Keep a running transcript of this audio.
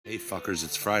Hey fuckers,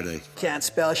 it's Friday. Can't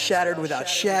spell shattered without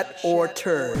shat or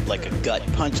turd. Like a gut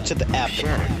punch to the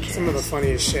abdomen. Some of the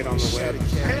funniest shit on the web.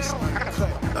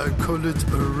 I call it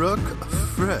a rock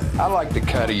Fred. I like the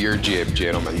cut of your jib,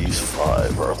 gentlemen. These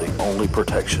 5 are the only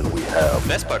protection we have. The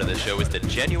best part of the show is the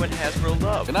genuine Hasbro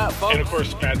love. Good night, folks. And of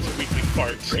course, Pat's weekly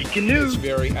farts. Breaking news. It's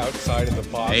very outside of the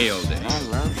box. Nailed it. I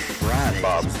love Friday.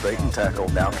 Bob's Bait and Tackle,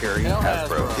 now carrying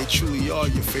Hasbro. They truly are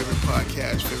your favorite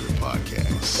podcast.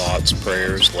 Thoughts,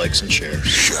 prayers, likes, and shares.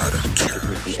 Shut up,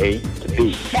 A to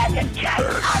B. Is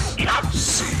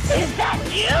that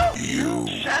you?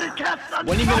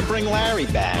 When are you going to bring Larry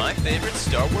back? My favorite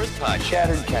Star Wars podcast.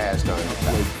 Shattered Cast on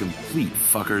Complete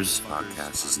fuckers. This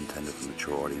podcast is intended for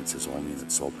mature audiences only, and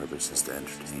its sole purpose is to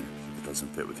entertain. If it doesn't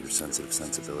fit with your sensitive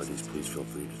sensibilities, please feel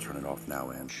free to turn it off now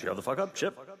and Shut the fuck up,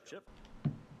 Chip.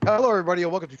 Hello, everybody,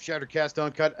 and welcome to Shattercast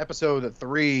Uncut, episode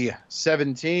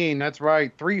 317. That's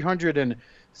right,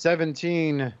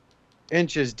 317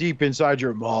 inches deep inside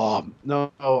your mom.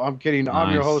 No, I'm kidding. Nice.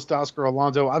 I'm your host, Oscar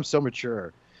Alonso. I'm so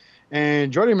mature.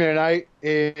 And joining me tonight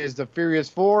is the Furious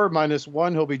 4 minus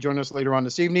 1. He'll be joining us later on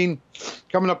this evening.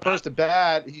 Coming up first to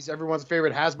bat, he's everyone's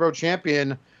favorite Hasbro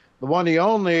champion, the one, the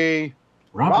only,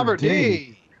 Robert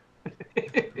D.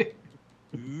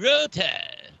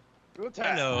 Rota.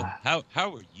 Hello. How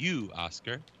are you,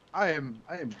 Oscar? I am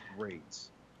great.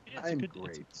 I am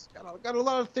great. Got a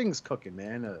lot of things cooking,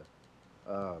 man.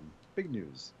 Big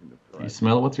news. You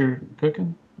smell what you're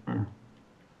cooking? Or?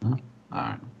 Huh? All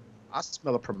right. I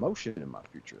smell a promotion in my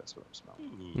future. That's what I'm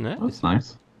smelling. Nice. That's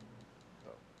nice.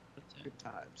 So, good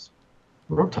times.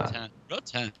 Rota.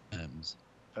 Times.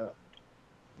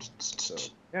 So,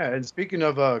 yeah, and speaking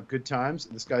of good times,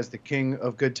 this guy's the king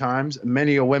of good times.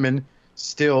 Many a women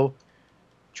still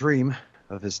dream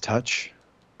of his touch,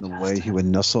 the way he would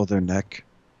nuzzle their neck,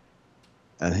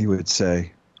 and he would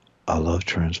say, "I love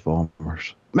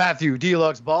Transformers." Matthew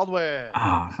Deluxe Baldwin.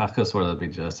 I could have sworn that'd be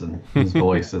Justin. His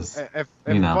voice is,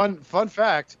 Fun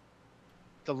fact,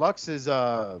 Deluxe's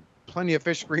Plenty of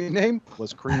Fish screen name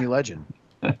was Creamy Legend.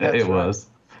 It was.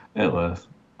 I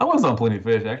was on Plenty of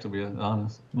Fish, actually, to be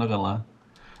honest. I'm not gonna lie.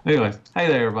 Anyways, hey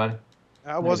there, everybody.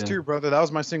 I was too, brother. That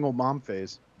was my single mom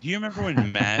phase. Do you remember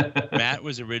when Matt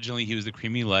was originally, he was the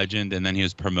Creamy Legend, and then he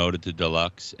was promoted to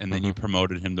Deluxe, and then you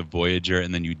promoted him to Voyager,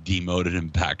 and then you demoted him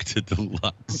back to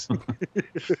Deluxe?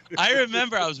 I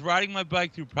remember I was riding my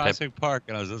bike through Prospect Park,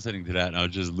 and I was listening to that, and I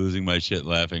was just losing my shit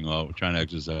laughing while trying to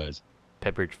exercise.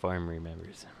 Pepperidge Farm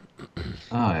remembers.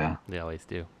 Oh, yeah. They always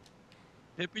do.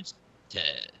 Pepperidge.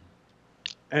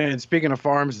 And speaking of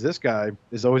farms, this guy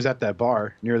is always at that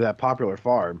bar near that popular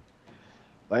farm.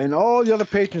 And all the other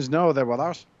patrons know that while I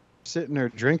was sitting there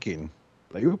drinking,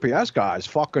 the UPS guys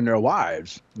fucking their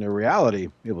wives. In reality,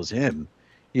 it was him.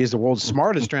 He is the world's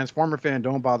smartest Transformer fan.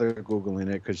 Don't bother Googling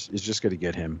it because it's just going to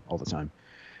get him all the time.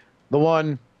 The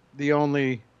one, the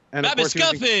only, and Bobby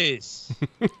Scarface!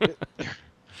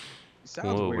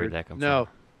 Sounds weird. Where'd that come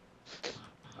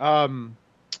from?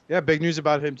 Yeah, big news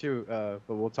about him too, but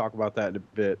we'll talk about that in a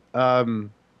bit. You got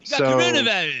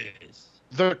coronavirus!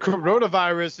 The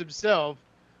coronavirus himself,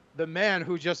 the man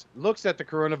who just looks at the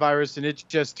coronavirus and it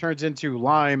just turns into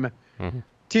Lyme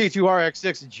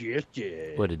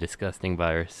T2RX6. What a disgusting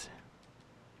virus.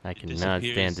 I cannot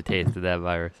stand the taste of that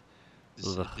virus.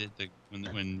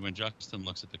 When Justin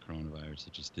looks at the coronavirus,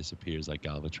 it just disappears like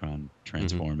Galvatron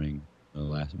transforming. The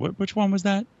last. Which one was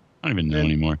that? I don't even know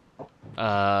anymore.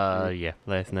 Yeah,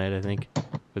 last night, I think.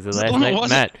 Was it last night?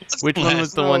 Matt, which one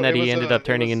was the one that he ended up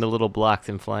turning into little blocks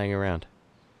and flying around?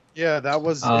 Yeah, that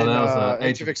was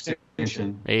Age of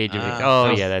Extinction. Yeah,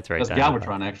 that's right. That's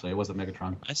Galvatron, actually. It wasn't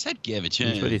Megatron. I said Galvatron.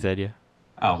 That's what he said, yeah.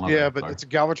 Oh, my yeah, bad, but sorry. it's a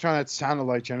Galvatron that sounded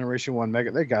like Generation 1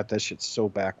 Mega. They got that shit so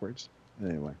backwards.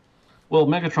 Anyway. Well,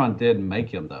 Megatron did make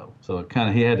him, though. So it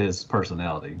he had his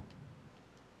personality.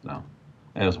 No,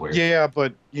 that was weird. Yeah,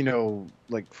 but,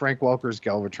 like Frank Welker's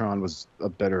Galvatron was a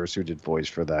better suited voice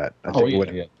for that. I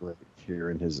think here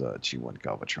in his G1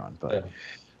 Galvatron. But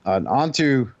on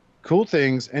to cool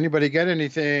things. Anybody get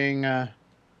anything,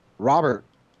 Robert?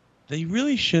 They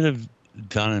really should have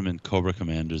done him in Cobra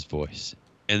Commander's voice.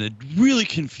 And it really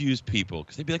confused people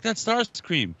because they'd be like, "That's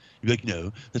Starscream." You'd be like,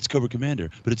 "No, that's Cobra Commander,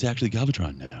 but it's actually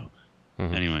Galvatron now."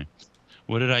 Anyway,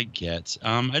 what did I get?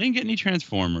 I didn't get any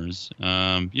Transformers. What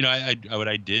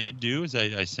I did do is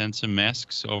I sent some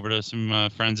masks over to some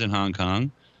friends in Hong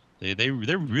Kong. They're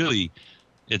really,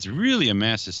 it's really a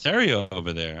mass hysteria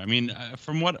over there. I mean,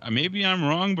 from what, maybe I'm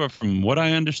wrong, but from what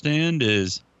I understand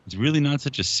is it's really not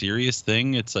such a serious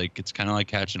thing. It's kind of like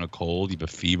catching a cold. You have a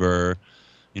fever,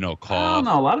 cough. I don't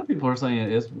know. A lot of people are saying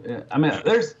it is. I mean,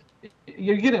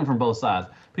 you're getting it from both sides.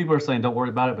 people are saying don't worry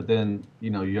about it, but then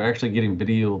you're actually getting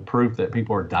video proof that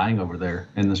people are dying over there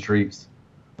in the streets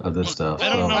of this stuff.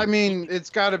 I mean, it's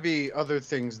got to be other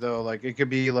things though. Like it could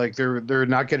be like they're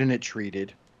not getting it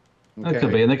treated. Okay. It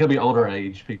could be, and they could be older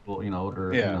age people,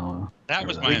 older. Yeah. That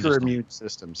was my weaker immune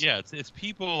systems. Yeah, it's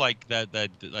people like that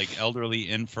like elderly,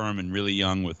 infirm, and really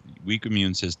young with weak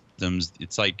immune systems.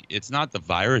 It's like it's not the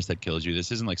virus that kills you.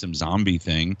 This isn't like some zombie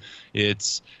thing.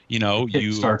 It's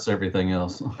it starts everything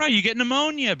else. Right, you get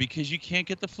pneumonia because you can't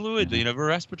get the fluid. You have a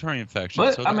respiratory infection.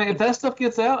 But so I mean, if that stuff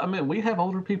gets out, I mean, we have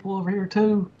older people over here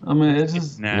too. I mean, it's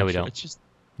just no, we don't. It's just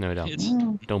no, we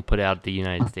don't. Don't put out the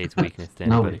United States weakness to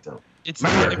no, anybody. we don't. It's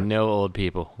no old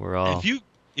people. We're all.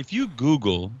 If you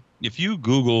Google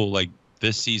like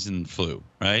this season flu,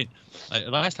 right?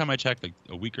 Last time I checked, like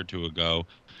a week or two ago,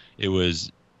 it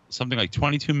was something like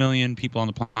 22 million people on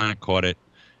the planet caught it.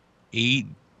 8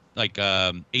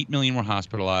 million were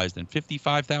hospitalized and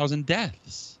 55,000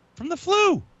 deaths from the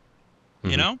flu. Mm-hmm.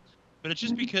 You know, but it's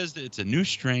just because it's a new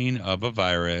strain of a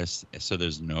virus, so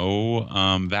there's no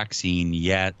vaccine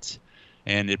yet.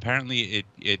 And apparently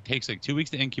it takes like 2 weeks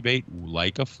to incubate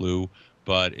like a flu,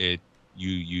 but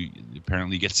you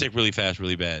apparently get sick really fast,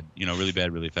 really bad, really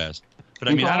bad, really fast. But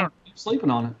I mean, I don't keep sleeping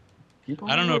on it.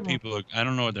 I don't know if I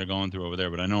don't know what they're going through over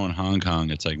there, but I know in Hong Kong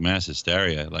it's like mass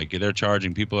hysteria. Like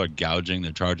people are gouging.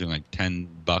 They're charging like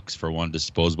 $10 for one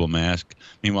disposable mask.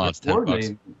 Meanwhile, it's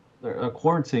 $10. They're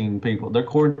quarantining people. They're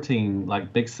quarantining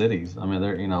like big cities. I mean,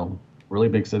 they're really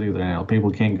big cities.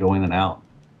 People can't go in and out.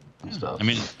 Stuff. I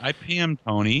mean, I PM'd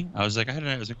Tony. I was like,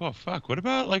 oh fuck, what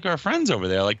about like our friends over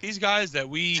there, like these guys that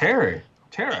we Terry.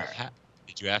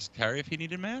 Did you ask Terry if he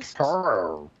needed masks?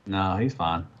 No, he's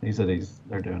fine. He said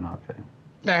they're doing okay.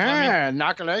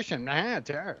 Inoculation.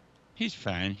 Terry. He's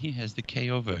fine. He has the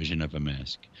KO version of a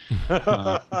mask.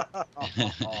 Aww.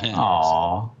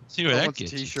 See where that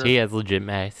gets you. He has legit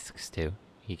masks too.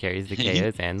 He carries the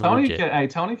KOs and the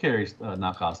legit. Tony carries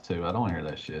knockoffs too. I don't want to hear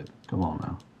that shit. Come on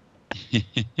now.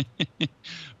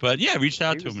 But yeah, I reached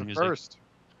out to him. And he was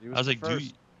like,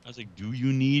 I was like, do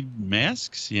you need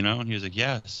masks? And he was like,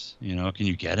 yes. Can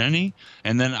you get any?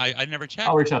 And then I never checked.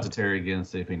 I'll reach out to Terry again and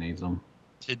see if he needs them.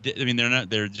 I mean,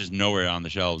 they're just nowhere on the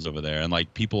shelves over there. And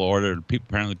like people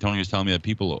apparently Tony was telling me that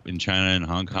people in China and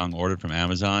Hong Kong ordered from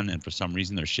Amazon, and for some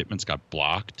reason their shipments got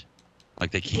blocked.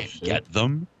 Like they can't get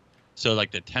them. So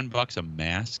like they're $10 a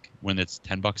mask when it's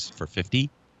 $10 for 50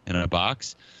 in a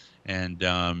box. And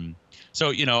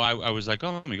so, I was like,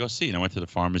 oh, let me go see. And I went to the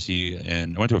pharmacy,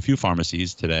 and I went to a few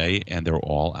pharmacies today, and they were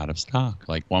all out of stock.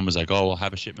 Like one was like, oh, we'll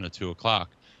have a shipment at 2:00,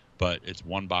 but it's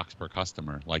 1 box per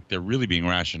customer. Like they're really being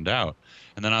rationed out.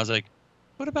 And then I was like,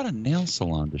 what about a nail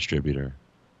salon distributor?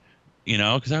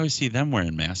 Because I always see them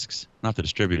wearing masks, not the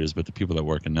distributors, but the people that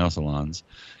work in nail salons.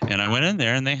 And I went in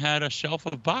there, and they had a shelf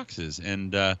of boxes,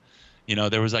 and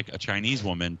there was like a Chinese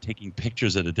woman taking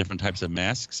pictures of the different types of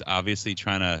masks, obviously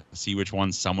trying to see which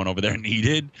ones someone over there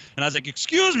needed. And I was like,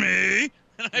 excuse me.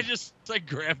 And I just like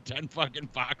grabbed 10 fucking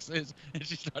boxes, and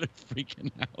she started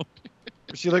freaking out.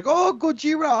 She's like, oh,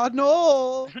 Gojira,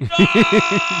 no. No!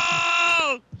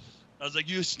 I was like,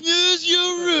 you snooze,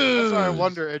 you rude. That's why I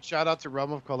wonder, and shout out to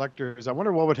Realm of Collectors, I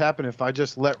wonder what would happen if I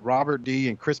just let Robert D.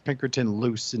 and Chris Pinkerton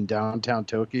loose in downtown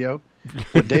Tokyo.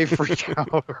 Would they freak out?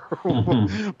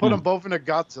 Put them both in a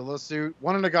Godzilla suit.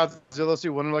 One in a Godzilla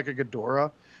suit, one in like a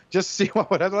Ghidorah. Just see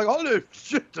what would happen. Like, holy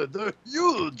shit, they're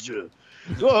huge.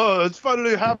 Oh, it's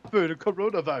finally happened,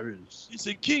 coronavirus. It's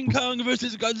a King Kong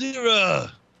versus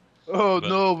Godzilla. Oh,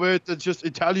 no, wait, it's just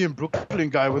Italian Brooklyn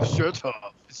guy with shirt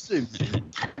off. Same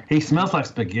thing. He smells like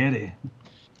spaghetti.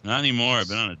 Not anymore. I've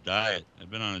been on a diet.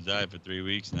 I've been on a diet for 3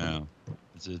 weeks now.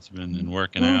 It's been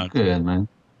working out. Good, man.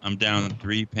 I'm down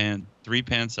 3 pant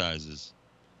sizes.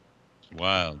 It's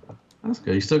wild. That's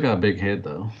good. You still got a big head,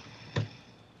 though.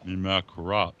 In my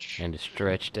crotch. And a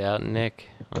stretched out neck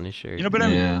on his shirt.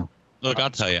 But look, I'll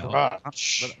tell you.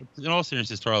 In all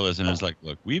seriousness to our listeners,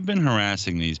 look, we've been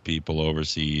harassing these people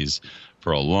overseas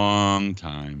for a long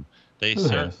time. They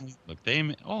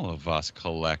certainly all of us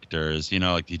collectors,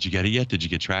 did you get it yet? Did you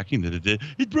get tracking?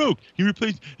 It broke. He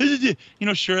replaced.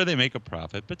 Sure, they make a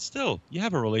profit, but still, you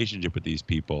have a relationship with these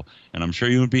people, and I'm sure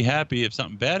you would be happy if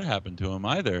something bad happened to them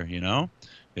either. Yeah.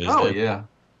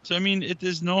 So I mean,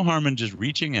 there's no harm in just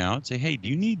reaching out, say, hey, do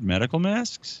you need medical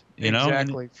masks?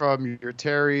 Exactly. From your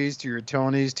Terrys to your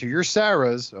Tonys to your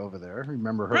Sarahs over there.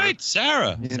 Remember her? Right,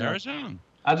 Sarah. Sarah's young.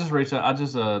 I just reached out. I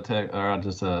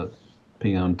just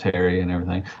PM Terry and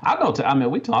everything. I know. I mean,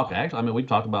 we talk actually. I mean, we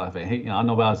talked about it. I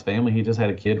know about his family. He just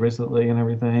had a kid recently and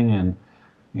everything, and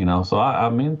so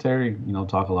me and Terry,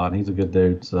 talk a lot. And he's a good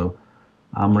dude. So,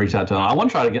 I'm reaching out to him. I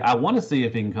want to see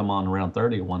if he can come on around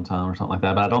 30 one time or something like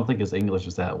that. But I don't think his English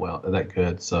is that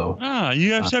good. So.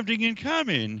 You have something in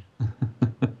common.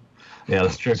 Yeah,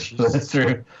 that's true. That's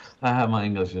true. I have my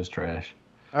English is trash.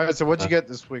 All right. So what'd you get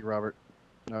this week, Robert?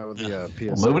 With the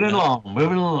PS. Moving along.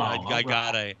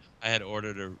 I had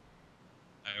ordered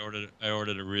I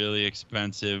ordered a really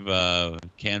expensive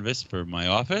canvas for my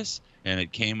office, and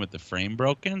it came with the frame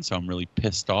broken, so I'm really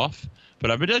pissed off.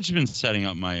 But I've just been setting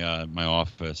up my my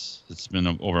office. It's been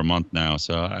over a month now,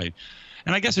 so I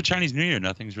guess with Chinese New Year,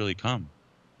 nothing's really come.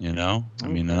 You know, I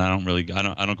mean, and I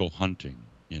don't go hunting.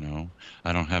 You know,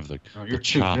 I don't have the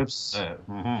chops.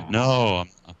 No,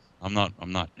 I'm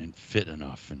not fit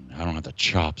enough, and I don't have the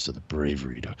chops or the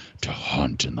bravery to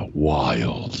hunt in the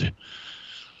wild.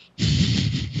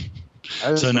 I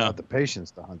just don't have the patience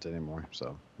to hunt anymore.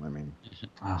 So I mean,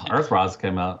 Earthrise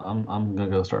came out. I'm gonna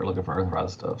go start looking for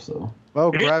Earthrise stuff. So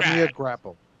grab me a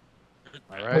grapple.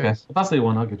 All right. Okay. If I see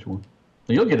one, I'll get you one.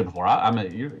 You'll get it before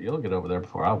you'll get over there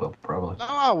before I will probably.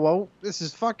 No, well, this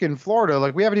is fucking Florida.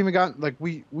 Like we haven't even gotten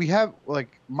we have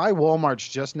my Walmart's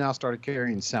just now started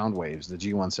carrying sound waves, the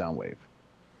G1 sound wave.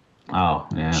 Oh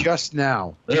yeah. Just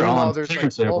now. They're on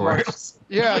clearance everywhere.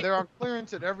 Yeah, they're on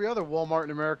clearance at every other Walmart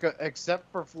in America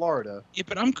except for Florida. Yeah,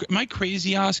 but am I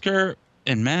crazy, Oscar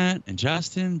and Matt and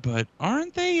Justin? But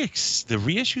aren't they the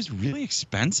reissues really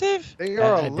expensive? They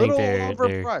are a little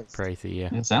overpriced. They're pricey, yeah.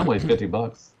 Soundwave's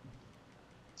 $50.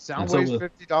 Soundwave's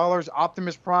 $50.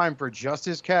 Optimus Prime for just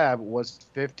his cab was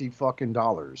 $50 fucking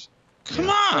dollars. Come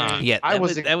on. Yeah, that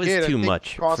was too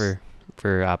much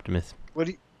for Optimus.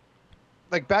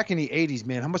 Like back in the 80s,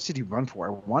 man, how much did he run for? I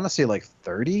want to say like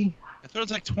 30. I thought it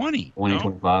was like 20.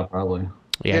 25 probably.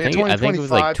 Yeah, I think it was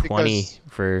like 20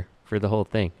 for the whole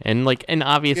thing. And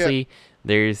obviously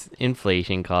there's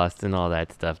inflation costs and all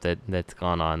that stuff that's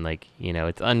gone on. Like, you know,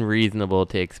 it's unreasonable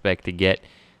to expect to get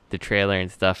the trailer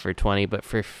and stuff for 20, but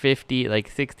for 50,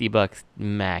 like $60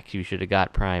 max, you should have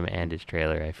got Prime and his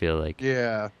trailer, I feel like.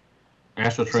 Yeah.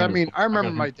 I mean, I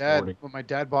remember my dad, when my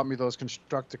dad bought me those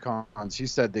Constructicons, he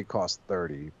said they cost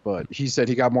 30, but he said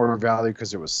he got more value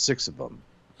because there was 6 of them.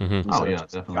 Mm-hmm. Oh, yeah,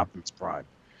 definitely. Optimus Prime.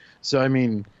 So, I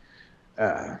mean...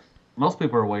 most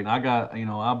people are waiting. I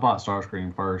bought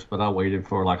Starscream first, but I waited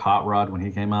for, like, Hot Rod when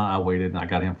he came out. I waited, and I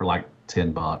got him for, like,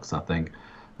 $10, I think.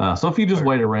 So if you just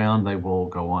wait around, they will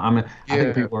go on. I mean, I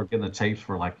think people are getting the tapes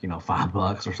for like,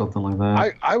 $5 or something like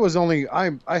that.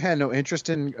 I had no interest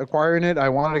in acquiring it. I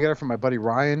wanted to get it from my buddy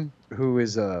Ryan,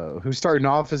 who's starting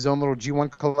off his own little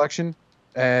G1 collection,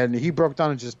 and he broke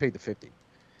down and just paid the $50.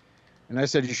 And I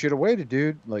said, you should have waited,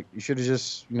 dude. Like, you should have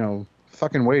just,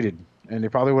 fucking waited. And they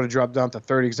probably would have dropped down to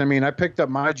 30. Because, I mean, I picked up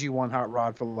my G1 Hot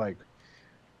Rod for like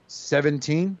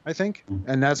 17, I think.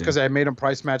 And that's because I made them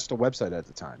price match the website at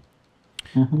the time.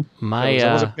 Mm-hmm. I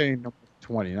wasn't paying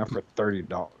 $20, not for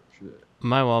 $30. Shit.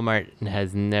 My Walmart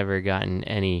has never gotten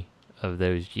any of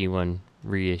those G1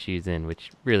 reissues in,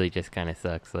 which really just kind of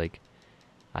sucks. Like,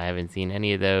 I haven't seen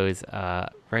any of those.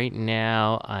 Right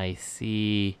now, I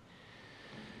see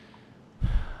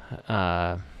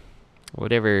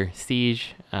whatever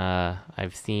Siege.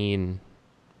 I've seen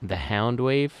the Hound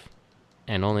Wave,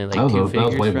 and only like 2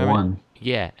 figures wave from 1. it.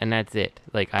 Yeah, and that's it.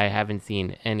 Like, I haven't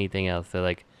seen anything else. So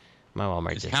like. My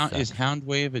Walmart is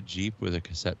Houndwave a Jeep with a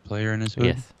cassette player in his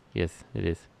hood? Yes, it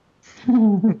is.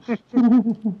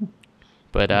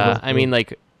 But I mean,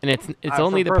 like, and it's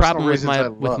only the problem with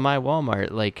my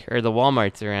Walmart, like, or the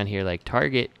Walmarts around here, like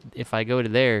Target. If I go to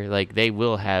there, like, they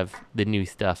will have the new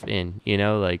stuff in,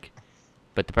 like.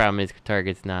 But the problem is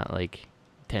Target's not like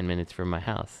 10 minutes from my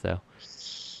house, so.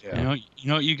 Yeah. You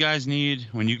know what you guys need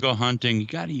when you go hunting? You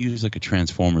got to use like a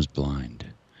Transformers blind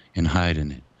and hide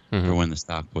in it. Mm-hmm. For when the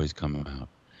stock boys come out.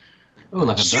 Oh,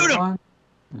 like a shoot him!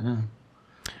 Yeah.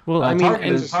 Well, I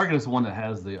mean, Target is the one that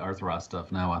has the Earthrise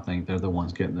stuff now. I think they're the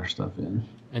ones getting their stuff in.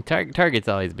 And Target's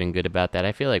always been good about that.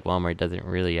 I feel like Walmart doesn't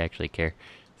really actually care.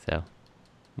 So,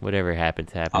 whatever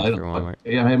happens for Walmart.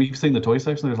 Yeah, I mean, you've seen the toy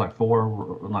section. There's like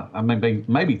 4,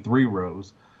 maybe 3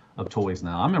 rows of toys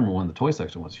now. I remember when the toy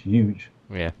section was huge.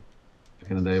 Yeah.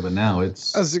 Back in the day, but now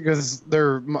it's because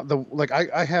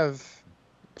I have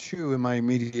 2 in my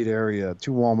immediate area,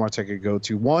 2 Walmarts I could go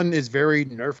to. One is very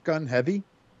Nerf gun heavy.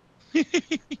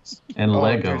 And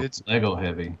Lego. Dude, it's Lego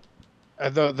heavy.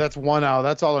 That's one aisle.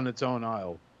 That's all in its own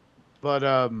aisle. But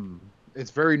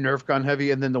it's very Nerf gun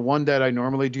heavy. And then the one that I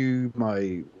normally do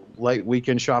my light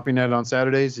weekend shopping at on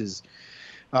Saturdays is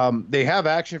they have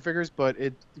action figures, but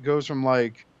it goes from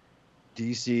like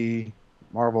DC,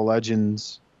 Marvel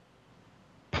Legends,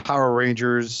 Power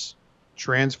Rangers,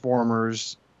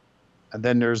 Transformers, And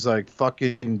then there's like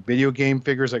fucking video game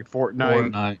figures like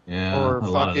Fortnite yeah, or a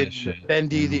lot of that fucking shit.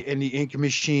 Bendy the Ink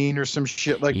Machine or some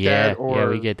shit like Yeah, that. Or yeah,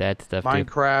 we get that stuff too.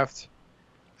 Minecraft.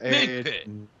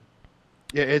 Minecraft.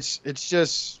 Yeah, it's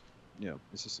just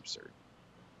it's just absurd.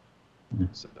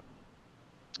 So,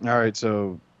 all right,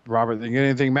 so Robert, did you get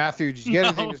anything? Matthew, did you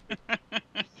get anything?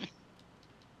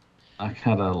 I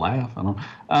gotta laugh. I don't.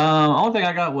 Only thing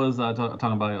I got was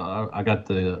talking about. I got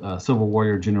the Civil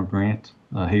Warrior General Grant.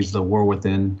 He's the War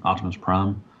Within Optimus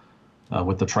Prime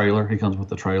with the trailer. He comes with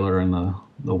the trailer and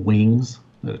the wings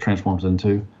that it transforms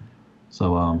into.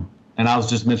 So, and I was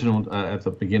just mentioning at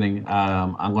the beginning,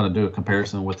 I'm going to do a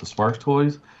comparison with the Sparks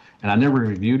toys, and I never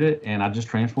reviewed it, and I just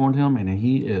transformed him, and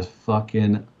he is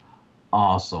fucking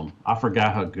awesome. I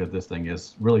forgot how good this thing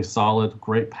is. Really solid,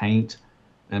 great paint.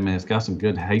 I mean, it's got some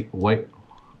good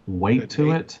weight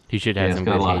to it. He should have some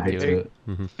got good a lot of hate to it.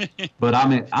 Mm-hmm. But I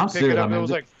mean, I'm Pick serious. it up, I mean, it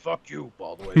was like fuck you,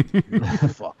 all the way.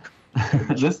 Fuck.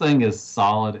 This thing is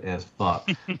solid as fuck.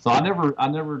 So I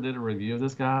never did a review of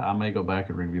this guy. I may go back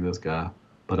and review this guy.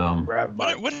 But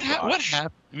what happened?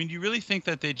 I mean, do you really think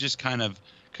that they just kind of,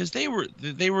 because they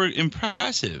were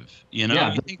impressive, you know?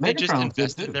 Yeah, you think they just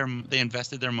invested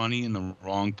their money in the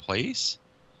wrong place?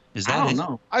 Is that I don't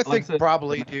know. I think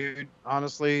probably, dude.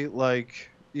 Honestly, like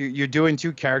you're doing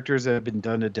two characters that have been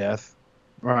done to death,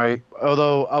 right?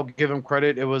 Although I'll give them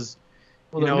credit, it was,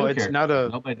 it's not a.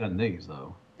 Nobody done these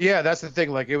though. Yeah, that's the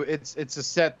thing. Like it's a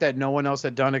set that no one else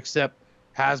had done except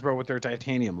Hasbro with their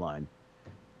titanium line.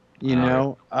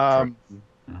 And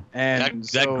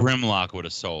that Grimlock would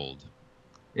have sold.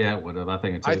 Yeah, it would have. I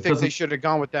think they should have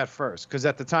gone with that first, because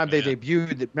at the time they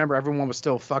debuted, remember everyone was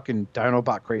still fucking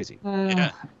Dinobot crazy.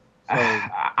 Yeah.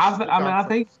 I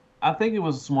think it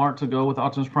was smart to go with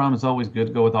Optimus Prime. It's always good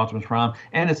to go with Optimus Prime,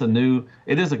 and it's the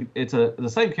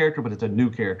same character, but it's a new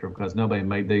character because nobody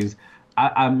made these.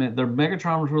 I mean, their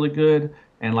Megatron was really good,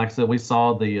 and like I said, we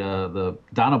saw the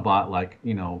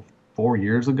Dinobot 4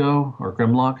 years ago, or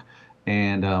Grimlock,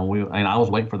 and I was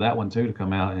waiting for that one too to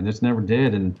come out, and it just never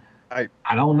did. And I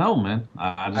don't know, man.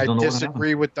 I just don't know. I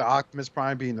disagree with the Optimus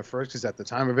Prime being the first, because at the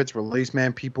time of its release,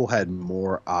 man, people had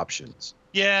more options.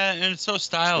 Yeah, and it's so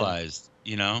stylized,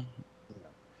 you know?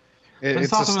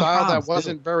 It's a style that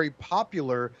wasn't very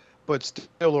popular, but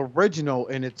still original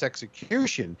in its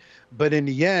execution. But in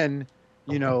the end,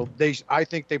 I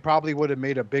think they probably would have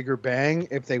made a bigger bang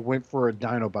if they went for a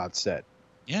Dinobot set.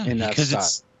 Yeah, because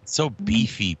it's so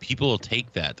beefy. People will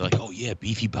take that. They're like, oh, yeah,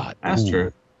 beefy bot. That's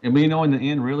true. And in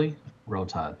the end, really, Roll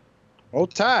Tide. Roll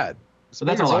Tide. So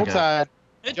that's all I got.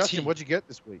 Justin, what'd you get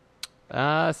this week?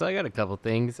 So I got a couple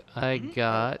things. I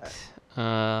got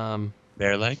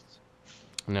bear legs.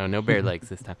 No bear legs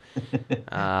this time.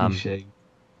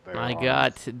 I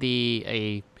got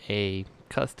a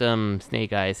custom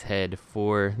Snake Eyes head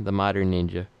for the Modern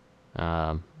Ninja,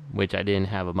 which I didn't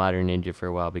have a Modern Ninja for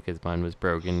a while because mine was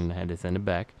broken and I had to send it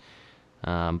back.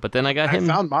 But then I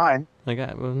found mine.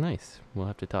 Nice. We'll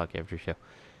have to talk after show.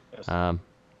 Yes.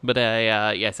 But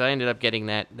so I ended up getting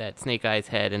that Snake Eyes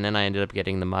head, and then I ended up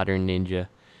getting the Modern Ninja.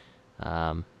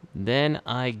 Then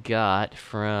I got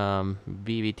from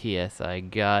BBTS, I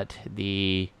got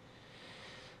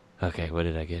what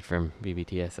did I get from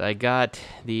BBTS? I got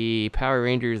the Power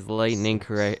Rangers Lightning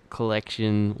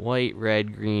Collection, white,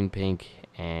 red, green, pink,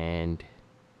 and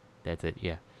that's it.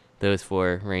 Yeah, those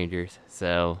 4 Rangers.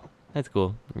 So that's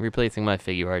cool. I'm replacing my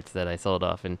figure arts that I sold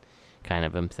off, and kind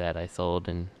of am sad I sold,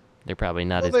 and they're probably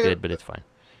not as good, but it's fine.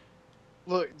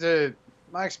 Look,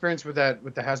 my experience with the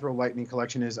Hasbro Lightning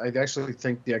Collection is I actually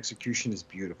think the execution is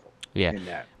beautiful. Yeah, in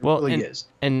that. It well, really is.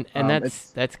 And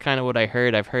that's kind of what I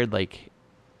heard. I've heard like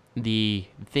the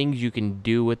things you can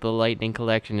do with the Lightning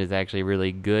Collection is actually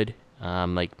really good.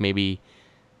 Like maybe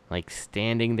like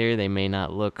standing there, they may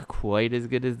not look quite as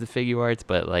good as the figure arts,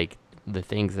 but like the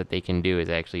things that they can do is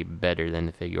actually better than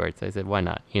the figure arts. I said, why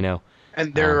not?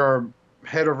 And there are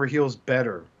head over heels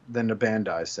better than the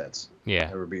Bandai sets. Yeah.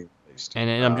 That were being released.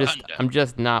 And I'm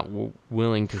just not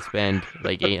willing to spend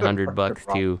like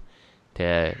 $800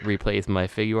 to replace my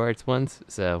figure arts ones.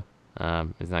 So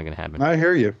it's not gonna happen. I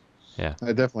hear you. Yeah. I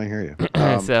definitely hear you.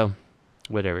 So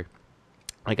whatever.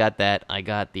 I got that. I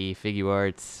got the figure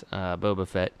arts Boba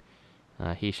Fett.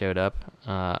 He showed up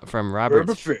from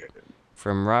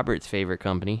Robert's favorite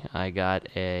company. I got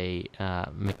a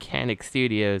Mechanic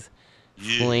Studios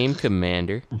Flame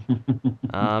Commander,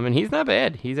 and he's not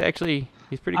bad. He's pretty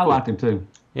cool. I like him too.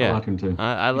 Yeah, I like him too.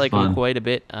 I like him quite a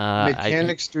bit.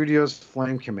 Mechanic Studios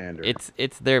Flame Commander.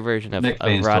 It's their version of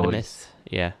Rodimus.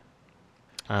 Yeah.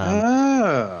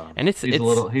 And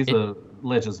he's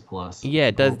Legends Plus. Yeah,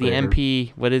 it does the bigger.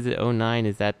 MP. What is it? 09?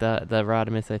 Is that the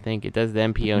Rodimus? I think it does the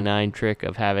MP09 trick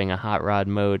of having a hot rod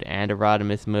mode and a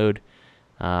Rodimus mode.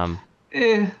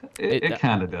 It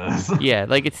kind of does. Yeah,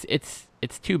 like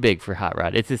it's too big for hot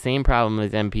rod. It's the same problem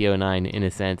as MP09 in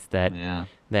a sense that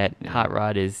hot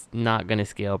rod is not going to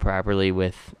scale properly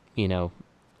with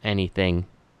anything.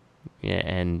 Yeah,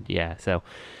 and so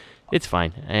it's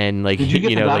fine. And like did you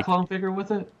get the Diaclone figure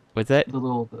with it? What's that?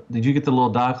 Did you get the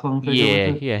little Diaclone figure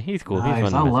with it? Yeah, he's cool. Nice.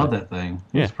 He's fun. I love that thing.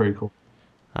 It's pretty cool.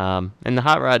 And the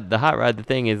hot rod, the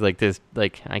thing is like this.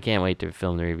 Like I can't wait to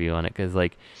film the review on it because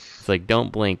like it's like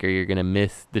don't blink or you're gonna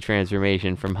miss the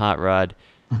transformation from hot rod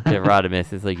to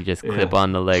Rodimus. It's like you just clip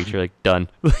on the legs. You're like done.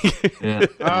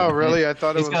 Oh really? I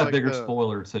thought it was got like a bigger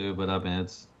spoiler too, but I mean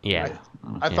it's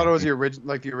I thought it was the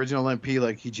original MP.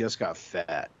 Like he just got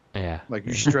fat. Yeah. Like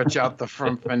you stretch out the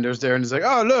front fenders there, and it's like,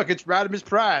 oh look, it's Rodimus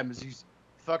Prime. He's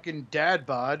fucking dad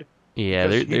bod. Yeah,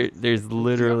 there's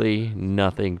literally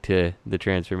nothing to the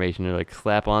transformation. They're like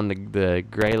slap on the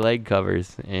gray leg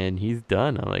covers, and he's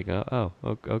done. I'm like, oh,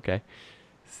 okay.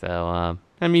 So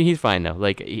I mean, he's fine though.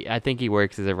 Like I think he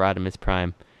works as a Rodimus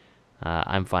Prime.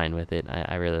 I'm fine with it.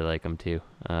 I really like him too.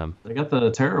 They got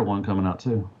the Terror one coming out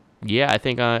too. Yeah, I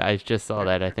think I just saw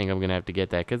that. I think I'm gonna have to get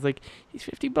that because like he's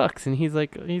 $50 and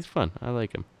he's fun. I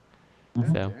like him.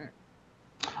 Mm-hmm. So.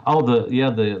 Oh,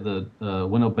 the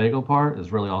Winnebago part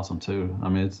is really awesome too. I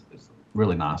mean, it's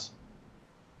really nice.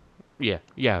 Yeah,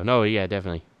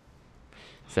 definitely.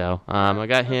 So I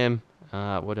got him.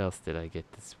 What else did I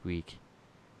get this week?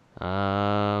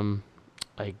 I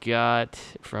got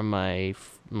from my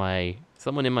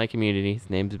someone in my community. His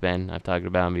name's Ben. I've talked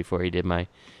about him before. He did my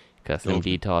custom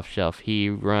DTOF shelf. He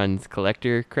runs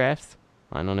Collector Crafts.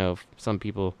 I don't know if some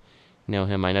people know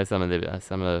him. I know some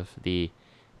of the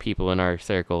people in our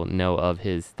circle know of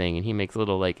his thing, and he makes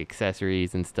little like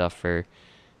accessories and stuff for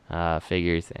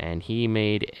figures. And he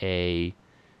made a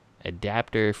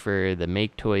adapter for the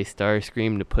Make Toy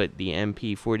Starscream to put the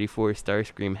MP44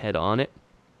 Starscream head on it.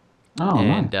 Oh,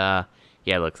 and nice.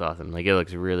 Yeah, it looks awesome. Like it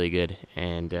looks really good.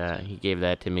 And he gave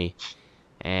that to me.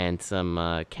 And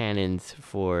some cannons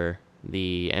for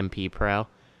the MP Prowl.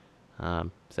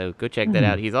 So go check that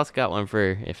out. He's also got one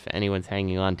for if anyone's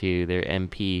hanging on to their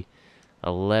MP11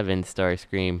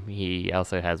 Starscream. He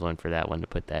also has one for that one to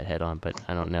put that head on, but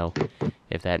I don't know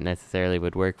if that necessarily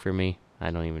would work for me. I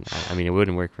mean, it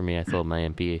wouldn't work for me. I sold my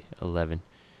MP11.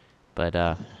 But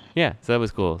yeah, so that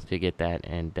was cool to get that,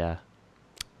 and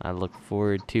I look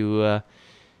forward to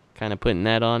kind of putting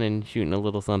that on and shooting a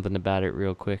little something about it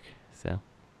real quick. So.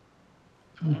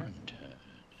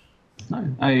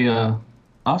 Hey,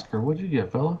 Oscar, what'd you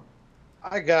get, fella?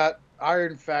 I got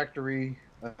Iron Factory.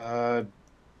 I'm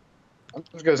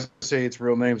just gonna say its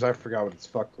real names. I forgot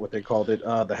what they called it.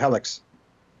 The Helix.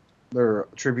 They're a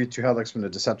tribute to Helix from the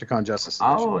Decepticon Justice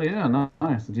Edition. Oh yeah,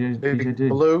 nice. Big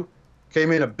blue.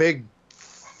 Came in a big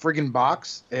friggin'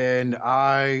 box, and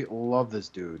I love this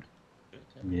dude.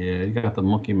 Yeah, you got the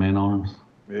Monkey Man arms.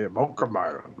 Yeah, Monkey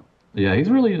Man. Yeah, he's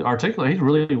really articulate. He's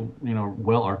really,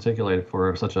 well articulated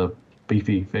for such a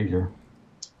beefy figure.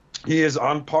 He is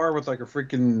on par with like a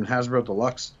freaking Hasbro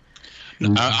Deluxe.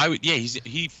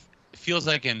 He feels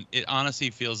like it honestly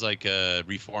feels like a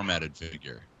reformatted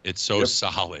figure. It's so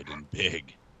solid and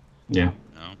big. Yeah.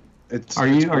 Are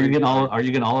you getting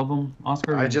all of them,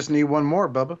 Oscar? I just need one more,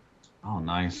 Bubba. Oh,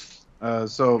 nice.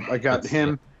 So I got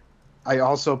him. I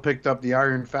also picked up the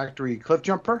Iron Factory Cliff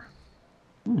Jumper.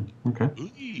 Okay.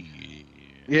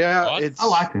 Yeah, I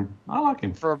like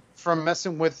him. From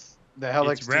messing with the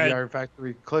Helix to the Iron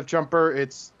Factory Cliff Jumper,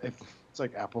 it's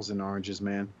like apples and oranges,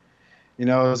 man.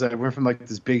 I went from like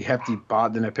this big hefty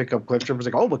bot, then I pick up Cliff Jumper, it's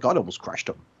like, oh my god, I almost crushed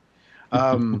him.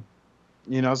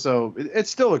 So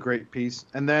it's still a great piece.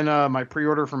 And then my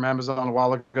pre-order from Amazon a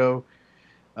while ago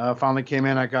finally came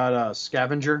in. I got a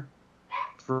Scavenger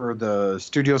for the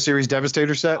Studio Series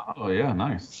Devastator set. Oh yeah,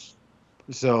 nice.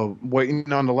 So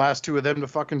waiting on the last two of them to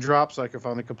fucking drop so I can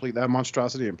finally complete that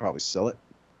monstrosity and probably sell it.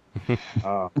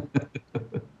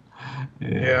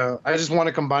 Yeah, I just want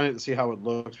to combine it to see how it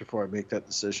looks before I make that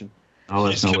decision. Oh,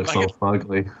 that's not so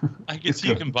ugly. I can see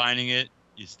you combining it.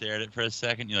 You stare at it for a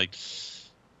second. You're like,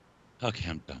 okay,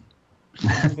 I'm done.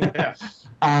 Yeah.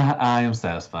 I am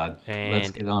satisfied. And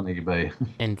let's get on eBay.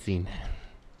 End scene.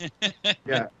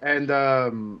 Yeah, and I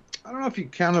don't know if you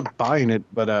counted buying it,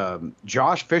 but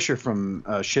Josh Fisher from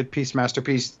Shit Piece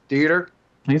Masterpiece Theater.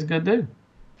 He's a good dude.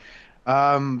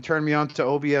 Turned me on to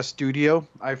OBS Studio.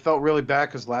 I felt really bad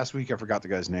because last week I forgot the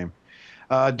guy's name.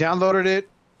 Downloaded it,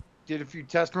 did a few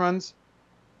test runs,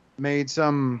 made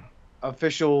some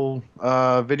official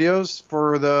videos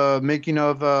for the making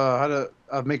of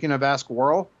making of Ask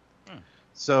Whirl.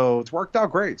 So it's worked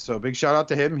out great. So big shout out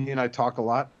to him. He and I talk a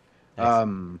lot.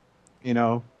 You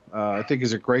know, I think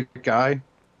he's a great guy.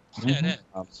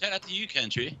 Shout out to you,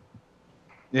 Country.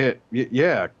 Yeah,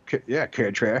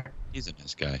 Country. He's a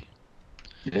nice guy.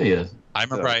 Yeah, he is. I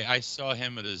remember I saw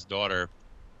him with his daughter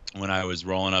when I was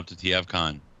rolling up to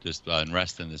TFCon, just in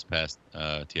Reston this past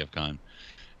TFCon.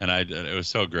 And it was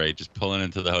so great, just pulling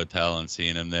into the hotel and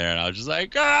seeing him there. And I was just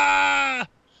like, ah!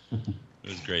 It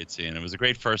was great seeing him. It was a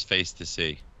great first face to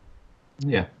see.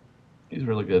 Yeah, he's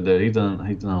really good, dude. He's done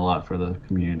a lot for the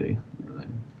community.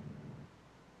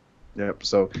 Yep.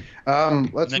 So,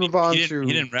 let's move on to.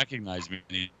 He didn't recognize me.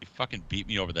 He fucking beat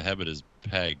me over the head with his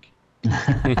peg.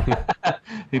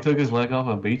 He took his leg off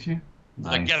and beat you?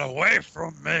 Nice. Like, get away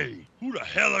from me! Who the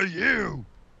hell are you?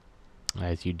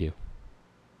 As you do.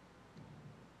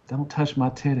 Don't touch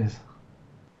my titties.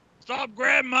 Stop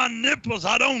grabbing my nipples!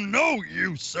 I don't know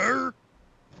you, sir.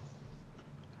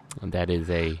 And that is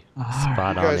a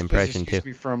spot-on impression too.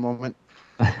 Excuse me for a moment.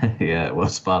 Yeah, it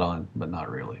was spot on, but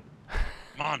not really.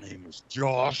 My name is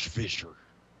Josh Fisher.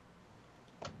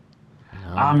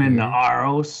 No, I'm in the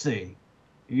ROC.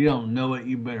 You don't know it,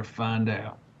 you better find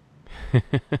out.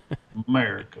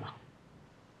 America.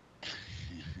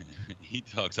 He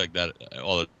talks like that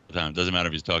all the time. Doesn't matter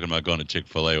if he's talking about going to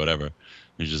Chick-fil-A or whatever.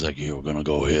 He's just like, yeah, we're going to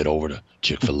go head over to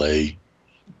Chick-fil-A.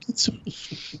 Get some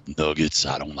nuggets.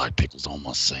 I don't like pickles on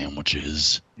my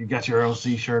sandwiches. You got your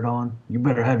ROC shirt on? You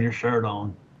better have your shirt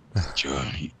on. Sure.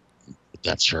 Put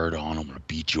that shirt on. I'm going to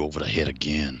beat you over the head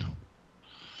again.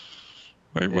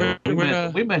 We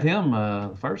met him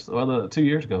 2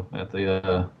 years ago at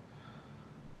the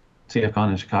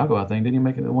TFCon in Chicago, I think. Didn't you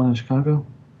make it the one in Chicago?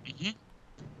 Mm-hmm.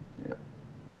 Yeah.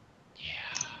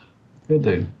 Good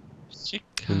dude.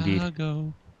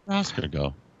 Chicago. Oscar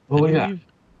go. What we got?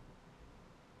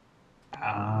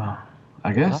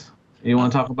 I guess. You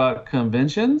want to talk about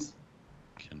conventions?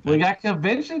 We got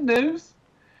convention news.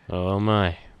 Oh,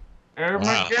 my. Oh,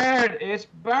 my God. It's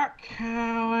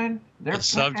BotCon. The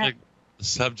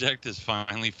subject is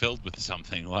finally filled with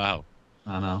something. Wow.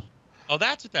 I know. Oh,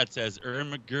 that's what that says.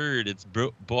 Ermagerd. It's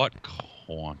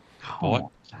BotCon. BotCon.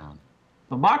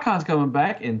 The BotCon's coming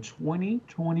back in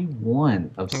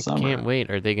 2021 of summer. I can't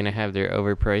wait. Are they going to have their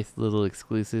overpriced little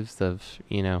exclusives of,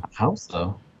 you know? I hope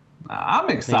so. I'm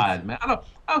excited, man.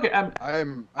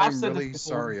 I'm really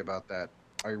sorry about that.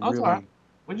 Right.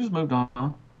 We just moved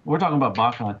on. We're talking about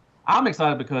BotCon. I'm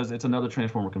excited because it's another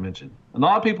Transformer convention. A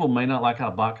lot of people may not like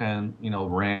how BotCon,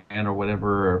 ran or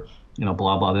whatever, or,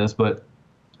 blah, blah, this, but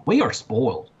we are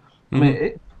spoiled. Mm-hmm. I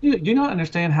mean, do you not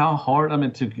understand how hard,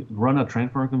 to run a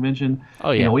Transformer convention?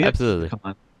 Oh, yeah, absolutely.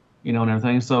 And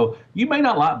everything. So you may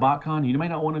not like BotCon, you may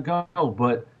not want to go,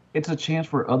 but it's a chance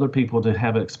for other people to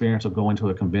have an experience of going to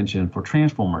a convention for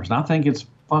Transformers. And I think it's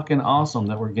fucking awesome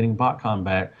that we're getting BotCon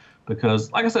back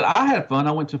because, like I said, I had fun.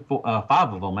 I went to 5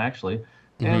 of them, actually.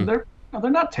 And they're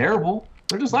not terrible.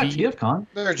 They're just like TFCon.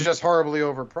 They're just horribly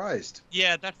overpriced.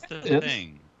 Yeah, that's the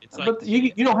thing. It's like, but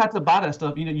you don't have to buy that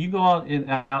stuff. You go out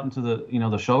into the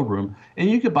the showroom and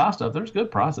you can buy stuff. There's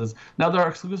good prices. Now there are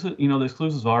exclusive. The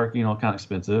exclusives are kind of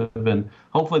expensive, and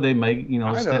hopefully they make I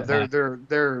know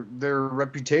their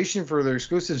reputation for their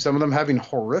exclusives. Some of them having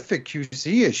horrific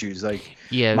QC issues. Like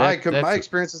my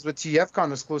experiences with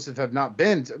TFCon exclusive have not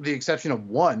been, to the exception of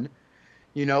one.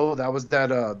 That was the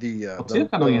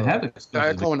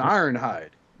Diaclone Ironhide.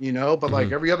 But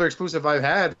like every other exclusive I've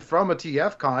had from a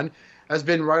TFCon has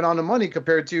been right on the money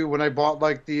compared to when I bought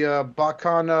like the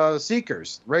BotCon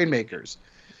Seekers, Rainmakers.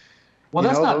 Well,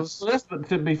 that's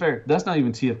to be fair, that's not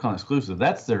even TFCon exclusive.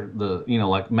 That's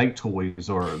like Make Toys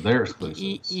or their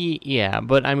exclusives. Yeah,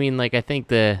 but I mean, like I think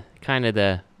the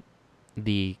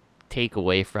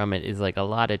takeaway from it is like a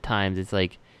lot of times it's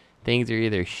like things are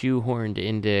either shoehorned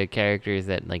into characters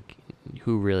that like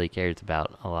who really cares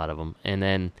about a lot of them, and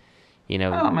then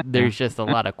there's just a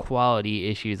lot of quality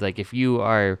issues. Like if you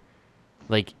are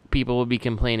like people will be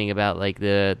complaining about like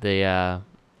the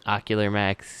Ocular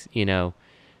Max,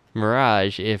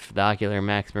 Mirage. If the Ocular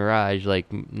Max Mirage,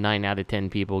 like 9 out of 10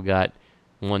 people got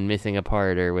one missing a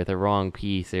part or with a wrong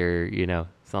piece or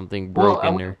something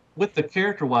broken. With the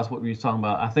character-wise, what were you talking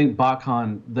about? I think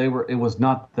BotCon, it was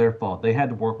not their fault. They had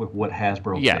to work with what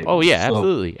Hasbro gave. Oh yeah,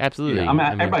 absolutely. Yeah, I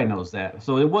mean, everybody knows that.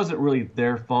 So it wasn't really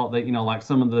their fault. They, like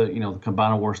some of the, the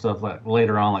Combiner War stuff, like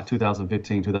later on, like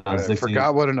 2015, 2016. I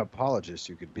forgot what an apologist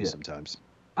you could be sometimes.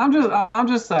 I'm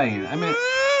just saying. I mean,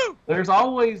 there's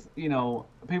always,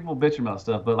 people bitching about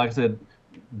stuff, but like I said,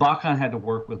 BotCon had to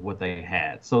work with what they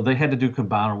had, so they had to do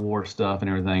combined reward stuff and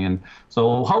everything. And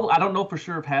so I don't know for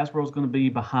sure if Hasbro's going to be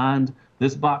behind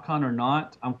this BotCon or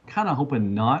not. I'm kind of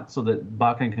hoping not, so that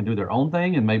BotCon can do their own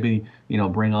thing and maybe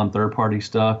bring on third-party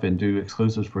stuff and do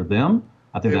exclusives for them.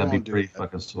 I think that'd be pretty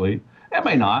fucking sweet. It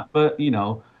may not, but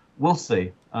we'll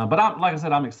see. But like I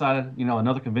said, I'm excited.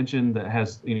 Another convention that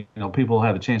has people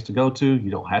have a chance to go to.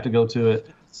 You don't have to go to it.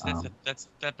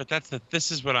 This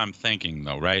is what I'm thinking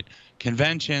though, right?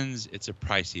 Conventions, it's a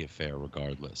pricey affair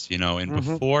regardless, and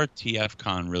before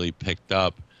TFCon really picked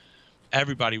up,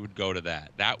 everybody would go to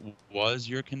that. That was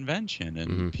your convention,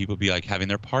 and people be like having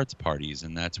their parts parties,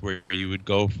 and that's where you would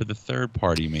go for the third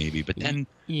party maybe. But then,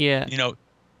 yeah,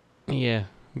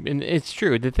 and it's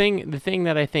true. The thing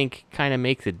that I think kind of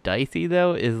makes it dicey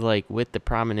though is like with the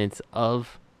prominence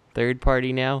of third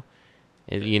party now.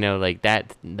 Like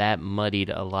that muddied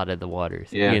a lot of the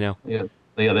waters. Yeah.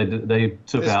 They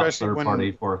took out third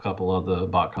party for a couple of the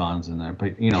BotCons and there.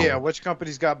 Yeah, which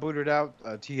companies got booted out?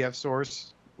 TF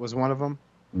Source was one of them.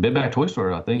 Big Back Toy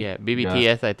Store, I think. Yeah,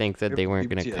 BBTS I think said they weren't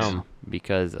going to come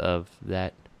because of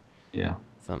that. Yeah.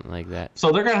 Something like that.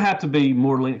 So they're going to have to be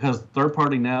more lenient because third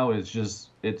party now is just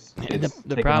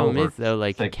the problem is though,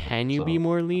 like, can you be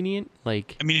more lenient?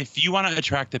 Like, I mean, if you want to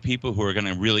attract the people who are going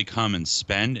to really come and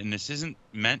spend, and this isn't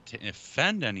meant to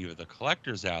offend any of the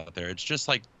collectors out there, it's just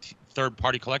like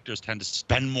third-party collectors tend to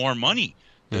spend more money.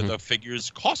 The figures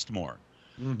cost more.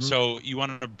 So you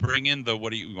want to bring in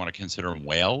what do you want to consider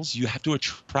whales? You have to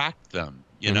attract them,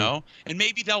 you know? And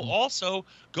maybe they'll also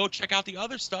go check out the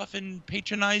other stuff and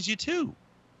patronize you too.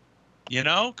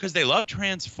 Because they love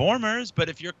Transformers, but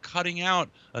if you're cutting out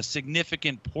a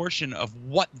significant portion of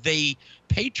what they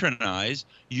patronize,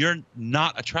 you're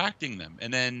not attracting them.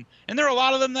 And there are a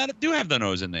lot of them that do have the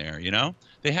nose in the air,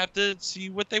 They have to see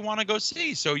what they want to go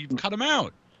see, so you cut them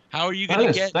out. How are you going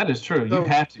to get... That is true.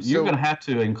 You're going to have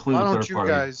to include third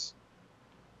party.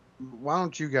 Why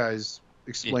don't you guys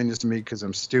explain this to me, because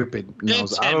I'm stupid. I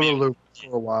was out of the loop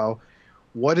for a while.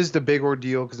 What is the big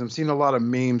ordeal? Because I'm seeing a lot of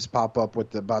memes pop up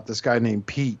about this guy named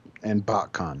Pete and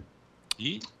BotCon.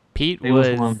 Pete was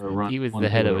the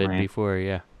head of it before,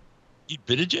 yeah.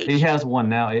 He has one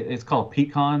now. It's called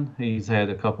PeteCon. He's had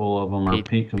a couple of them.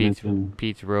 Pete Convention.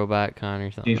 Pete's Robot Con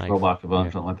or something. Pete's Robot Con,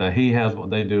 something like that. He has what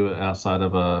they do outside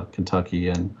of Kentucky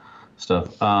and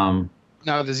stuff. Now,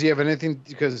 does he have anything?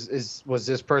 Because was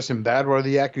this person bad? What are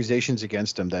the accusations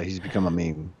against him that he's become a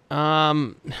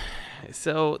meme?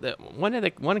 So one of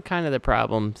the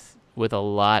problems with a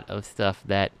lot of stuff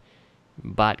that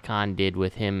BotCon did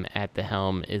with him at the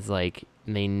helm is like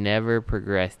they never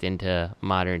progressed into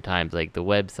modern times. Like the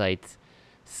websites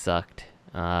sucked.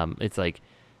 It's like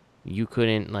you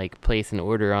couldn't like place an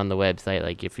order on the website.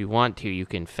 Like if you want to, you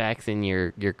can fax in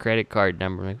your credit card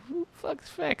number. Like who the fuck's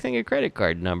faxing a credit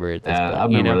card number at this point? I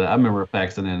remember that. I remember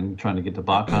faxing in trying to get to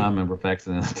BotCon. I remember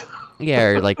faxing in. Yeah,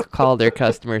 or like call their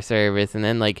customer service, and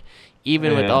then like.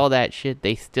 Even with all that shit,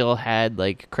 they still had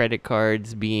like credit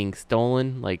cards being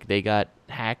stolen, like they got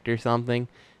hacked or something.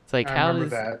 It's like how does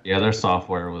that? Yeah, their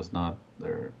software was not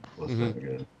there. Wasn't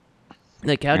good.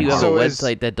 Like how do you have a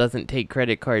website that doesn't take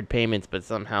credit card payments, but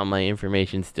somehow my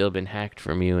information's still been hacked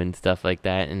from you and stuff like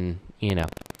that, and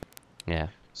yeah.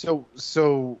 So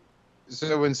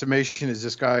in summation, is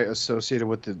this guy associated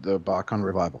with the BotCon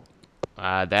revival?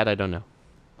 That I don't know.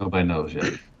 Nobody knows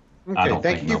yet. Okay,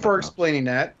 thank you for explaining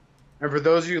that. And for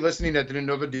those of you listening that didn't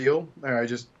know the deal, I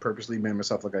just purposely made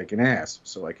myself look like an ass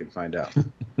so I can find out.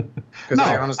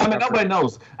 Nobody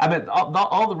knows. I mean,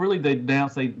 all the really they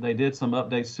announced they did some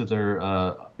updates to their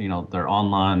their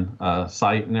online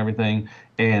site and everything,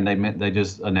 and they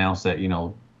just announced that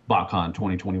BotCon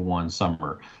 2021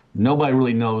 summer. Nobody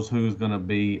really knows who's going to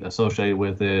be associated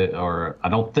with it, or I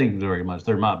don't think very much.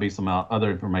 There might be some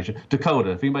other information. Dakota,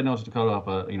 if anybody knows Dakota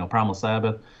off Primal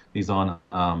Sabbath, he's on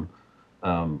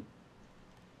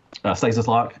Stasis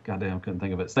Lock. Goddamn, couldn't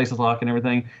think of it. Stasis Lock and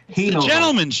everything. It's the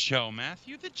gentleman's show,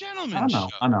 Matthew. The gentleman's show.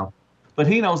 I know. But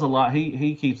he knows a lot.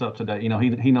 He keeps up to date.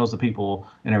 He knows the people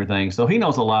and everything. So he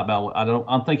knows a lot about. I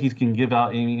don't think he can give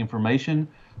out any information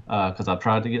because I've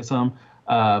tried to get some.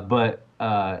 But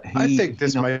I think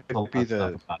this might be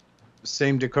the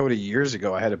same Dakota years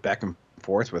ago. I had it back and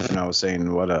forth with, and I was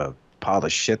saying what a pile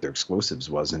of shit their exclusives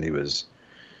was, and he was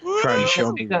trying to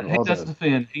show me.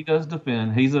 He does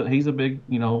defend. He's a big,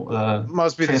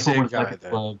 must be the same guy.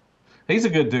 He's a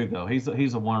good dude though. He's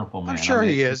a wonderful man. I'm sure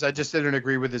he is. I just didn't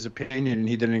agree with his opinion, and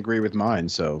he didn't agree with mine.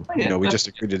 So we just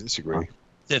agreed to disagree.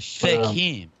 The thick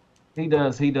him. He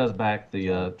does back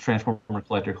the Transformer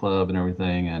Collector Club and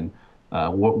everything, and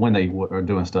when they are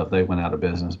doing stuff, they went out of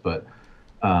business. But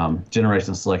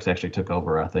Generation Select actually took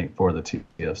over, I think, for the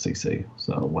TFCC.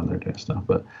 So when they're doing stuff,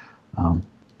 but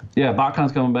yeah,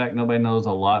 BotCon's coming back. Nobody knows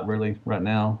a lot really right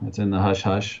now. It's in the hush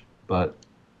hush, but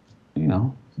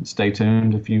stay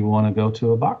tuned if you want to go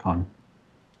to a BotCon.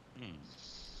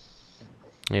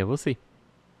 Yeah, we'll see.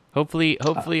 Hopefully,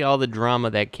 all the drama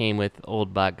that came with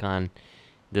old BotCon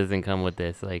doesn't come with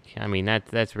this. Like, I mean,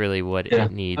 that's really what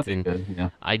it needs. And good, yeah.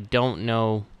 I don't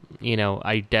know.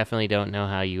 I definitely don't know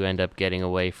how you end up getting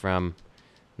away from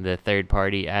the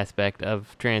third-party aspect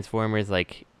of Transformers.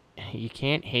 Like, you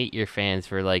can't hate your fans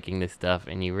for liking this stuff,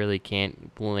 and you really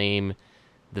can't blame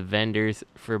the vendors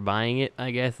for buying it,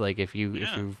 I guess. Like, if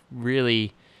you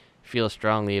really feel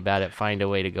strongly about it, find a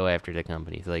way to go after the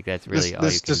companies. Like, that's really all you can do.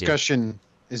 This discussion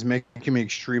is making me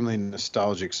extremely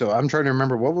nostalgic. So I'm trying to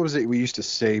remember, what was it we used to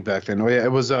say back then? Oh, yeah,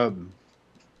 it was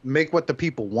make what the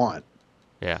people want.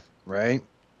 Yeah. Right?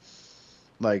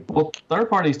 Like, well, third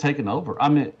party's taken over. I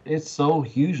mean, it's so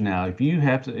huge now. If you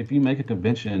make a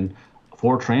convention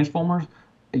for Transformers,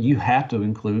 you have to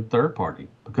include third party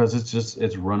because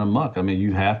it's run amok. I mean,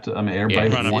 you have to. I mean,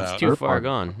 everybody wants it's too far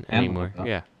gone anymore.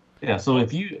 Yeah. Yeah. So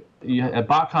if you at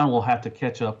BotCon will have to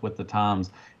catch up with the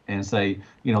times and say,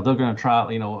 they're going to try.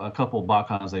 A couple of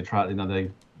BotCons they tried.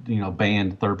 They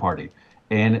banned third party,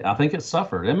 and I think it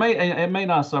suffered. It may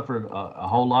not have suffered a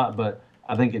whole lot, but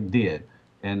I think it did.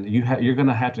 And you're going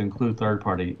to have to include third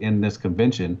party in this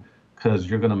convention because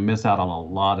you're going to miss out on a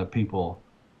lot of people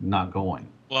not going.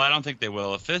 Well, I don't think they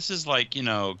will. If this is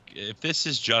if this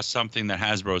is just something that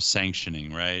Hasbro's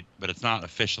sanctioning, right, but it's not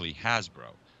officially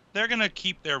Hasbro, they're going to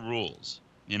keep their rules,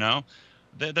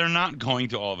 They're not going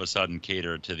to all of a sudden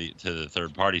cater to the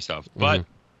third party stuff. But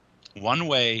one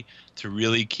way to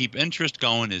really keep interest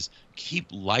going is keep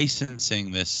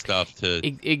licensing this stuff to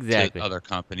other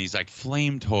companies like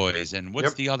Flame Toys and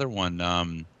what's the other one?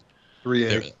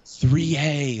 3A.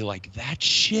 3A, like that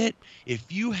shit.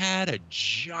 If you had a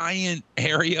giant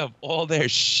area of all their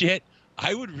shit,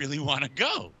 I would really want to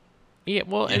go. Yeah,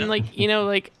 well, and I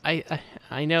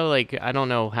know, like, I don't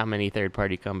know how many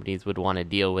third-party companies would want to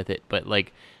deal with it, but,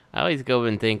 like, I always go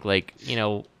and think, like,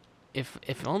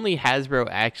 if only Hasbro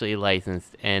actually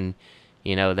licensed and,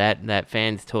 that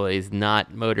Fans Toys,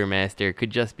 not Motormaster,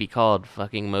 could just be called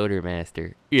fucking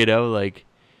Motormaster, like...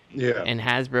 Yeah. And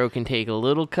Hasbro can take a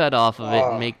little cut off of it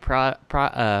and make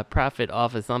profit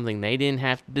off of something they didn't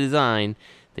have to design.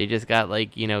 They just got, like,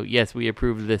 yes, we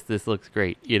approve of this. This looks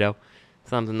great,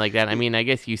 something like that. I mean, I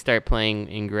guess you start playing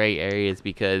in gray areas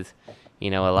because, a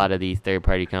lot of these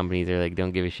third-party companies are like,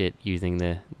 don't give a shit using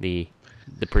the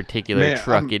particular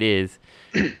truck it is,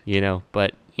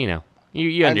 But,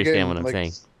 you understand what I'm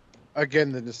saying.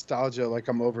 Again, the nostalgia, like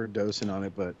I'm overdosing on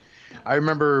it, but I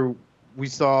remember... We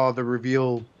saw the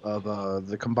reveal of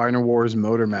the Combiner Wars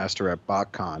Motormaster at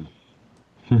BotCon.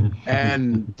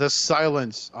 And the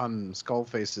silence on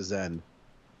Skullface's end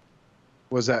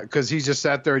was that because he just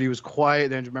sat there and he was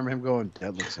quiet. And I remember him going,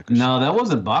 "That looks like a no, that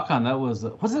wasn't BotCon. That was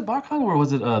it BotCon or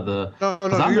was it the? No,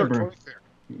 New York Toy Fair.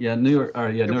 Yeah, New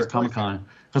York Comic Con.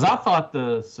 Because I thought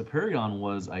the Superion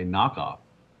was a knockoff.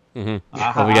 Mm-hmm.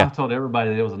 I told everybody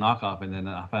that it was a knockoff, and then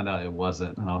I found out it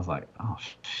wasn't, and I was like, "Oh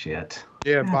shit!"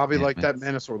 Yeah, Bobby, that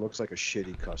Mantisaur looks like a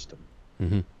shitty custom.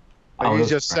 Mm-hmm. He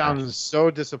just sounds so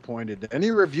disappointed, and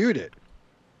he reviewed it.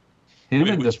 Him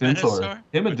and Defensor,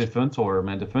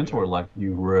 man, Defensor like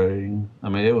you, Ray. I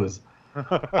mean, it was.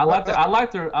 I like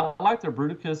their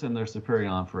Bruticus and their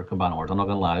Superion for Combiner Wars. I'm not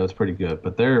gonna lie, it was pretty good,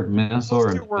 but their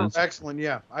Mantisaur and were excellent.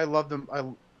 Yeah, I love them.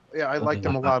 I liked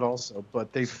them a lot also,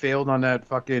 but they failed on that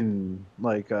fucking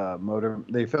motor.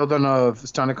 They failed on a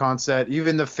Stunticon set,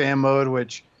 even the fan mode,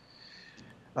 which,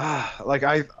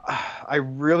 I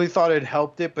really thought it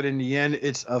helped it, but in the end,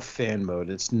 it's a fan mode.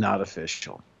 It's not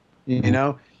official, you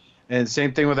know. And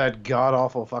same thing with that god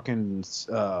awful fucking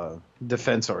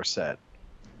Defensor set.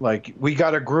 Like, we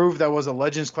got a Groove that was a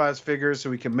Legends class figure, so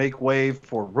we can make way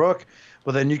for Rook,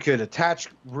 but then you could attach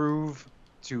Groove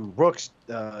to Rooks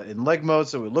in leg mode,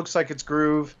 so it looks like it's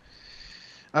Groove.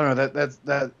 I don't know,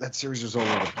 that series was all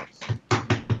over the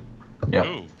place. Yeah.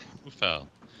 Ooh, who fell?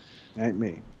 Ain't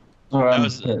me. All right, I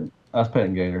was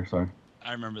petting Gator. Sorry.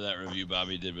 I remember that review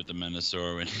Bobby did with the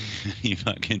Mantisaur when he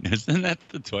fucking isn't that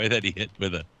the toy that he hit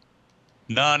with a?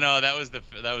 No, that was the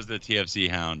TFC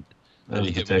Hound that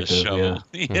he hit with a shovel. Yeah.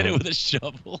 He hit it with a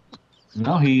shovel.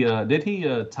 No, he did he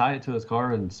tie it to his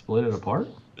car and split it apart?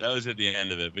 That was at the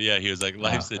end of it, but yeah, he was like,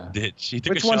 "Life's a ditch."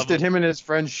 Which ones did him and his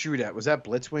friends shoot at? Was that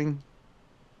Blitzwing?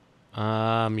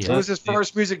 Yeah. It was his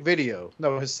first music video.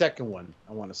 No, his second one.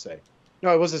 I want to say.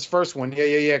 No, it was his first one.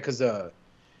 Yeah. Because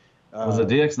Was it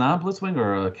DX9 Blitzwing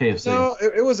or a KFC? No,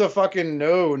 it was a fucking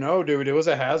no, dude. It was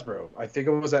a Hasbro. I think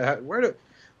it was let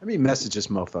me message this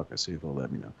motherfucker, see if he'll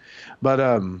let me know. But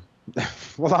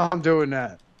while I'm doing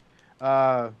that,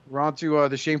 we're on to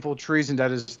the shameful treason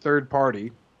that is third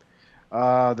party.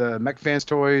 The Mech Fans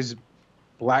Toys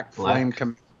Black Flame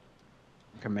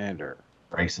Commander.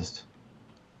 Racist.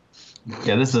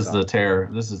 Yeah, this is the terror.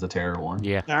 This is the terror one.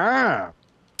 Yeah. Ah.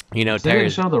 You know, Terror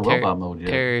show the robot mode yet.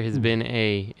 Terror has been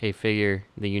a figure.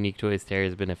 The Unique Toys Terror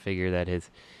has been a figure that has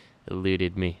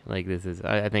eluded me. Like this is,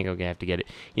 I think I'm gonna have to get it.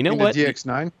 You know what? The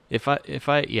DX9. If I,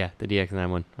 the DX9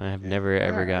 one. I have never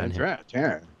ever gotten him. Right,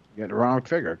 Terror. You got the wrong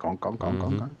figure.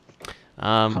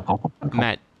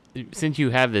 Matt, since you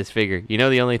have this figure, you know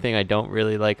the only thing I don't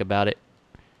really like about it.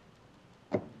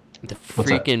 The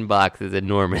freaking box is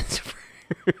enormous.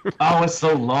 Oh, it's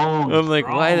so long. I'm like,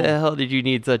 why the hell did you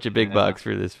need such a big box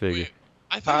for this figure?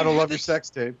 I don't love your sex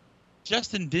tape.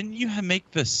 Justin, didn't you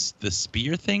make the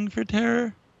spear thing for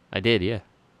Terror? I did, yeah.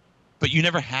 But you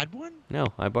never had one? No,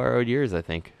 I borrowed yours, I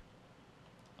think.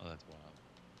 Oh, that's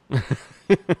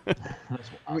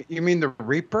wild. You mean the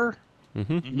Reaper?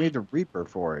 Mm-hmm. You made the Reaper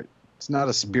for it. It's not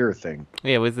a spear thing.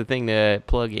 Yeah, it was the thing to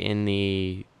plug in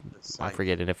the I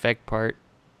forget, an effect part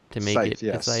to make Scythe, it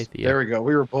yes. a scythe. Yeah. There we go.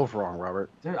 We were both wrong, Robert.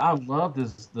 Dude, I love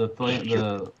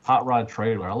the Hot Rod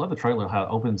trailer. I love the trailer, how it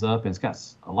opens up, and it's got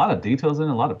a lot of details in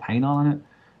it, a lot of paint on it,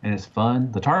 and it's fun.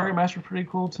 The Target Master's pretty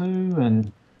cool too,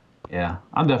 and yeah,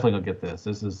 I'm definitely gonna get this.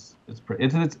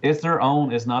 It's their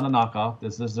own. It's not a knockoff.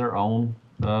 This is their own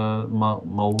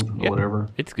mold or whatever.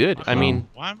 It's good. I mean,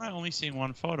 why am I only seeing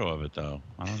one photo of it though?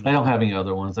 They don't have any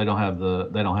other ones. They don't have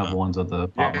ones of the.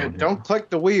 Yeah, don't click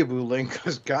the Weeaboo link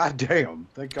because goddamn,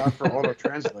 thank God for auto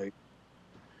translate.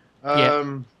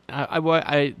 The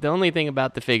only thing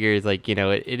about the figure is like, you know,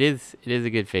 it is a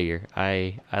good figure.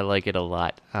 I like it a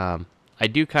lot. I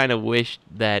do kind of wish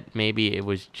that maybe it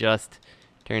was just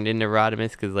turned into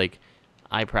Rodimus, because like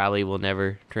I probably will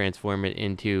never transform it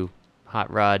into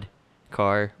Hot Rod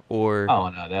car or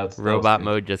robot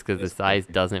mode just because the size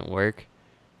doesn't work.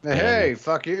 Hey,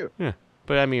 fuck you. Yeah,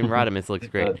 but I mean Rodimus looks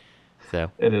great. So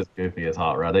it is goofy as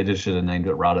Hot Rod. They just should have named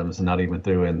it Rodimus and not even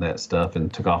threw in that stuff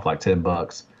and took off like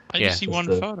 $10. I just see one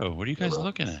photo. What are you guys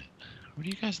looking at?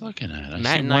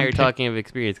 Matt and I are talking of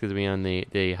experience because we own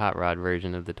the Hot Rod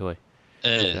version of the toy. Or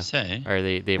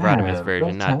the Rodimus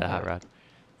version, not the Hot Rod.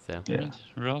 So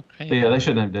real crazy. Yeah, they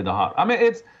shouldn't have did the Hot. I mean,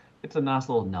 it's a nice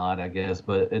little nod, I guess,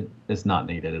 but it's not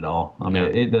needed at all. I mean,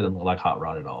 it doesn't look like Hot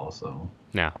Rod at all. So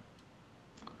no.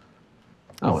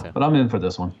 Oh, but I'm in for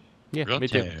this one. Yeah, real me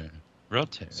too. Real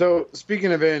tear. So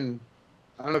speaking of I don't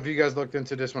know if you guys looked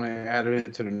into this when I added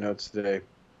it to the notes today.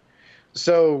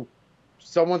 So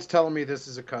someone's telling me this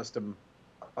is a custom.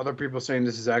 Other people saying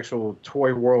this is actual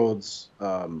Toy World's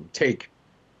take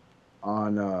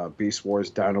on Beast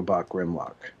Wars Dinobot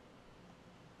Grimlock.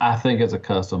 I think it's a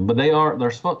custom, but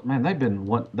they're supposed. Man, they've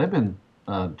been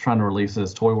trying to release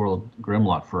this Toy World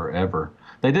Grimlock forever.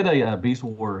 They did a Beast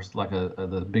Wars, like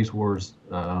the Beast Wars,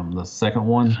 the second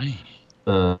one,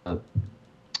 a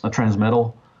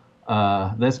Transmetal.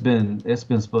 It's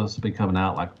been supposed to be coming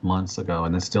out like months ago,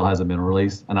 and it still hasn't been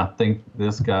released. And I think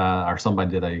this guy or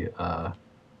somebody did a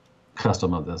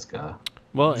custom of this guy.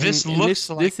 Well, this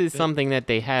is something that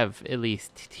they have at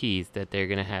least teased that they're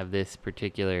gonna have this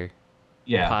particular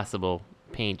possible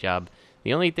paint job.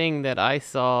 The only thing that I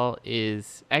saw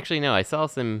is I saw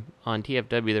some on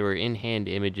TFW. There were in-hand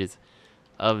images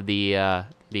of the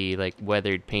like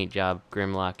weathered paint job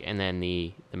Grimlock, and then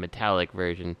the metallic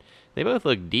version. They both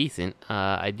look decent.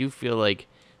 I do feel like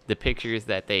the pictures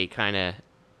that they kind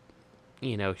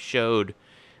of, showed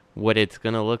what it's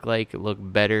gonna look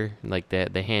better, like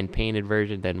the hand painted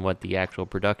version than what the actual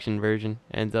production version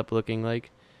ends up looking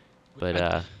like. But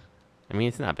I mean,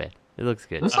 it's not bad. It looks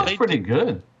good. This looks pretty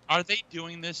good. Are they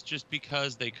doing this just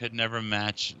because they could never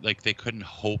match, like they couldn't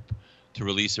hope to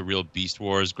release a real Beast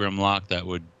Wars Grimlock that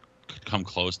would come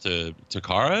close to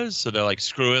Takara's? So they're like,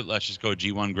 screw it, let's just go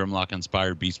G1 Grimlock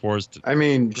inspired Beast Wars.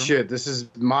 Shit, this is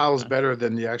miles better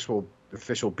than the actual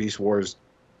official Beast Wars,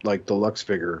 like deluxe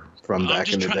figure from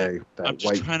back in the day. That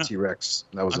white T-Rex,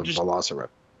 that was a Velociraptor.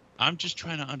 I'm just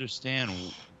trying to understand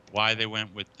why they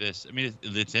went with this. I mean,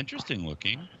 it's interesting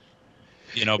looking.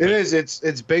 It is.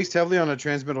 It's based heavily on a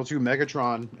Transmetal 2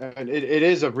 Megatron, and it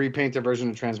is a repainted version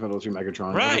of Transmetal 2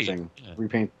 Megatron. Right. Everything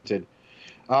repainted.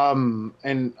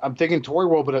 And I'm thinking Toy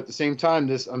World, but at the same time,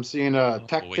 I'm seeing a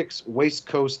Tactics Waste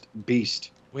Coast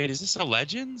Beast. Wait, is this a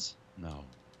Legends? No.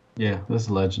 Yeah, this is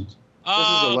Legends. This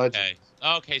is a Legends.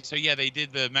 Okay, so yeah, they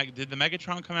did the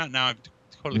Megatron come out? Now I've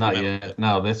totally Not come yet.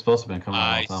 No, they're supposed to have been coming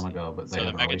out a long time ago, but they So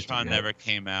the haven't released it Megatron yet. never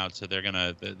came out, so they're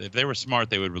gonna. If they were smart,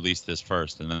 they would release this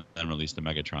first and then release the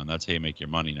Megatron. That's how you make your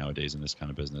money nowadays in this kind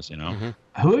of business, you know.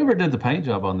 Mm-hmm. Whoever did the paint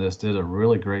job on this did a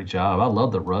really great job. I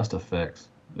love the rust effects.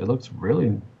 It looks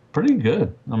really pretty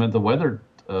good. I mean, the weathering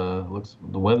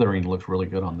looks really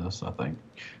good on this, I think.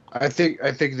 I think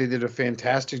they did a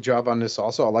fantastic job on this.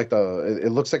 Also, I like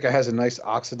it looks like it has a nice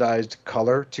oxidized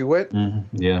color to it.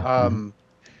 Yeah.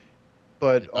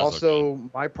 But also,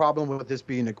 my problem with this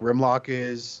being a Grimlock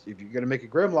is, if you're gonna make a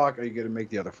Grimlock, are you gonna make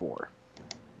the other four?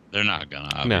 They're not gonna.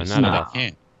 No, Obviously. not at all. They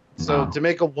can't. So to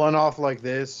make a one-off like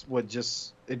this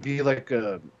it'd be like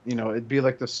it'd be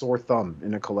like the sore thumb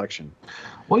in a collection.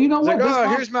 Well, you know It's what? like,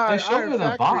 This here's box- my they showed Iron it in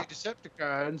a Factory box.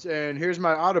 Decepticons, and here's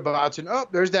my Autobots, and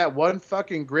there's that one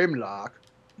fucking Grimlock.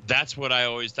 That's what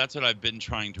I've been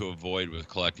trying to avoid with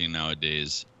collecting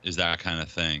nowadays. Is that kind of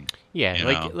thing. Yeah, you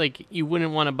like know? like you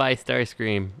wouldn't want to buy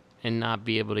Starscream and not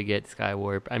be able to get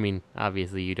Skywarp. I mean,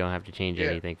 obviously you don't have to change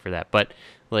anything for that, but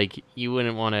like you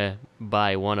wouldn't want to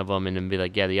buy one of them and then be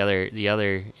like, yeah, the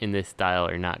other in this style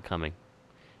are not coming.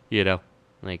 You know,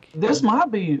 like This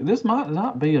might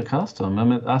not be a custom. I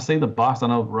mean, I see the box. I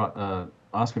know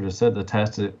Oscar just said the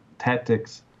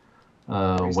Tactics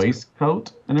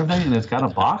waistcoat and everything, and it's got a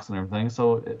box and everything,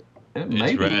 so it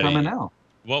may be ready. coming out.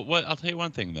 Well, I'll tell you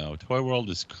one thing though. Toy World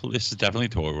this is definitely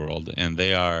Toy World, and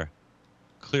they are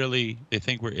clearly they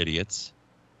think we're idiots.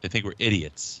 They think we're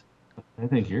idiots. I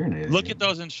think you're an idiot. Look at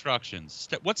those instructions.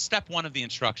 What's step 1 of the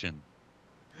instruction?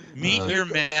 Meet your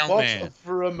mailman.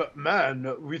 From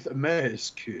man with a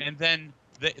mask. And then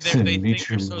they think Meet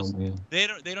we're your so mailman. they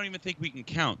don't even think we can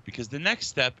count, because the next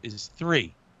step is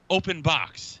 3. Open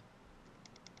box.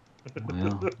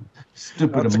 Well,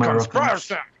 stupid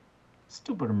Americans.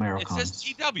 Stupid Americans. It says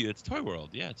TW. It's Toy World.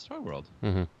 Yeah, it's Toy World.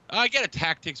 Mhm. I get a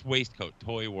Tactics waistcoat.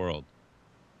 Toy World.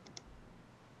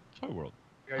 Toy World.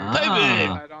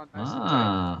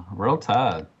 Roll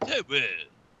Tide. Toy World.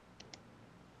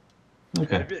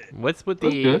 Okay. what's with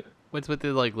That's the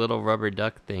good. like little rubber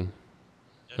duck thing?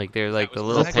 Like they're like the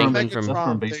little That's like a penguin from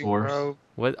Megatron Beast thing, Wars. bro.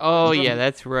 what? Oh yeah,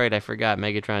 that's right. I forgot.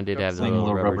 Megatron did have the Sing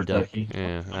little rubber duck. ducky.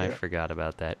 Yeah, I forgot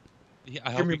about that. Yeah, I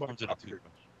Give hope me it my comes with a doctor.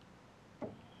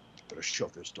 toothbrush. Better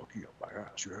shove this ducky up my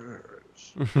ass.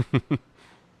 Yes.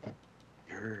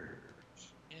 Yes.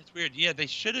 Yeah, it's weird. Yeah, they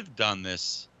should have done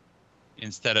this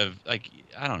instead of like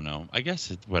I don't know. I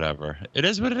guess it's whatever. It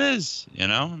is what it is. You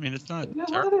know. I mean, it's not. It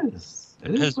is what it is.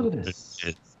 It is what it is.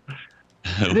 It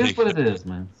It is what it is,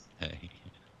 man. Hey,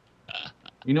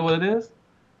 You know what it is?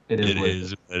 It is it what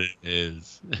is what it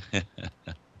is.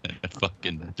 A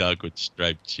fucking duck with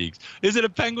striped cheeks. Is it a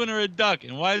penguin or a duck?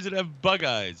 And why does it have bug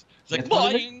eyes? It's like It's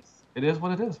what it boing. is. It is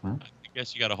what it is, man. I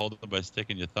guess you got to hold it by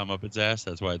sticking your thumb up its ass.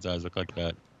 That's why its eyes look like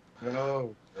that.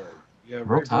 Oh, yeah. Roll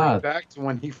Bring Tide. back to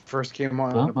when he first came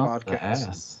on Thumb the up the podcast.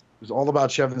 ass. It was all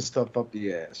about shoving stuff up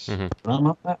the ass. Thumb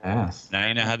up that ass. Now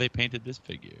you know how they painted this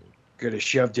figure. Gonna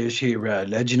shove this here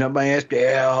legend up my ass.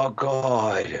 Oh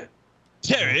God.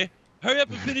 Terry, hurry up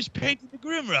and finish painting the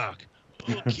Grimrock.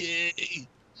 Okay.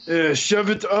 Shove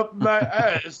it up my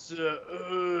ass.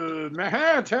 My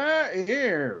hat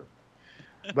here.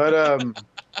 But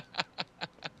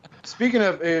speaking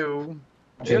of ew, It is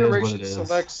what Generation it is.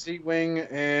 Select Sea-Wing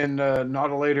and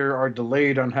Nautilator are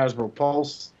delayed on Hasbro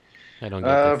Pulse. I don't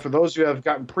get this. For those who have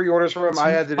gotten pre-orders for them,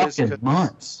 I added this. Fucking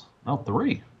months. Oh,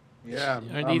 3. Yeah,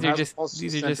 These are Hasbro just Pulse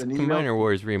these are sent just an email. Combiner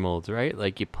Wars remolds, right?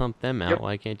 Like you pump them out. Yep.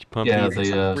 Why can't you pump Yeah,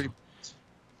 these?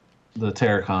 the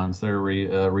Terracons. They're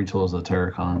retools of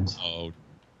Terracons.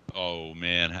 Oh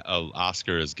man.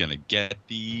 Oscar is gonna get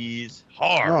these No,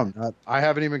 hard. I'm not. I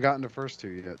haven't even gotten the first 2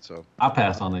 yet, so I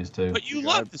passed on these two. But you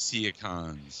love the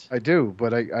Seacons. I do.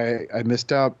 But I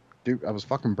missed out. Dude, I was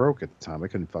fucking broke at the time. I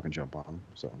couldn't fucking jump on them,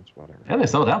 so it's whatever. Yeah, they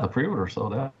sold out. The pre-order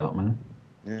sold out, man.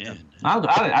 Yeah.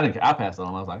 I passed on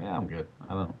them. I was like, yeah, I'm good.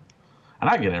 And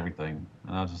I get everything.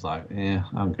 And I was just like, yeah,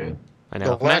 I'm good. I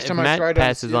know. The last If time I Matt tried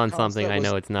passes on Seacons, something, that I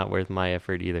know was- it's not worth my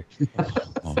effort either.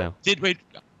 So Did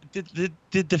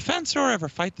Defensor ever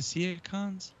fight the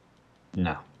Seacons?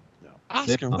 No.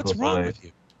 Oscar, They're what's not wrong gonna with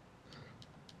you?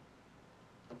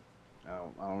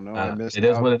 I don't know. I missed It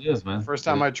is out. what it is, man. First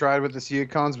time I tried with the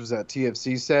Seacons was that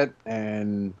TFC set,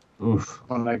 and Oof.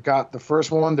 when I got the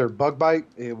first one, their bug bite,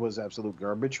 it was absolute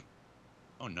garbage.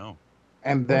 Oh no.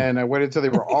 And then I waited until they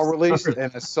were all released,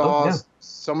 and I saw Oh, yeah.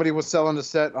 somebody was selling the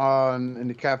set in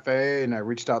the cafe, and I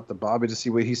reached out to Bobby to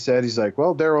see what he said. He's like,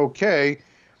 "Well, they're okay,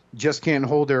 just can't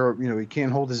hold he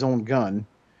can't hold his own gun,"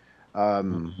 which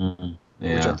I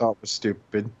Yeah. thought was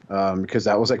stupid, because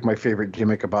that was like my favorite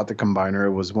gimmick about the Combiner. It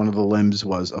was one of the limbs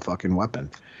was a fucking weapon.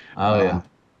 Oh, yeah.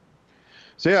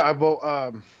 So yeah, I bought.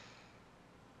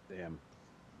 Damn.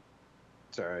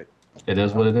 It's all right. It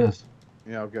is what it is.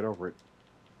 Yeah, I'll get over it.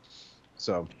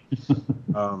 So, Get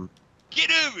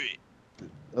over it.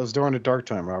 I was during a dark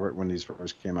time, Robert, when these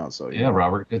first came out. So Yeah,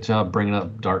 Robert, good job bringing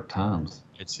up dark times.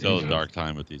 It's still a dark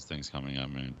time with these things coming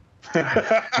out, man.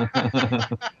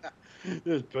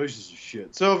 There's pieces of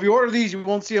shit. So if you order these, you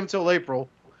won't see them till April.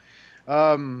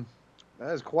 That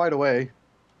is quite a way.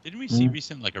 Didn't we see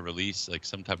recent like a release, like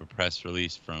some type of press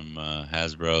release from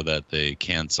Hasbro that they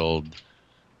canceled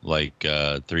like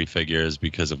 3 figures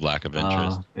because of lack of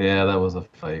interest? Yeah, that was a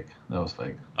fake. That was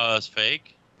fake. Oh, that's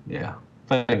fake? Yeah,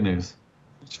 fake news.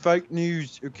 It's fake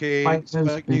news, okay? It's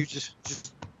fake news.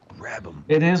 Just grab them.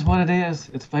 It is what it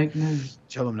is. It's fake news.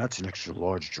 Tell them that's an extra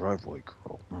large driveway,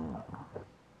 girl.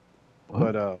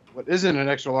 But what isn't an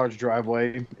extra large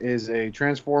driveway is a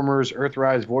Transformers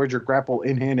Earthrise Voyager Grapple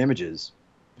in-hand images.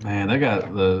 Man, they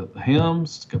got the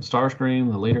hymns,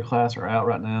 Starscream, the leader class are out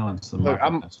right now, and some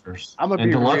Masters. I'm gonna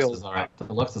and be Deluxes real. are out.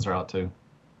 Deluxes are out too.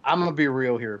 I'm gonna be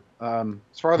real here.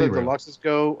 As far as the real. Deluxes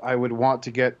go, I would want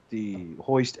to get the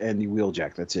hoist and the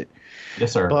wheeljack. That's it.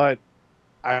 Yes, sir. But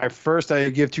I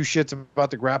give 2 shits about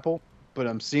the grapple. But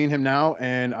I'm seeing him now,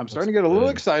 and I'm starting to get a little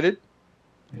excited.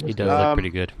 He does look pretty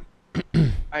good.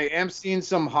 I am seeing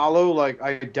some hollow. Like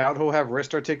I doubt he'll have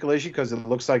wrist articulation because it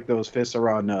looks like those fists are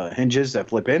on hinges that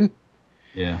flip in.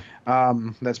 Yeah.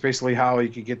 That's basically how you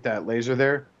could get that laser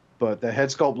there. But the head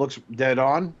sculpt looks dead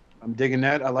on. I'm digging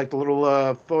that. I like the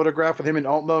little photograph with him in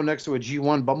alt mode next to a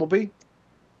G1 Bumblebee.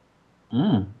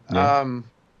 Yeah.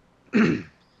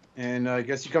 And I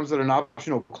guess he comes with an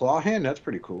optional claw hand. That's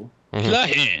pretty cool. Claw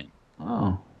hand.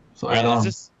 Oh. So Wait, add on is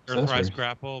this Earthrise accessories.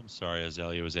 Grapple? I'm sorry,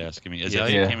 Azalea was asking me. Yeah.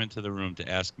 Azalea came into the room to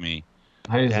ask me,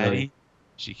 Hey, Daddy. Azalea.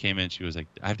 She came in. She was like,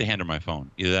 I have to hand her my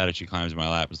phone. Either that or she climbs in my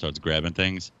lap and starts grabbing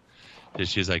things.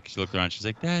 She's like, she looked around. She's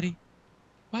like, Daddy,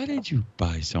 why did you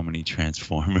buy so many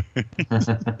Transformers?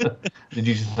 Did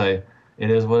you just say, it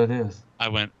is what it is? I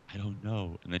went, I don't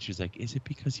know. And then she's like, is it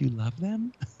because you love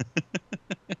them?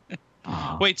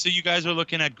 Wait, so you guys are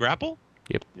looking at Grapple?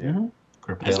 Yep. Yeah.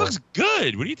 This looks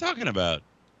good. What are you talking about?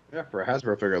 Yeah, for a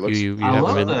Hasbro figure, it looks. You I love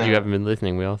haven't been that. you haven't been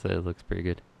listening. We all said it looks pretty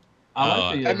good. I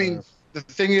like the, I mean, the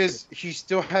thing is, he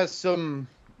still has some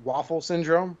waffle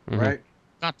syndrome, right?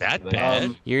 Not that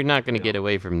bad. You're not going to get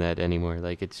away from that anymore.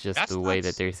 Like it's just That's the way not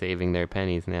that they're saving their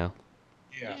pennies now.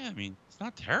 Yeah, I mean, it's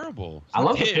not terrible. It's I not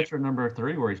love the bad. picture number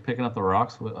 3 where he's picking up the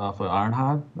rocks off of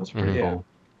Ironhide. That's pretty Yeah. cool.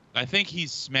 I think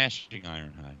he's smashing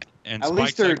Ironhide. And At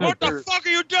least Spike's like, what they're- the fuck are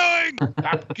you doing?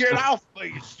 Get off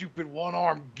me, you stupid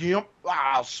one-armed gimp!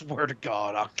 I swear to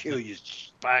God, I'll kill you,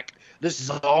 Spike. This is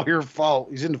all your fault.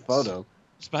 He's in the photo.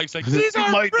 Spike's like, You these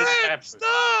are made this friends. happen."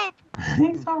 Stop.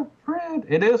 He's our friend.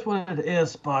 It is what it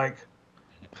is, Spike.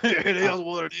 It is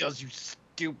what it is, you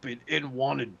stupid,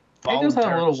 unwanted. He does have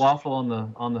a little waffle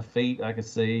on the feet. I can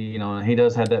see, you know, and he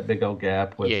does have that big old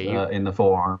gap with in the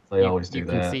forearm. They always do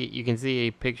that. You can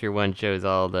see picture 1 shows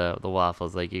all the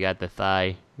waffles. Like you got the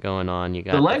thigh going on. You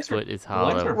got the legs foot is The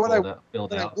legs hollow. are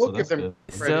filled out, so that's good.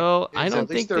 So I don't at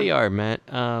least think they're- they are, Matt.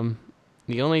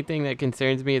 The only thing that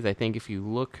concerns me is I think if you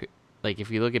look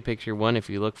at picture 1, if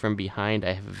you look from behind,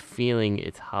 I have a feeling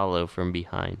it's hollow from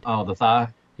behind. Oh, the thigh.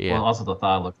 Yeah. Well, also the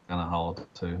thigh looks kind of hollow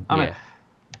too. I mean,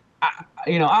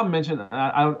 I've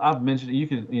mentioned you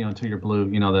could to your blue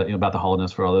that about the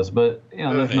hollowness for all this, but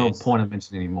there's no point of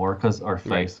mentioning anymore because our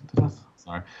face.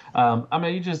 Sorry. I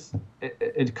mean, you just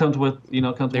it comes with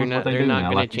comes with what they They're do not now.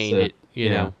 going Like to you change said. it. You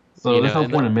know. So there's no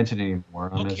and point in mentioning it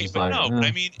anymore. I mean, it's Okay, just but like, but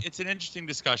I mean, it's an interesting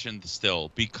discussion still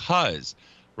because,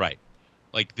 right,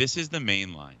 like this is the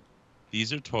main line.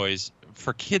 These are toys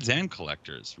for kids and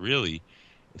collectors, really.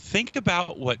 Think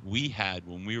about what we had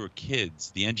when we were kids,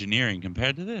 the engineering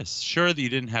compared to this. Sure, you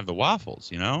didn't have the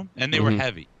waffles, and they were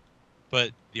heavy.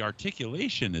 But the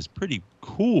articulation is pretty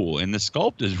cool, and the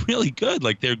sculpt is really good.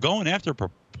 Like, they're going after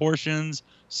proportions,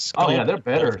 sculpt, oh yeah, they're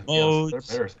better. modes. Yes,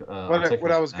 they're better.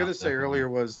 What I was going to now, say definitely. earlier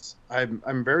was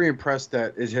I'm very impressed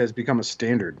that it has become a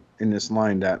standard in this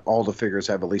line that all the figures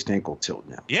have at least ankle tilt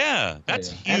now. Yeah,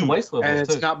 that's huge. And waist levels And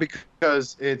it's too. not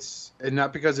because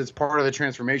it's part of the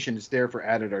transformation. It's there for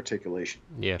added articulation.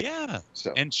 Yeah. Yeah,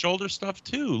 So and shoulder stuff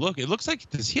too. Look, it looks like,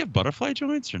 does he have butterfly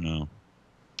joints or no?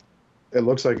 it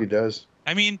looks like he does.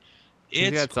 I mean, He's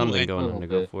it's got cool. something And- going on to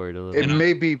go for it a little It bit.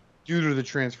 may be due to the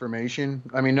transformation.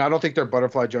 I mean, I don't think they're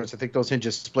butterfly joints. I think those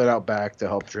hinges split out back to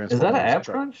help transform. Is that an those ab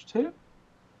truck. crunch too?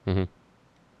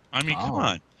 I mean, come Oh,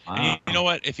 on. And wow. you know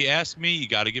what? If you ask me, you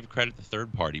got to give credit to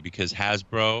third party because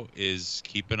Hasbro is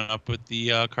keeping up with the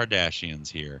Kardashians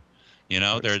here.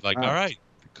 They're like, all right,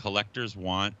 collectors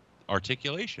want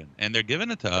articulation, and they're giving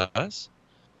it to us.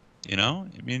 I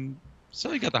mean,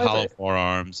 So you got the hollow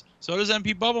forearms. So does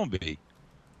MP Bumblebee.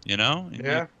 You know?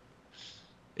 Yeah.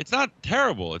 It's not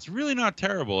terrible. It's really not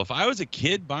terrible. If I was a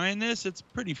kid buying this, it's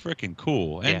pretty freaking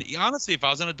cool. And honestly, if I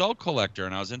was an adult collector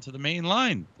and I was into the main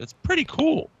line, it's pretty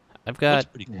cool. I've got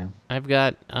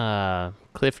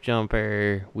Cliff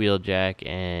Jumper, Wheeljack,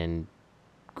 and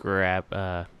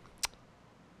grapple,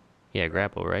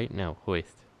 right? No, Hoist.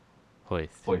 Yeah,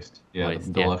 Hoist,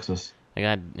 Deluxes. I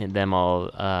got them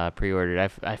all pre-ordered.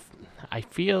 I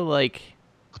feel like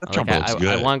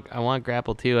I want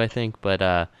Grapple too, I think, but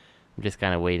I'm just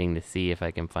kind of waiting to see if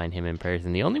I can find him in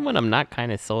person. The only one I'm not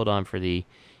kind of sold on for the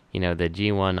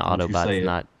G1 Autobots,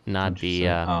 not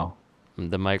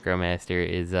the Micromaster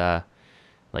is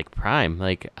like Prime.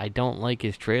 Like, I don't like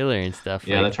his trailer and stuff.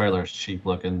 Yeah, the trailer's cheap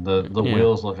looking. The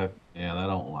wheels look like I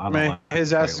don't like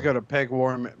his ass is gonna peg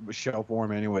warm, shelf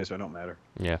warm anyway, so it don't matter.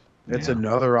 Yeah. It's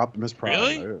another Optimus Prime.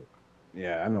 Really?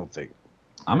 Yeah, I don't think.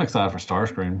 I'm excited for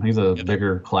Starscream. He's a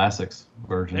bigger classics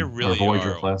version. They really or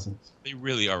Voyager are. classics. They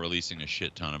really are releasing a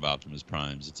shit ton of Optimus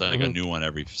Primes. It's like a new one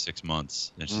every 6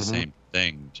 months. It's the same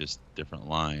thing, just different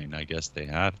line. I guess they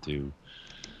have to.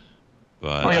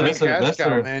 But that's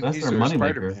their money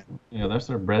maker. Yeah, that's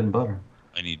their bread and butter.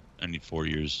 I need 4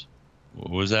 years.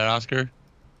 What was that, Oscar?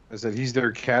 I said he's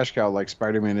their cash cow like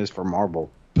Spider-Man is for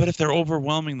Marvel. But if they're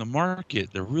overwhelming the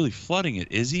market, they're really flooding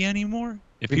it. Is he anymore?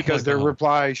 Because their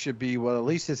reply should be, well, at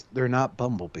least they're not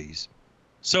bumblebees.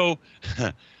 So,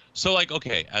 like,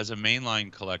 okay, as a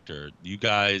mainline collector, do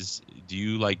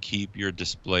you like keep your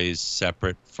displays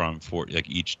separate from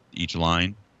each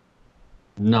line?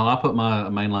 No, I put my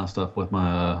mainline stuff with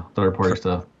my third-party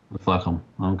stuff. Fuck them.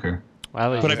 I don't care.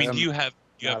 But I mean, do you have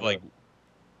like,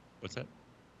 what's that?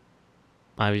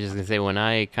 I was just gonna say, when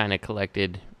I kind of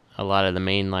collected a lot of the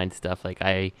mainline stuff, like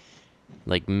I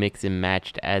mix and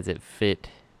matched as it fit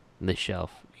the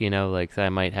shelf, so I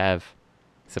might have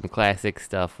some classic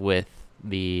stuff with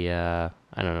the I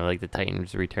don't know, like the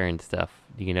Titans Return stuff,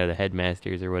 the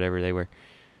Headmasters or whatever they were.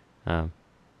 So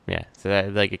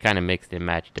that it kind of mixed and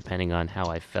matched depending on how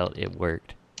I felt it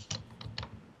worked.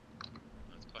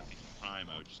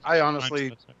 I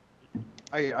honestly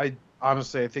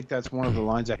I think that's one of the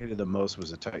lines I hated the most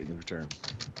was the Titan Return.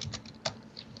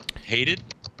 Hated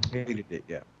it,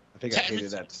 yeah. I think I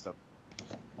hated that stuff.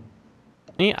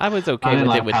 Yeah, I was okay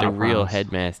with it with the real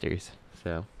Headmasters.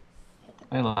 So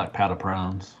I didn't like Powder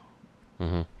Primes.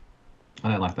 Mm-hmm. I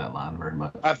didn't like that line very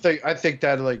much. I think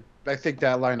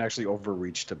that line actually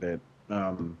overreached a bit.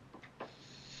 I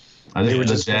think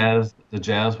the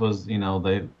Jazz was,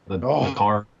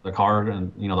 the card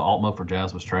and the alt mode for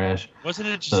Jazz was trash. Wasn't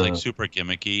it just like super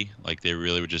gimmicky? Like they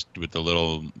really were just with the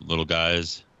little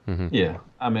guys. Mm-hmm. Yeah,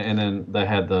 I mean, and then they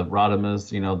had the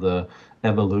Rodimus, the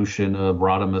evolution of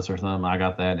Rodimus or something. I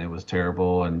got that and it was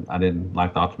terrible, and I didn't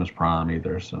like the Optimus Prime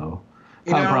either. So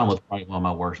Optimus Prime was probably one of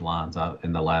my worst lines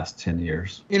in the last 10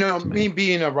 years. Me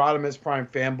being a Rodimus Prime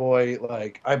fanboy,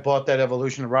 like I bought that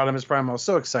evolution of Rodimus Prime. I was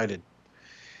so excited.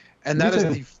 And that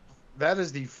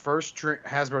is the first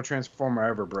Hasbro Transformer I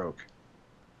ever broke.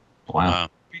 Wow.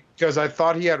 Because I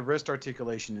thought he had wrist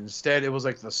articulation. Instead, it was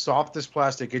like the softest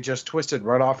plastic. It just twisted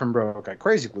right off and broke. I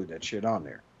crazy glued that shit on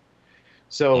there.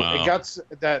 So it got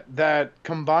that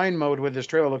combined mode with his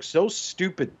trailer looks so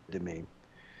stupid to me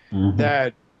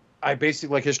that I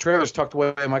basically, his trailer's tucked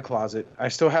away in my closet. I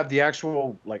still have the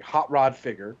actual Hot Rod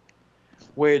figure,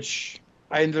 which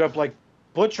I ended up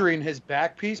butchering his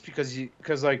back piece because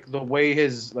the way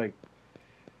his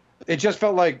it just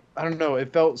felt like, I don't know,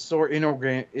 it felt so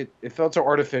inorganic. It felt so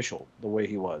artificial the way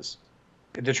he was.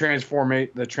 The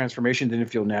transformation didn't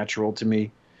feel natural to me.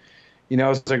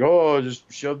 It's like, oh,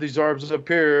 just shove these arms up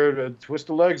here, twist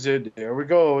the legs in. There we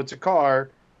go. It's a car.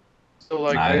 So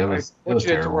it was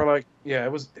terrible.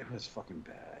 It was fucking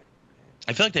bad.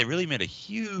 I feel like they really made a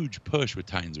huge push with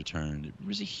Titans Return. It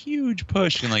was a huge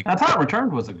push, and now, Titan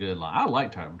Return was a good line. I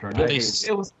like Titan Return.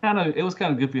 It was kind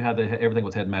of goofy how everything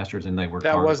was Headmasters and they were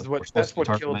that's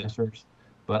what killed Masters. It.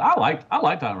 But I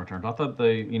liked Titan Return. I thought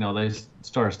they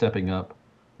started stepping up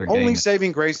their game. Only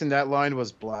saving grace in that line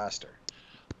was Blaster.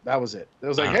 That was it. It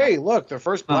was hey, look, the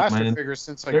first Blaster figure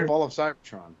since Fall of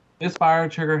Cybertron. It's Fire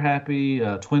Trigger Happy,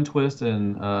 Twin Twist,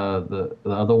 and the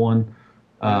other one.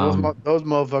 Those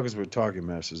motherfuckers were Target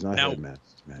Masters, not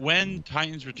Headmasters. Man. When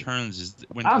Titans Returns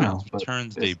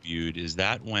debuted, is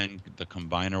that when the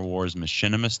Combiner Wars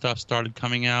Machinima stuff started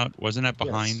coming out? Wasn't that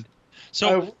behind? Yes.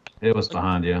 So it was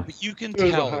behind, yeah. You can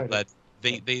tell that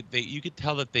you could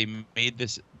tell that they made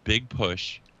this big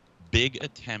push, big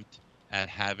attempt at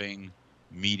having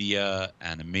media,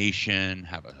 animation,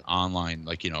 have an online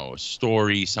a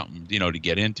story, something to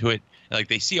get into it. Like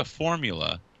they see a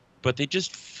formula. but they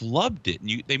just flubbed it.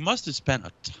 And they must have spent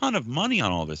a ton of money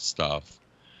on all this stuff.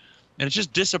 And it's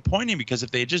just disappointing because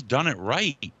if they had just done it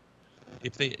right,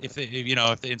 if they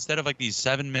instead of like these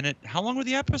 7-minute, how long were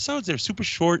the episodes? They're super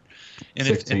short, and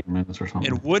 16 minutes or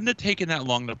something. It wouldn't have taken that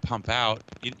long to pump out.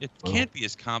 It can't be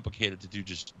as complicated to do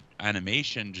just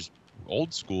animation, just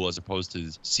old school as opposed to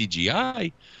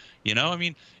CGI. You know, I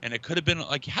mean, and it could have been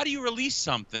like, how do you release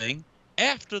something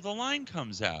after the line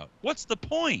comes out? What's the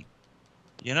point?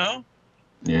 You know?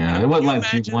 Yeah, it wasn't like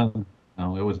G1.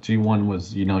 No, it was G1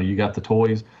 was, you got the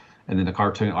toys and then the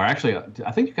cartoon. Or actually,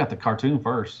 I think you got the cartoon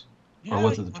first. Yeah, or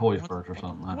was it the toys first or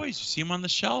something? Toys, you see them on the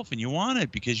shelf and you want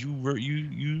it because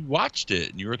you watched it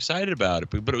and you were excited about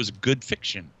it, but it was good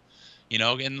fiction.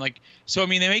 And like, so I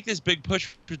mean, they make this big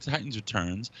push for Titans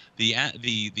Returns. The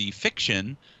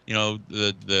fiction,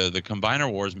 the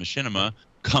Combiner Wars Machinima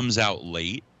comes out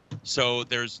late, so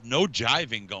there's no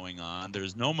jiving going on.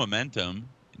 There's no momentum.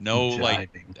 No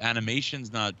like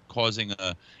animation's not causing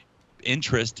a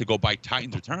interest to go buy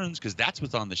Titans Returns because that's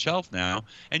what's on the shelf now.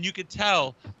 And you could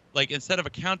tell, like, instead of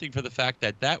accounting for the fact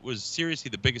that was seriously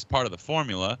the biggest part of the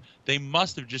formula, they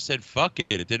must have just said, "Fuck it,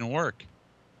 it didn't work."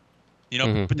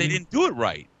 But they didn't do it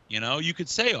right. You could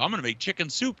say, I'm going to make chicken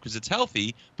soup because it's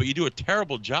healthy, but you do a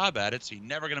terrible job at it, so you're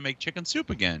never going to make chicken soup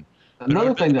again.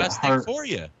 Another thing that hurt for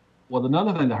you. Well,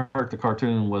 another thing that hurt the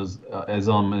cartoon was is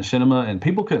on Machinima, and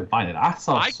people couldn't find it. I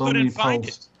saw so many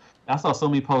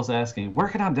posts asking, "Where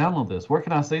can I download this? Where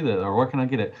can I see that? Or where can I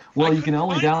get it?" Well, you can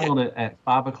only download it at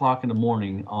 5:00 in the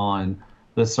morning on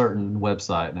this certain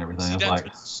website and everything. See, I was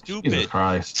like, stupid. Jesus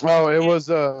Christ. Oh, it was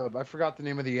I forgot the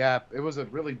name of the app. It was a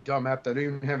really dumb app that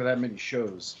didn't even have that many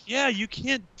shows. Yeah, you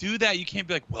can't do that. You can't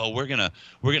be like, well, we're gonna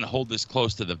hold this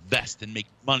close to the vest and make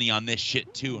money on this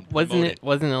shit too. And wasn't it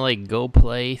like Go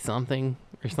Play something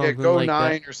or something? Yeah, Go like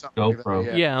 9 that? or something. GoPro. Like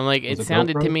that, Yeah, I'm like, it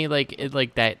sounded GoPro? to me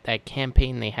like that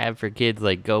campaign they have for kids,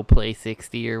 like Go Play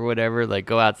 60 or whatever, like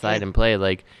go outside and play.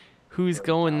 Like, who's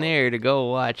going there to go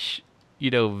watch,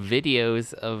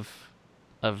 videos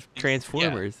of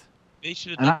Transformers? Yeah. They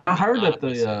should. And I heard that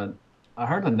the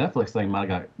Netflix thing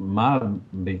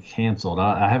might be canceled.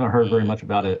 I haven't heard very much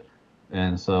about it,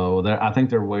 and so I think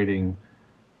they're waiting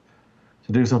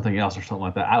to do something else or something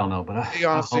like that. I don't know, but I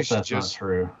hope that's not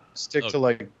true. Stick to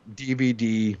like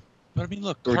DVD but I mean,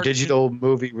 look, or digital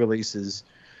movie releases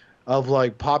of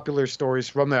like popular stories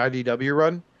from the IDW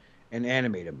run and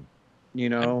animate them.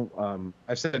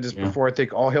 I've said this before. I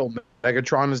think All Hail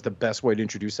Megatron is the best way to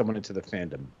introduce someone into the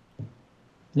fandom.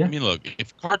 Yeah. I mean, look,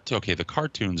 the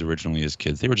cartoons originally as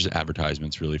kids, they were just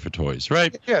advertisements really for toys,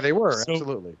 right? Yeah, they were,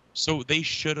 absolutely. So they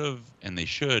should have, and they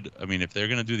should, I mean, if they're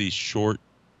going to do these short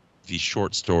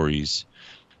stories,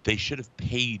 they should have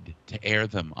paid to air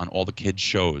them on all the kids'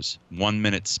 shows,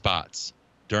 1-minute spots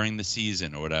during the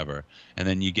season or whatever. And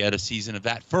then you get a season of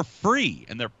that for free,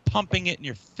 and they're pumping it in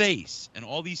your face. And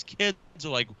all these kids are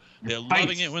like, they're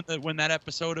loving it when that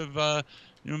episode of,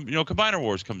 Combiner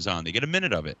Wars comes on. They get a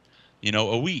minute of it.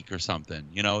 A week or something,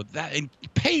 that, and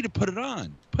pay to put it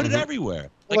on, put it everywhere,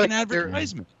 like an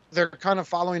advertisement. They're kind of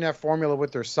following that formula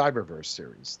with their Cyberverse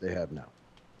series they have now.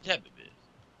 Yeah.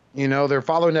 They're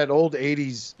following that old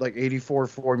 80s, like 84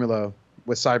 formula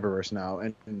with Cyberverse now.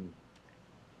 And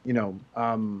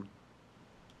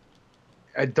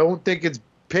I don't think it's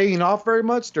paying off very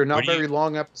much. They're not very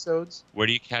long episodes. Where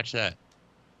do you catch that?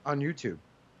 On YouTube.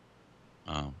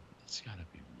 Oh, it's got to be.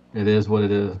 It is what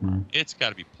it is, man. It's got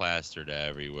to be plastered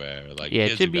everywhere. Like, yeah,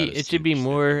 it should be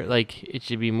more like it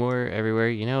should be more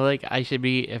everywhere. Like I should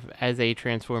be, as a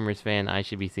Transformers fan, I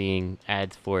should be seeing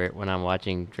ads for it when I'm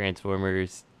watching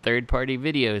Transformers third-party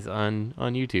videos on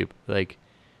YouTube. Like,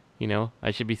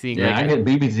 I should be seeing. Yeah, I get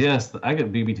BBTS.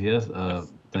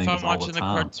 If I'm watching the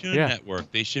Cartoon Yeah.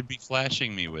 Network, they should be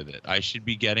flashing me with it. I should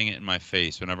be getting it in my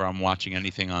face whenever I'm watching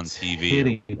anything on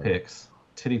TV.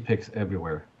 Titty pics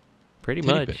everywhere. Pretty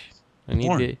much. I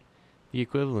need the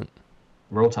equivalent.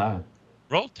 Roll Tide.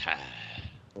 Roll Tide.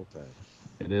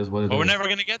 It is what it is. But we're never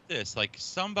going to get this. Like,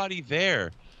 somebody there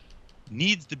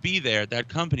needs to be there at that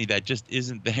company that just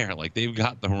isn't there. Like, they've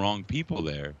got the wrong people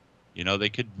there. They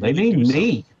could. They need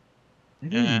me.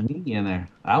 They need me in there.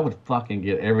 I would fucking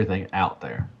get everything out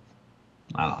there.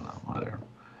 I don't know. Whatever.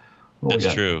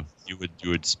 That's true. You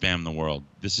would spam the world.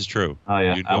 This is true. Oh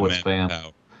yeah, I would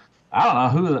spam. I don't know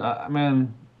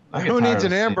who. Who needs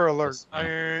an Amber Alert?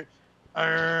 We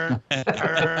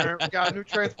got a new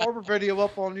Transformer video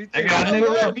up on YouTube. I got a new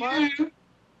review.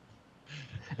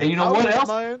 And you know what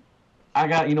else? I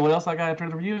got, you know what else I got after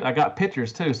the review? I got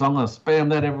pictures too, so I'm gonna spam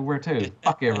that everywhere too.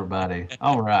 Fuck everybody.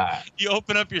 All right. You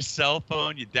open up your cell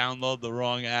phone, you download the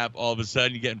wrong app, all of a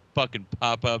sudden you're getting fucking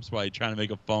pop-ups while you're trying to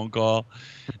make a phone call.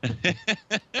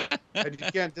 And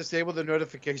you can't disable the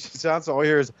notification sound, so all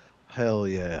you hear is hell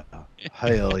yeah,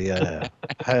 hell yeah,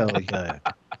 hell yeah,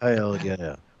 hell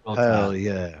yeah, hell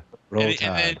yeah. Roll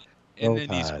Tide. And then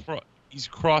he's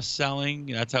cross-selling.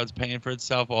 That's how it's paying for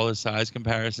itself. All the size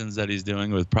comparisons that he's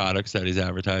doing with products that he's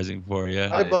advertising for you.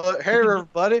 Hey,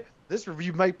 everybody. This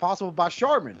review made possible by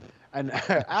Charmin and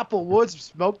Applewoods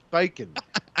smoked bacon.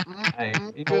 Hey,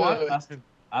 you know what?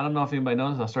 I don't know if anybody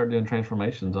knows. I started doing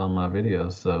transformations on my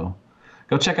videos, so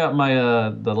go check out my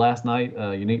the last night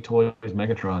Unique Toys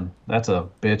Megatron. That's a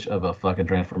bitch of a fucking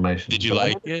transformation. Did you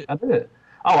like it? I did.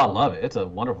 Oh, I love it. It's a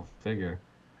wonderful figure.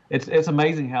 It's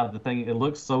amazing how the thing, it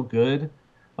looks so good.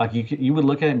 Like you would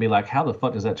look at it and be like, how the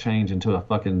fuck does that change into a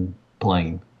fucking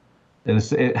plane? And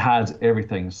it hides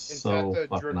everything so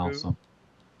fucking Dragoon? Awesome.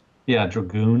 Yeah,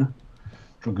 Dragoon.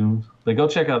 But go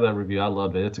check out that review. I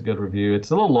loved it. It's a good review.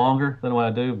 It's a little longer than what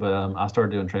I do, but I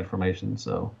started doing transformations,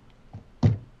 so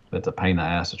it's a pain in the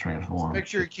ass to transform. Make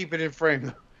sure you keep it in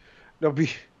frame. Don't be.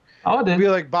 Oh, I did. Be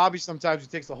like Bobby sometimes. He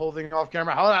takes the whole thing off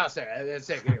camera. Hold on a second. Let's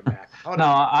take it back. No,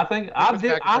 I think I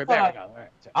did.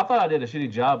 I thought I did a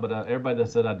shitty job, but everybody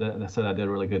that said I did a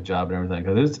really good job and everything,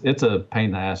 because it's a pain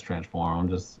in the ass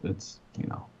transform. It's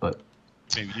but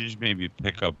maybe you just maybe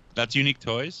pick up. That's Unique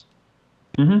Toys.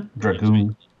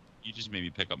 Dragoon. You just made me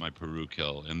pick up my Peru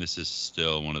Kill, and this is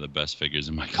still one of the best figures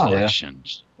in my collection.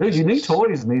 Oh, yeah. Dude, Unique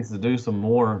Toys needs to do some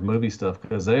more movie stuff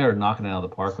because they are knocking it out of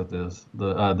the park with this.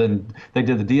 Then they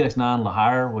did the DX9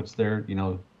 Lahire, which they're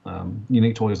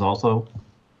Unique Toys also.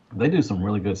 They do some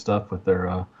really good stuff with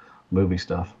their movie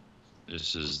stuff.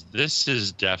 This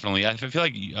is definitely. I feel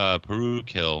like Peru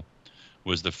Kill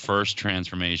was the first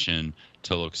transformation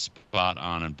to look spot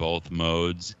on in both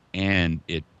modes, and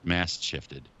it mass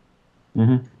shifted.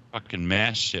 Mm-hmm. Fucking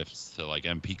mass shifts to like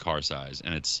MP car size,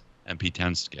 and it's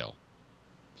MP10 scale.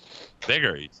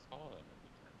 Bigger. He's taller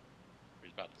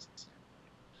than MP10.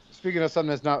 Speaking of something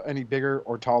that's not any bigger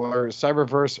or taller,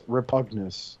 Cyberverse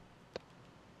Repugnus.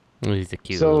 Oh, he's a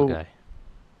cute little guy.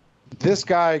 This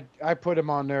guy, I put him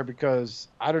on there because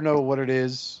I don't know what it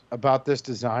is about this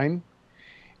design.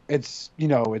 It's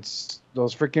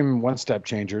those freaking one-step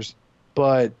changers,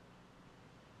 but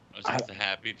was that the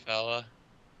happy fella?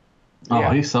 Oh,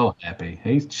 yeah. He's so happy.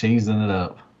 He's cheesing it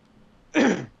up.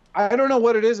 I don't know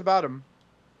what it is about him,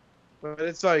 but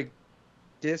it's like,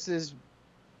 I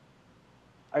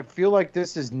feel like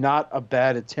this is not a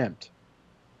bad attempt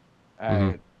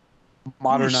at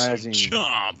modernizing.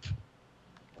 Jump.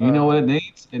 You know what it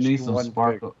needs? It needs some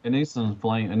spark. It needs some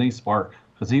flame. It needs spark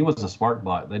because he was a spark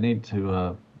bot. They need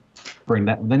to bring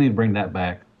that. They need to bring that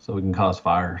back so we can cause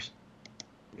fires.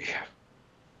 Yeah.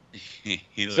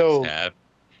 He looks happy.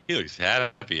 He looks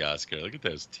happy, Oscar. Look at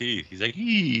those teeth. He's like,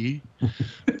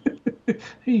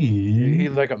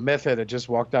 He's like a meth head that just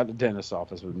walked out the dentist's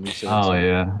office with me. Oh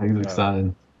yeah, he's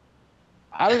excited.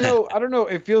 I don't know.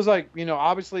 It feels like,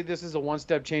 obviously this is a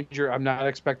one-step changer. I'm not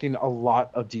expecting a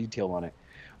lot of detail on it.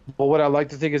 But what I like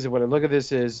to think is that when I look at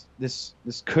this is this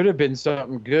could have been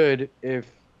something good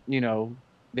if,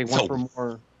 they went for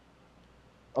more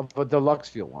of a deluxe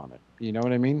feel on it. You know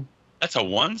what I mean? That's a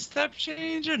one-step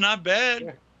changer? Not bad.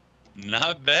 Yeah.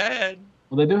 Not bad.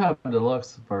 Well, they do have a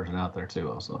deluxe version out there too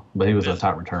also. But he was a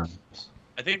Titan Returns.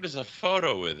 I think there's a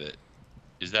photo with it.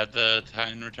 Is that the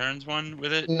Titan Returns one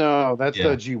with it? No, that's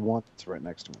the G1 that's right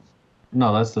next to him.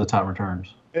 No, that's the Titan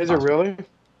Returns. Is it really?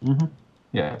 Mm-hmm.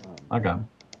 Yeah, I got him.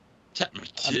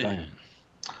 Titan.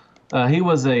 He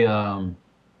was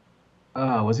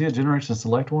was he a Generation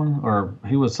Select one? Or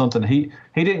he was something, he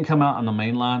didn't come out on the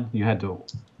main line. I think you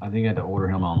had to order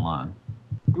him online.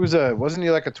 Wasn't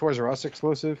he like a Toys R Us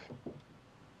exclusive?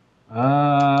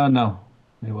 No,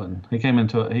 he wasn't. He came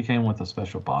with a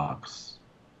special box.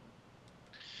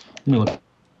 Let me look.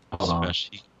 Hold on.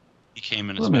 He came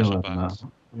in a special box.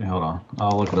 Let me hold on.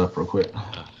 I'll look it up real quick.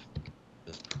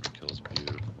 This Peru Kill is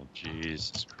beautiful.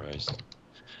 Jesus Christ.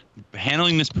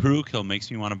 Handling this Peru Kill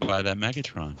makes me want to buy that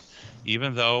Megatron,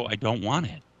 even though I don't want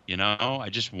it. I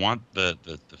just want the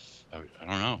I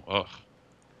don't know. Oh,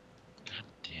 God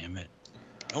damn it.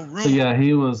 No room. So yeah,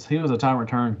 he was a Titan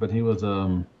Returns, but he was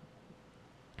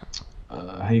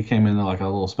he came in like a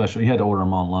little special. You had to order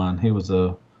him online. He was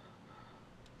a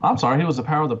Power of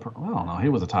the. I don't know. He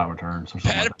was a Titan Returns or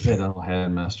something. He had a little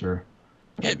headmaster.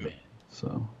 Hitman.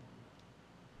 So.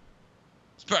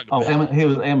 Oh, he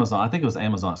was Amazon. I think it was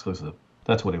Amazon exclusive.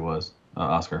 That's what he was,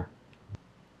 Oscar.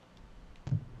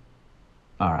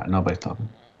 All right, nobody's talking.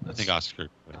 I think Oscar.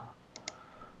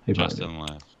 Justin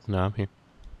left. No, I'm here.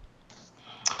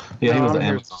 Yeah, he No, was I'm an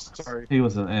here. Amazon. Sorry. He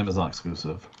was an Amazon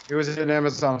exclusive. He was an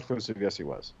Amazon exclusive. Yes, he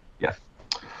was. Yeah.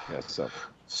 Yes.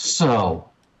 So,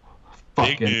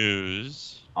 Big fucking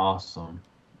news. awesome.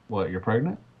 What? You're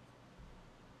pregnant?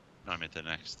 No, I mean the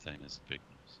next thing is big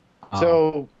news.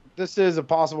 So this is a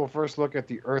possible first look at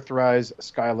the Earthrise,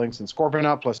 Skylynx, and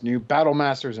Scorpionaut plus new Battle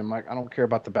Masters and I don't care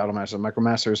about the Battle Masters and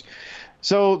Micromasters.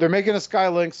 So they're making a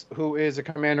Skylynx who is a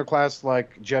commander class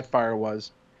like Jetfire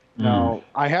was. Now,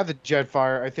 I have the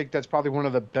Jetfire. I think that's probably one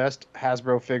of the best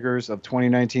Hasbro figures of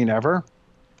 2019 ever.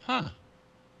 Huh.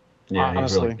 Yeah, honestly.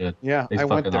 he's really good. Yeah, he's I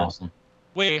went fucking there. awesome.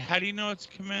 Wait, how do you know it's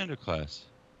commander class?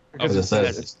 Because it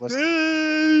says it's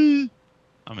listed.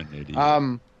 I'm an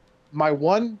idiot. My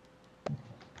one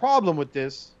problem with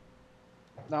this.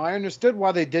 Now I understood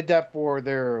why they did that for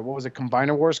their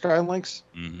Combiner War Skylynx.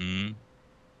 Mm-hmm.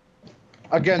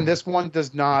 Again, this one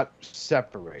does not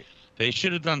separate. They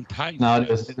should have done Titan. No,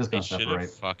 class. it is They gonna should separate,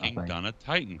 have fucking I think. done a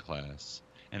Titan class.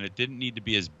 And it didn't need to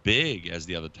be as big as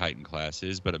the other Titan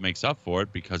classes, but it makes up for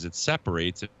it because it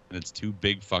separates and it's two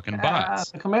big fucking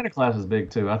bots. The commander class is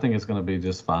big too. I think it's going to be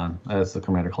just fine as the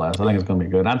commander class. I think it's going to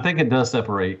be good. I think it does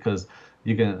separate because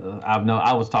you can.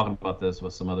 I was talking about this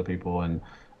with some other people, and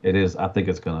it is. I think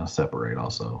it's going to separate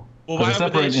also. Well, why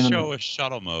would they show a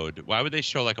shuttle mode? Why would they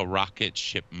show like a rocket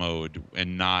ship mode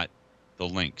and not the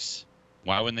Lynx?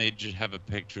 Why wouldn't they just have a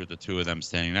picture of the two of them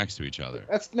standing next to each other?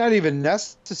 That's not even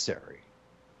necessary.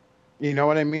 You know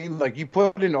what I mean? Like, you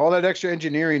put in all that extra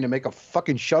engineering to make a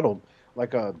fucking shuttle,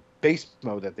 like a base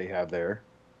mode that they have there.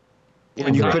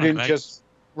 And you couldn't just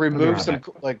remove some,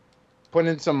 like, put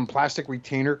in some plastic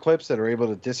retainer clips that are able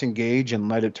to disengage and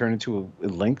let it turn into a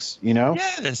Lynx, you know?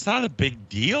 Yeah, that's not a big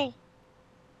deal.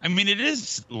 I mean, it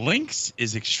is. Lynx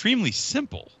is extremely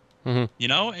simple. Mm-hmm. You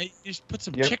know, you just put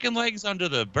some chicken legs under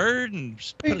the bird and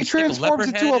just put It transforms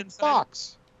into a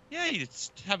box. Yeah, you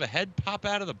just have a head pop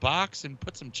out of the box and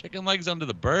put some chicken legs under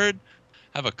the bird,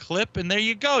 have a clip, and there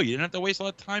you go. You didn't have to waste a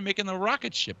lot of time making the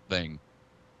rocket ship thing.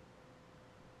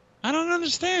 I don't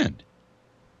understand.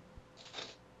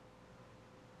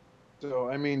 So,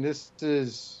 I mean, this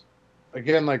is,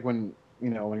 again, like when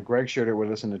Greg shared it with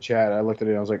us in the chat, I looked at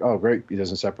it and I was like, oh, great, he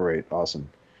doesn't separate. Awesome.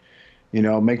 You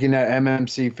know, making that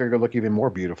MMC figure look even more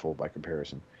beautiful by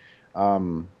comparison.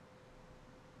 God,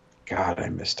 I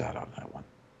missed out on that one.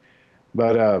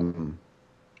 But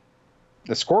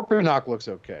the Scorpionaut looks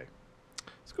okay.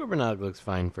 Scorpionaut looks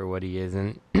fine for what he is,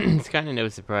 and it's kind of no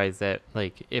surprise that,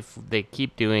 like, if they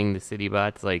keep doing the city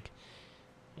bots, like,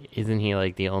 isn't he,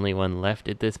 like, the only one left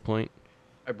at this point?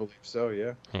 I believe so,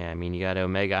 yeah. Yeah, I mean, you got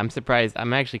Omega.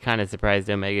 I'm actually kind of surprised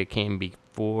Omega came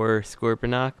before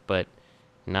Scorpionaut, but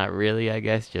not really, I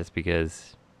guess, just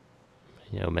because,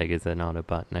 you know, Omega's an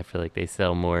Autobot, and I feel like they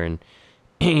sell more, and,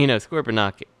 you know,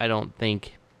 Scorpionaut, I don't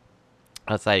think,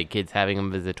 outside of kids having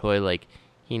him as a toy, like,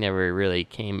 he never really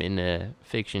came into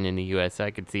fiction in the U.S., so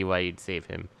I could see why you'd save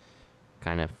him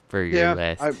kind of for your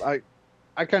list.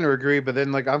 I kind of agree, but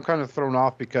then, like, I'm kind of thrown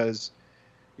off because,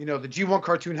 you know, the G1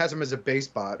 cartoon has him as a base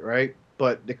bot, right?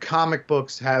 But the comic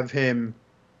books have him,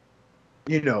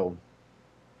 you know,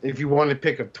 if you want to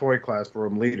pick a toy class for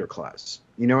him, leader class.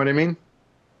 You know what I mean?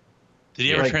 Did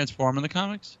he ever transform in the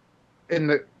comics?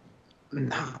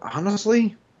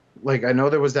 Honestly, like, I know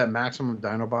there was that Maximum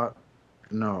Dinobot.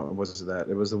 No, it wasn't that.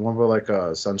 It was the one where, like,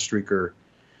 Sunstreaker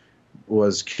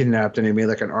was kidnapped and he made,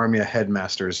 like, an army of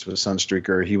headmasters with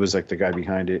Sunstreaker. He was, like, the guy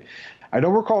behind it. I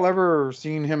don't recall ever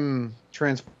seeing him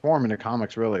transform in the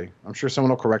comics, really. I'm sure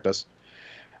someone will correct us.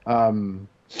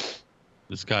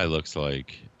 This guy looks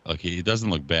like he doesn't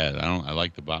look bad. I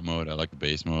like the bot mode. I like the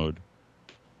base mode,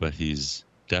 but he's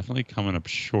definitely coming up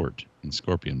short in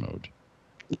Scorpion mode.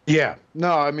 Yeah.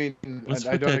 No, I mean,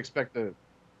 I don't expect the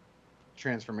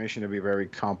transformation to be very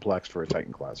complex for a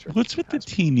Titan class. What's with the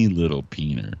teeny little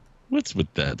peener? What's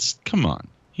with that? Come on.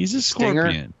 He's a Stinger?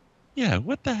 Scorpion. Yeah,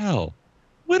 what the hell?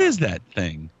 What is that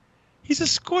thing? He's a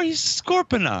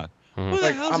Scorpionaut. Who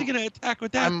the hell is he going to attack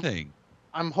with that thing?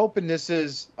 I'm hoping this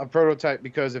is a prototype,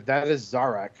 because if that is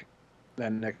Zarak,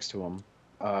 then next to him,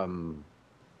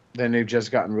 then they've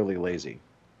just gotten really lazy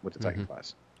with the Titan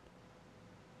class.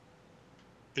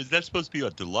 Is that supposed to be a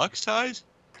deluxe size?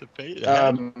 To pay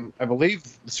I believe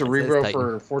Cerebro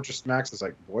for Fortress Max is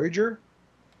like Voyager.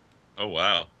 Oh,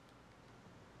 wow.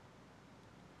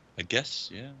 I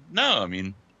guess, yeah. No, I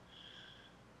mean,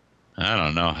 I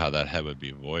don't know how that head would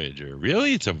be Voyager.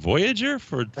 Really? It's a Voyager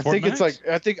for I Fort think Max?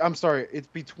 it's like, I'm sorry, it's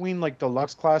between like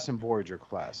Deluxe class and Voyager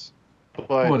class.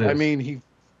 But I mean, he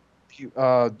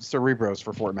Cerebros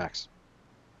for Fort Max.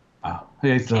 Oh,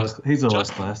 he's a Deluxe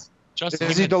class.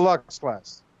 Is he Deluxe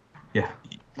class? Yeah.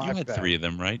 You had 3 of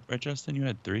them, right? Right, Justin? You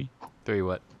had 3? 3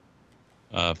 what?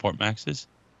 Port Maxes?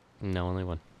 No, only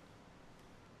 1.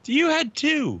 You had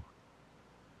 2.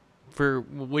 For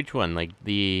which one? Like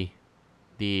the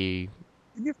You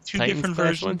have 2 Titans different class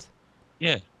versions? ones?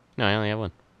 Yeah. No, I only have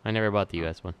 1. I never bought the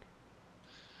US one.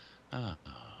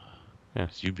 Yeah.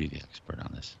 You'd be the expert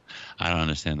on this. I don't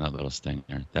understand that little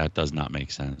stinger. That does not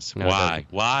make sense. No, Why?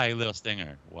 Why, little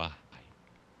stinger? Why?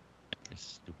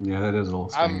 Yeah, that is a little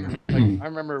stinger. I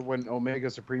remember when Omega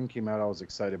Supreme came out, I was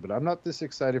excited, but I'm not this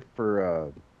excited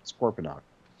for Scorponok.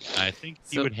 I think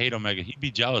he would hate Omega. He'd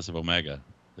be jealous of Omega,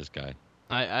 this guy.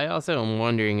 I also am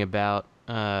wondering about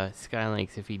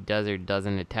Skylinks, if he does or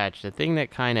doesn't attach. The thing that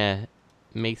kind of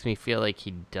makes me feel like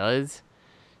he does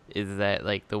is that,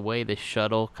 like, the way the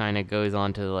shuttle kind of goes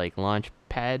onto the, like, launch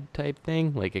pad type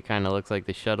thing. Like, it kind of looks like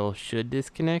the shuttle should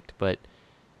disconnect, but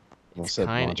it's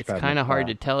kind of hard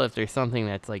to tell if there's something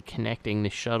that's, like, connecting the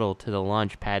shuttle to the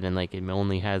launch pad and, like, it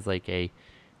only has, like, a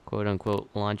quote-unquote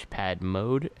launch pad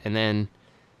mode. And then,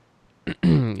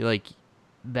 like,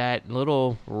 that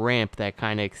little ramp that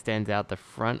kind of extends out the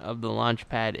front of the launch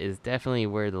pad is definitely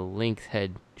where the Lynx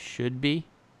head should be.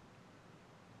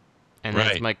 And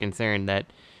that's my concern, that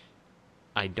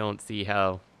I don't see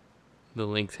how the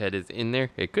Lynx head is in there.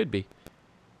 It could be.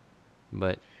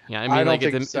 But, yeah, I mean, I don't like,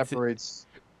 think it separates.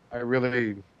 I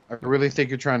really think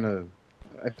you're trying to.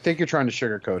 I think you're trying to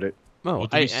sugarcoat it. Oh,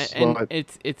 and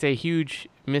it's a huge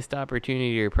missed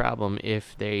opportunity or problem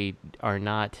if they are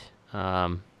not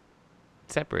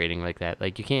separating like that.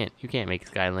 Like, you can't make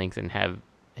Skylinks and have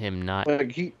him not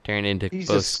turn into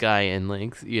both Sky and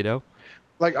Lynx, you know?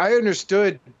 Like, I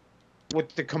understood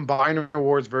with the Combiner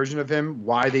Awards version of him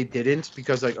why they didn't,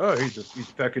 because, like, oh, he's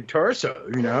fucking torso,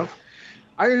 you know?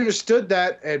 I understood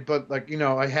that, but, like, you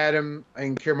know, I had him, I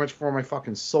didn't care much for him, I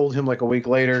fucking sold him like a week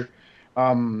later.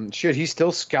 Shit, he's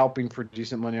still scalping for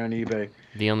decent money on eBay.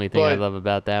 The only thing I love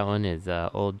about that one is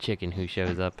Old Chicken, who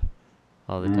shows up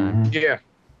all the time. Yeah.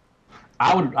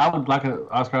 I would like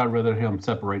Oscar. I'd rather him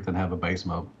separate than have a base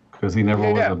mode, because he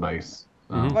never was a base.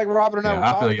 Like Robert and I were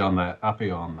talking. I feel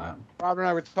you on that. Robert and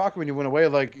I were talking when you went away.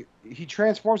 Like, he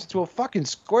transforms into a fucking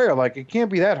square. Like, it can't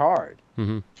be that hard.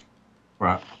 Mm-hmm.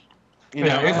 Right.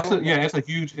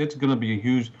 It's going to be a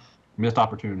huge missed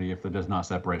opportunity if it does not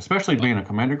separate, especially being a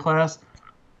commander class.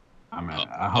 I mean,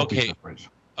 I hope he separates.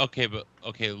 Look. I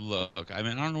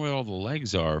mean, I don't know where all the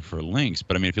legs are for Lynx,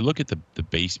 but I mean, if you look at the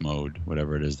base mode,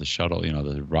 whatever it is, the shuttle, you know,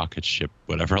 the rocket ship,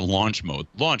 whatever, launch mode,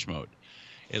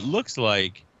 it looks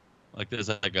like there's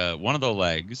like one of the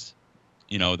legs,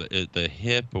 you know, the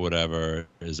hip or whatever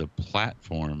is a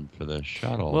platform for the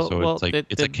shuttle.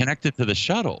 It's connected to the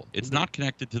shuttle. It's not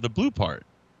connected to the blue part.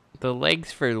 The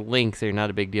legs for Lynx are not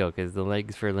a big deal, because the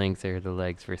legs for Lynx are the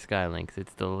legs for Skylinks.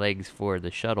 It's the legs for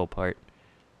the shuttle part,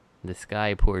 the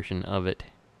Sky portion of it,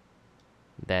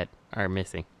 that are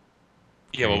missing.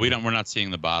 Yeah, well, we're not seeing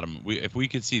the bottom. If we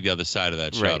could see the other side of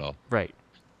that shuttle, right?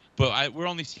 But we're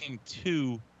only seeing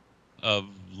 2 of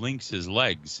Lynx's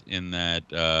legs in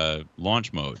that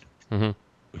launch mode,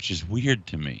 which is weird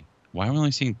to me. Why are we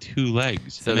only seeing 2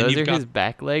 legs? So those are his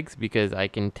back legs, because I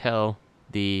can tell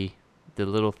the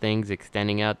little things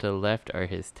extending out to the left are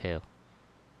his tail.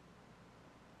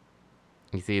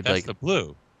 You see, that's like the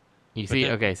blue. You see,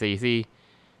 so you see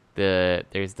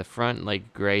there's the front,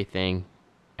 like, gray thing.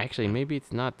 Actually, maybe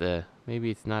it's not the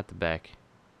back.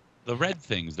 The red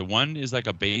things. The one is like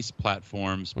a base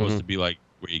platform, supposed to be like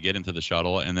where you get into the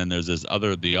shuttle, and then there's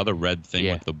the other red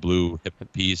thing with the blue hip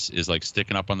piece is like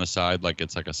sticking up on the side, like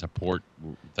it's like a support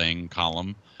thing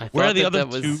column. Where are the other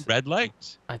 2 red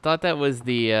legs? I thought that was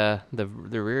the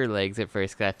rear legs at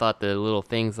first, 'cause I thought the little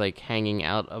things like hanging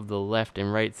out of the left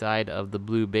and right side of the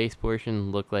blue base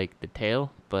portion look like the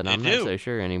tail, but I'm not so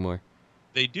sure anymore.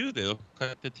 They do. They look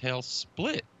like the tail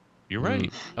split. You're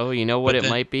right. Oh, you know what it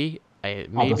might be?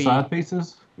 The side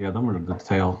pieces? Yeah, them are the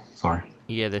tail. Sorry.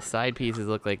 Yeah, the side pieces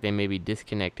look like they maybe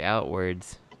disconnect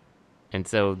outwards, and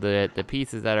so the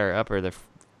pieces that are up are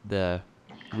the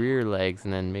rear legs,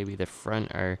 and then maybe the front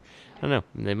are, I don't know,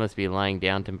 they must be lying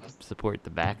down to support the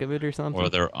back of it or something. Or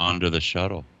they're under the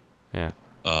shuttle. Yeah.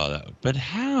 But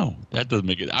how? That doesn't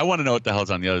make it. I want to know what the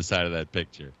hell's on the other side of that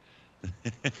picture.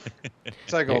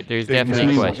 It's like there's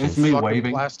definitely questions. It's me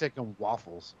waving. Plastic and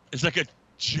waffles. It's like a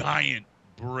giant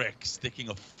brick sticking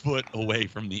a foot away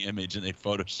from the image, and they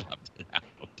photoshopped it out.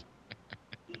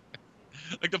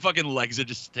 Like the fucking legs are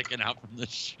just sticking out from the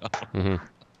shuttle.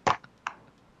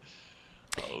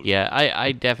 Yeah,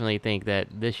 I definitely think that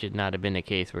this should not have been a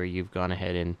case where you've gone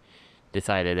ahead and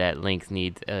decided that Lynx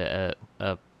needs a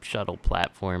shuttle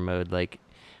platform mode. Like,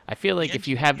 I feel like if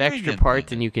you have extra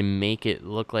parts and you can make it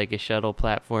look like a shuttle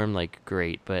platform, like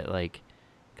great, but like,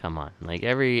 come on, like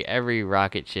every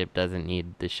rocket ship doesn't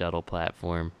need the shuttle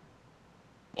platform.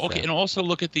 Okay, So. and also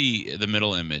look at the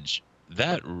middle image.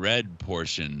 That red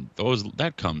portion,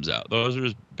 that comes out. Those are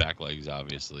his back legs,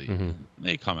 obviously. Mm-hmm.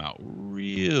 They come out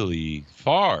really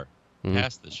far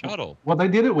past the shuttle. Well, they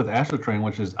did it with Astro Train,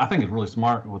 which is I think is really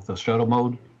smart with the shuttle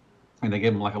mode, and they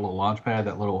gave him like a little launch pad,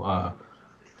 that little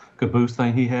caboose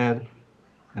thing he had,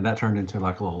 and that turned into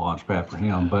like a little launch pad for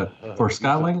him. But for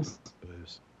Skylings,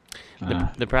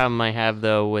 the problem I have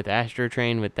though with Astro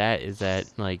Train with that is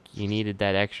that like you needed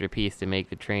that extra piece to make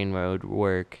the train mode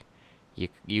work.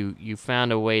 You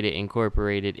found a way to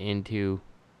incorporate it into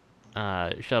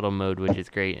shuttle mode, which is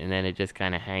great, and then it just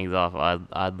kind of hangs off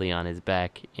oddly on his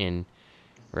back in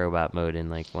robot mode in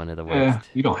like one of the worst. Yeah,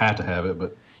 you don't have to have it,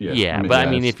 but yeah. I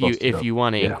mean, if you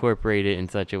want to incorporate it in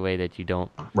such a way that you don't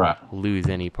lose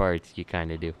any parts, you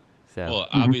kind of do. So well,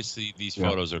 obviously these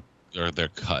photos they're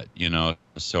cut, you know.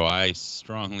 So I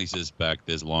strongly suspect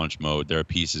this launch mode, there are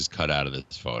pieces cut out of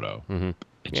this photo. Mm-hmm.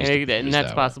 And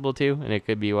that's possible too, and it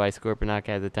could be why Scorponok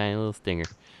has a tiny little stinger.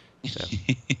 So.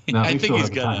 I think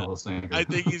he's gonna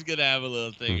have a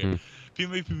little stinger.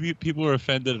 People were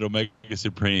offended at Omega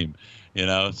Supreme, you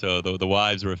know. So the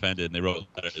wives were offended, and they wrote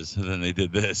letters. And then they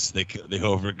did this. They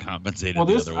overcompensated. Well,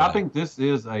 the other way. I think this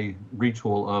is a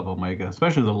retool of Omega,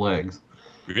 especially the legs.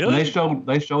 Really? And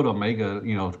they showed Omega,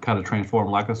 you know, kind of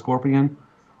transform like a scorpion.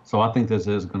 So I think this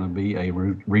is going to be a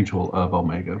retool of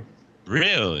Omega.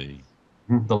 Really?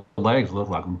 The legs look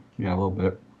like them, yeah, a little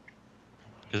bit.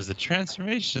 Because the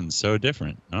transformation's so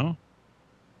different, no?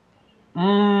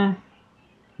 No.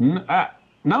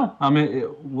 I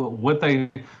mean,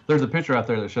 there's a picture out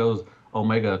there that shows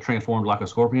Omega transformed like a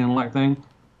scorpion-like thing,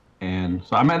 and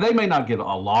so I mean they may not get a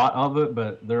lot of it,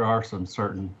 but there are some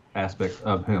certain aspects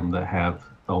of him that have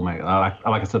Omega.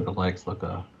 Like I said, the legs look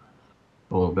a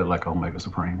little bit like Omega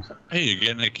Supremes. Hey, you're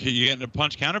getting a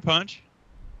punch counter punch.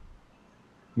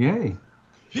 Yay!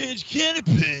 Pinch counter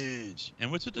punch. And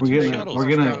what's with the two shuttles? We're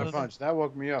getting punch. That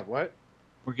woke me up. What?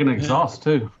 We're getting exhaust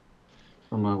too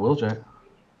from Wheeljack.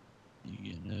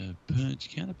 You get a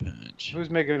punch counter punch. Who's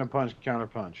making a punch counter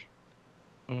punch?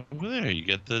 Over there, you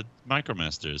get the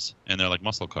Micromasters, and they're like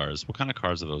muscle cars. What kind of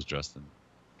cars are those dressed in?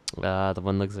 The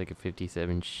one looks like a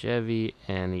 '57 Chevy,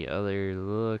 and the other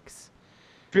looks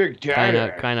Big kind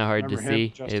of hard to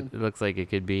see. It looks like it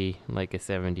could be like a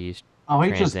 '70s. Oh,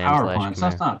 he just power punch.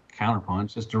 That's not counter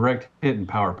punch. It's direct hit and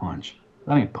power punch.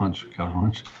 That ain't punch counter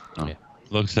punch. Oh. Yeah.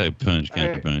 Looks like punch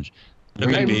counter punch. Hey,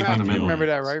 Matt, you remember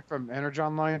that right from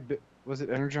Energon line? Was it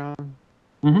Energon?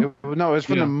 Mm-hmm. No, it was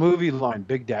from the movie line,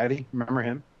 Big Daddy. Remember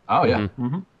him? Oh yeah.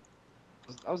 Mm-hmm.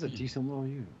 That was a decent little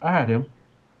unit. I had him.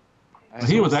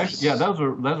 He was actually that was a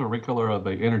recolor of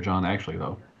the Energon actually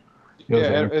though.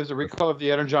 It was a recolor of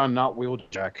the Energon, not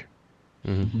Wheeljack.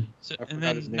 Mm-hmm. So, and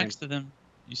then next to them,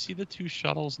 you see the two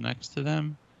shuttles next to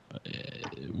them.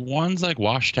 One's like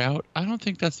washed out. I don't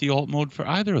think that's the alt mode for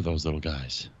either of those little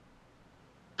guys.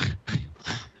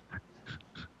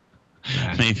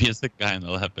 Maybe it's the guy on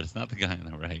the left, but it's not the guy on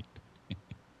the right.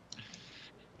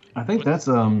 I think that's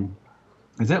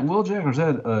is that Wheeljack or is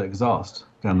that exhaust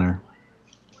down there?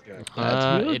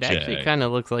 It actually kind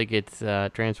of looks like it's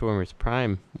Transformers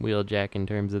Prime Wheeljack in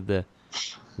terms of the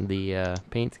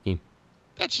paint scheme.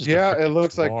 That's just it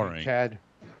looks boring. Like CAD.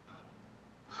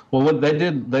 Well, what they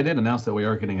did announce that we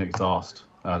are getting exhaust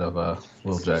out of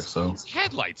Wheeljack. So his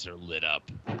headlights are lit up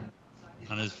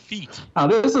on his feet. Oh,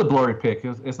 this is a blurry pick.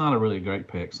 It's not a really great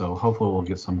pick. So hopefully we'll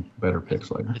get some better picks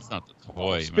later. It's not the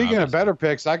toy. Speaking of better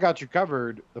picks, I got you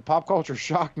covered. The Pop Culture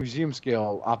Shock Museum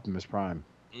Scale Optimus Prime.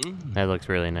 Ooh. That looks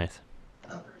really nice.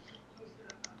 Let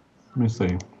me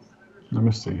see. Let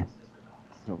me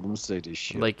say this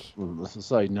shit. Let's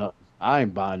say nothing. I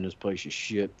ain't buying this place of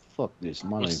shit. Fuck this.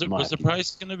 What's the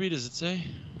price going to be? Does it say?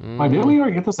 Wait, didn't we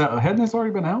already get this out? Hadn't this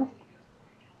already been out?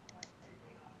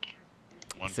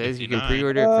 It says you can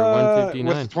pre-order it for $159.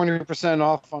 With 20%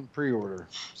 off on pre-order.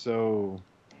 So.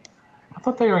 I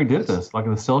thought they already did this, like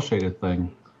the cell shaded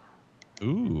thing.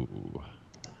 Ooh.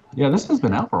 Yeah, this has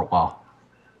been out for a while.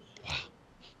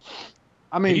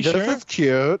 I mean, this is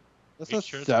cute. This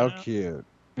is so cute.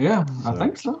 Yeah, I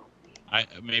think so.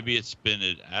 Maybe it's been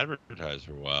advertised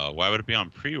for a while. Why would it be on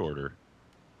pre-order?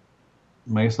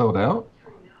 May sold out.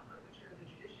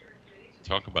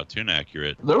 Talk about tune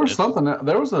accurate. There was something out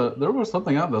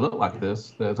that looked like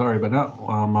this that's already been out.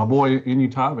 My boy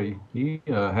Inutabi, he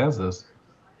has this.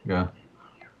 Yeah.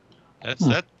 That's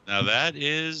that. Now that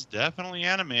is definitely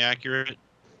anime accurate.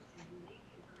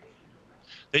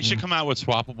 They should come out with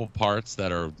swappable parts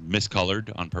that are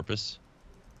miscolored on purpose.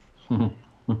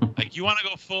 Like, you want to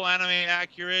go full anime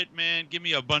accurate, man? Give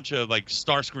me a bunch of like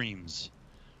Starscreams,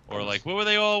 or like what were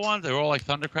they all ones? They were all like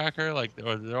Thundercracker, like,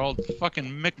 or they're all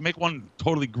fucking make one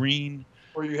totally green.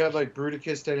 Or you had like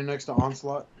Bruticus standing next to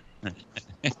Onslaught.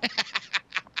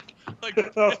 Like,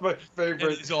 that was my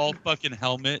favorite. He's all fucking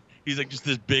helmet. He's like just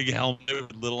this big helmet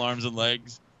with little arms and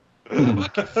legs.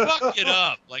 Fuck it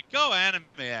up. Like, go anime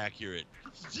accurate.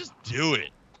 Just do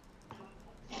it.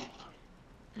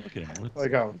 Look at him.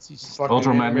 Like a fucking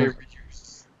Ultra anime Magnus.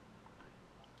 reuse.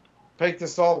 Take the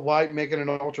Salt White, make it an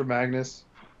Ultra Magnus.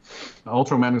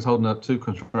 Ultra Magnus holding up 2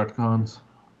 Constructicons.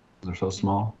 They're so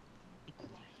small.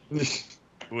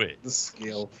 Wait. The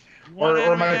skill.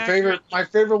 Or my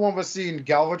favorite one was seeing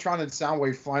Galvatron and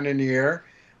Soundwave flying in the air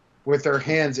with their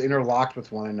hands interlocked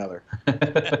with one another.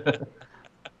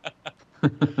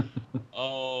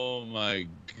 Oh my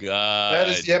god. That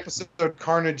is the episode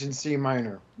Carnage in C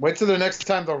minor. Wait till the next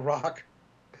time The Rock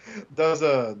does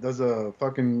a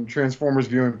fucking Transformers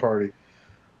viewing party.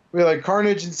 We're like,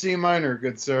 Carnage in C minor,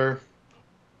 good sir.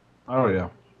 Oh yeah.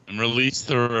 And release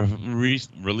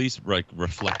like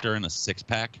Reflector in a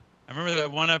 6-pack. I remember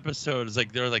that one episode. It's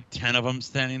like there were like 10 of them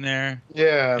standing there.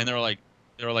 Yeah. And there were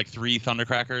like 3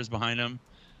 Thundercrackers behind them.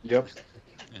 Yep.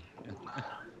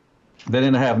 They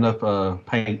didn't have enough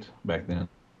paint back then.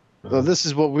 So this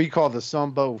is what we call the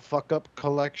Sumbo fuck up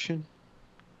collection.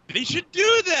 They should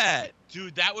do that,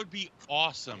 dude. That would be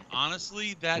awesome.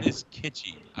 Honestly, that is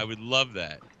kitschy. I would love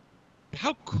that.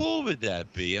 How cool would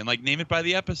that be? And like, name it by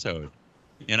the episode.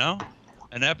 You know,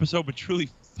 an episode with truly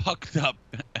fucked up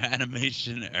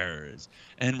animation errors,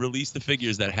 and release the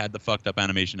figures that had the fucked up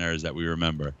animation errors that we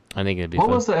remember. I think it'd be What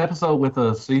fun. was the episode with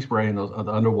the sea spray and those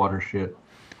the underwater shit?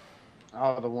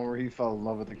 Oh, the one where he fell in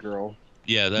love with the girl.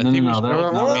 Yeah, that No, thing no, was that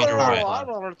was not Major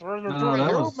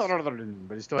Red.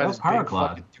 But he still has his big Paraglide.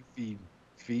 fucking 2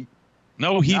 feet.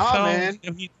 No, he Nah, fell. man.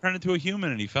 He turned into a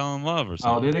human and he fell in love or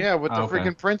something. did he? Yeah, with the Okay.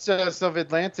 freaking princess of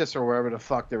Atlantis or wherever the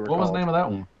fuck they were What was called. the name of that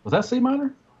one? Was that C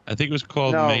minor? I think it was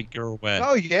called No. Make Her Wet.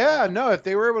 Oh yeah, no. If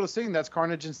they were able to sing, that's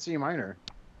Carnage in C minor.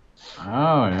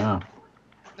 Oh yeah.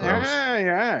 Gross. Yeah,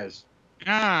 yes.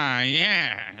 Ah,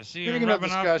 yeah. See, Speaking of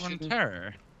rubbing off discussion- on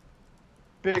terror.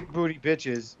 Big booty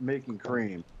bitches making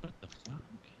cream.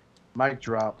 Mic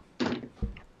drop.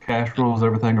 Cash rules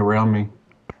everything around me.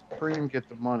 Cream, get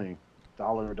the money.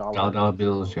 Dollar. Dollar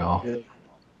bills, y'all. Yeah.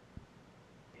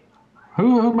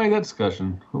 Who made that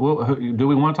discussion? Do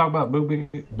we want to talk about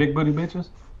big booty bitches?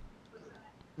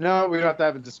 No, we don't have to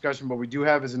have a discussion, but we do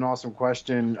have is an awesome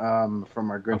question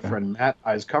from our good friend Matt,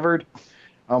 Eyes Covered.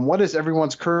 What is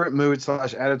everyone's current mood /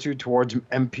 attitude towards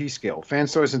MP scale?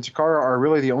 Fanstoys and Takara are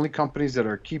really the only companies that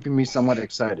are keeping me somewhat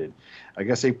excited. I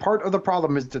guess a part of the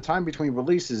problem is the time between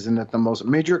releases and that the most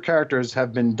major characters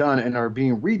have been done and are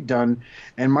being redone,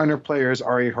 and minor players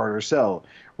are a harder sell.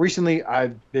 Recently,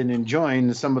 I've been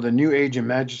enjoying some of the New Age and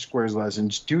Magic Squares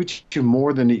lessons due to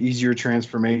more than the easier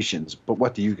transformations. But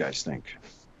what do you guys think?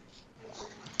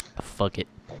 Fuck it.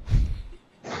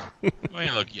 I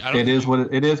mean, look, I don't It is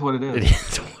what it is. What it It is.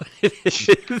 is what it is.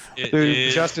 It Dude,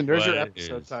 is Justin, there's your what it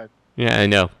episode is. time. Yeah, I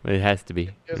know. It has to be.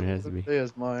 It Here's has to what be. it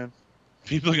is, man.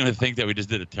 People are gonna think that we just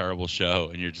did a terrible show,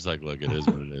 and you're just like, look, it is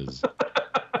what it is.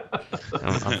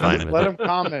 I'm fine with Let it. him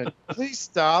comment. Please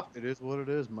stop. It is what it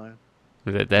is, man.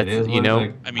 That's It is you what know, it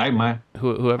is. I mean- Hey, man.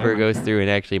 whoever goes through and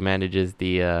actually manages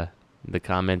the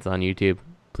comments on YouTube,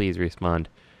 please respond.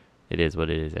 It is what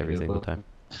it is every It is single what- time.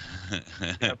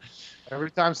 Every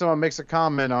time someone makes a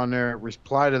comment on there,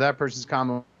 reply to that person's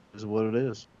comment. It is what it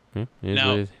is. It is Now-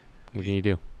 what it is. What can you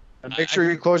do? And make sure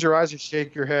you close your eyes and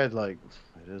shake your head like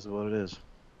it is what it is.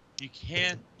 You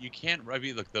can't. I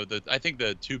mean, look, I think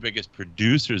the two biggest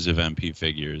producers of MP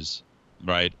figures,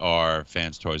 right, are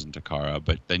Fans Toys and Takara.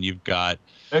 But then you've got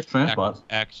X-Transbots.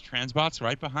 X-Transbots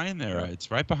right behind there.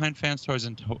 It's right behind Fans Toys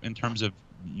in terms of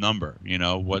number. You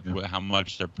know how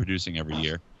much they're producing every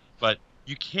year. But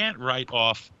you can't write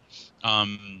off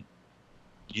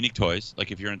Unique Toys,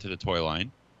 like if you're into the toy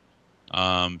line,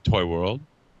 Toy World.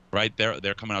 Right,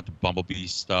 they're coming out the Bumblebee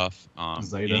stuff.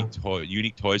 Zeta.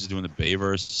 Unique Toys is doing the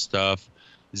Bayverse stuff.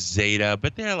 Zeta,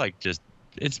 but they're like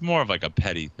it's more of like a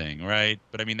petty thing, right?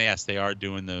 But I mean, yes, they are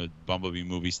doing the Bumblebee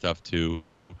movie stuff too.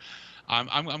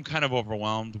 I'm kind of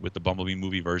overwhelmed with the Bumblebee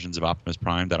movie versions of Optimus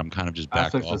Prime that I'm kind of just I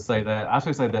backed was off. to say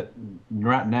that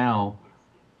right now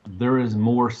there is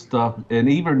more stuff, and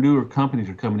even newer companies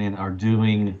are coming in are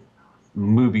doing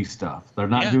movie stuff. They're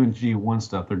not doing G1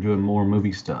 stuff. They're doing more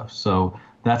movie stuff. So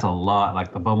that's a lot,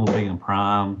 like the Bumblebee and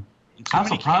Prime. I'm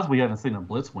surprised we haven't seen a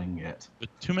Blitzwing yet. But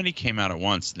too many came out at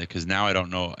once because now I don't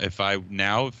know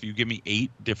if you give me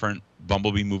 8 different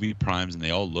Bumblebee movie primes and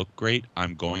they all look great,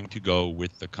 I'm going to go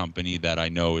with the company that I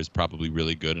know is probably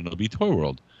really good, and it'll be Toy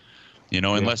World.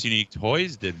 Unless Unique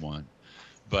Toys did one.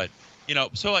 But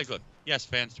so like, look, yes,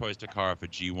 Fans Toys took car off a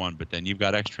G1, but then you've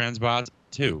got X-Transbots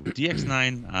too.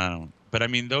 DX9, I don't. But I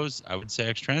mean, those, I would say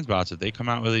X-Transbots, if they come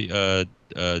out with a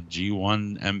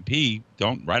G1 MP,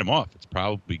 don't write them off. It's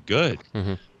probably good.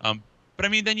 Mm-hmm. But I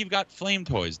mean, then you've got Flame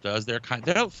Toys.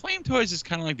 Flame Toys is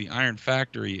kind of like the Iron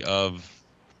Factory of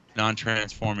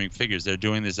non-transforming figures. They're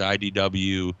doing this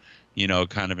IDW,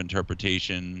 kind of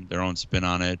interpretation, their own spin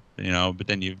on it, But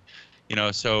then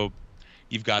so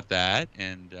you've got that,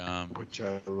 and which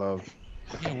I love.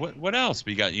 Yeah, what else?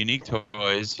 We got Unique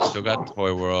Toys. You still got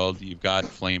Toy World. You've got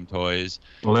Flame Toys.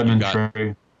 Lemon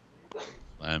Tree.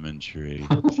 Lemon Tree.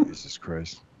 Jesus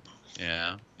Christ.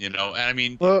 Yeah, and I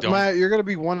mean, Matt, you're gonna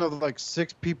be one of like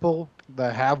 6 people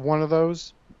that have one of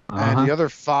those, and the other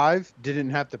 5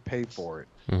 didn't have to pay for it.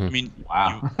 Mm-hmm. I mean,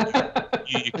 wow.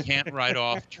 You can't write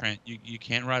off you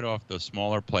can't write off those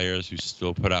smaller players who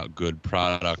still put out good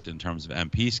product in terms of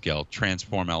MP scale.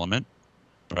 Transform Element,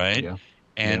 right? Yeah.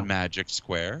 And Magic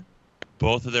Square.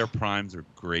 Both of their primes are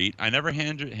great. I never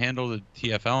handled the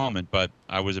TF Element, but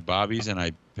I was at Bobby's and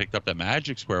I picked up that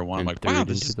Magic Square one. I'm like, wow,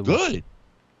 this is good.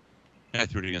 And I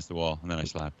threw it against the wall and then I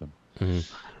slapped them.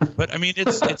 Mm-hmm. But I mean,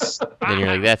 it's. Then you're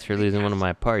like, that's for losing one of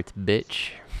my parts,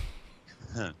 bitch.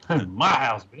 My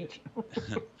house, bitch.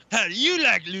 How do you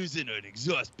like losing an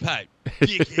exhaust pipe,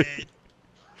 dickhead?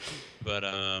 But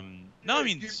no, I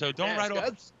mean, so don't write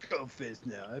off. Go fist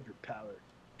now. I have your power.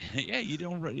 Yeah, you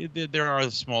don't. There are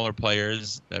smaller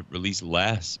players that release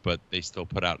less, but they still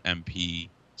put out MP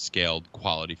scaled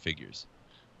quality figures,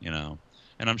 And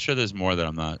I'm sure there's more that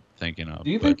I'm not thinking of.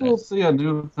 Do you think we'll see a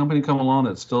new company come along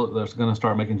that's going to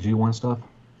start making G1 stuff?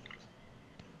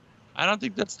 I don't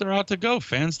think that's the route to go.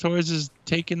 Fans Toys is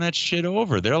taking that shit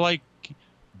over. They're like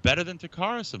better than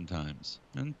Takara sometimes,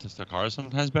 and Takara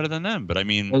sometimes better than them. But I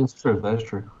mean, that's true. That's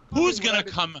true. Who's gonna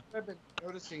come? What I've been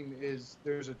noticing is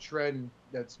there's a trend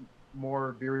that's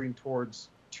more veering towards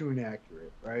tune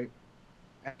accurate, right?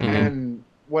 And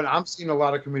what I'm seeing a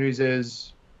lot of communities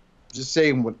is just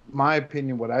saying what my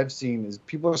opinion, what I've seen is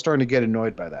people are starting to get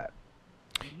annoyed by that.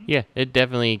 Yeah, it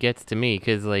definitely gets to me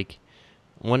because like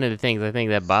one of the things I think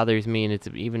that bothers me, and it's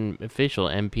even official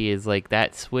MP, is like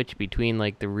that switch between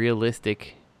like the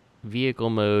realistic vehicle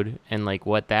mode and like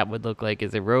what that would look like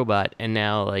as a robot, and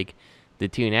now like the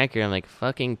tune accurate. I'm like,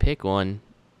 fucking pick one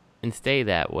and stay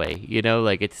that way.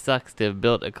 Like it sucks to have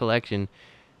built a collection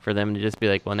for them to just be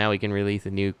like, well, now we can release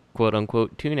a new quote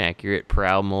unquote tune accurate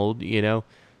Prowl mold,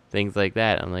 things like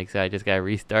that. I'm like, so I just gotta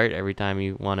restart every time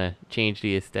you want to change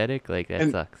the aesthetic. Like that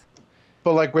sucks.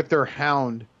 But like with their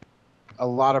Hound, a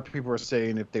lot of people are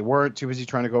saying if they weren't too busy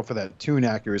trying to go for that tune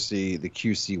accuracy, the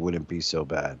QC wouldn't be so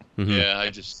bad. Mm-hmm. Yeah, I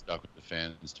just stuck with the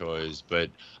Fans Toys, but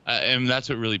and that's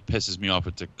what really pisses me off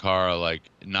with Takara. Like,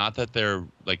 not that they're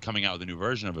like coming out with a new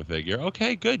version of a figure.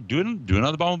 Okay, good, do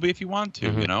another Bumblebee if you want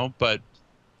to, but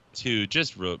to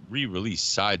just re-release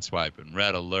Sideswipe and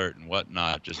Red Alert and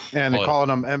whatnot, and they're calling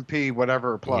them MP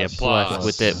whatever plus. Yeah,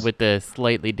 plus with the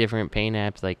slightly different paint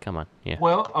apps. Like, come on, yeah.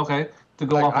 Well, okay. To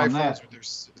go off on that, with their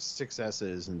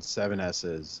 6S's and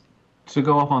 7S's. To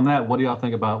go off on that, what do y'all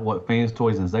think about what Fans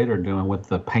Toys and Zeta are doing with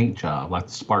the paint job, like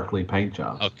the sparkly paint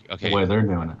job? Okay. The way they're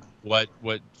doing it.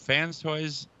 What Fans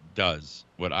Toys does,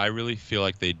 what I really feel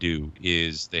like they do,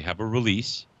 is they have a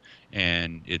release,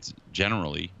 and it's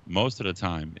generally, most of the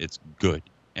time, it's good,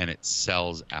 and it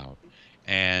sells out.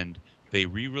 And they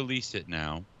re-release it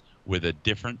now with a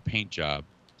different paint job.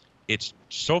 It's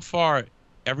so far,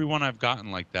 everyone I've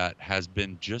gotten like that has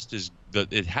been just as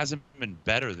it hasn't been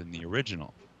better than the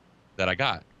original that I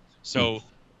got. So,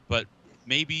 but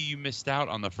maybe you missed out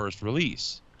on the first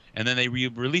release, and then they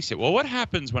re-release it. Well, what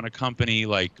happens when a company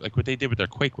like what they did with their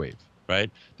Quake Wave, right?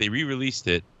 They re-released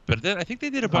it, but then I think they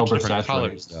did a bunch of different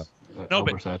colors stuff. No,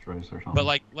 but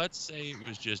like, let's say it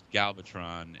was just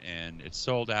Galvatron and it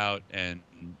sold out, and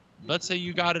let's say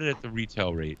you got it at the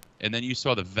retail rate, and then you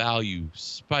saw the value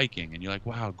spiking, and you're like,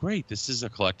 wow, great, this is a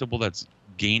collectible that's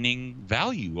gaining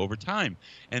value over time.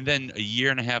 And then a year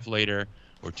and a half later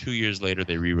or 2 years later,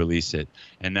 they re-release it,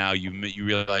 and now you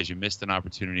realize you missed an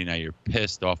opportunity. Now you're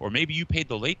pissed off, or maybe you paid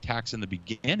the late tax in the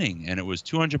beginning, and it was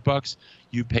 $200.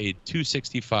 You paid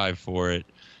 $265 for it,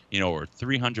 or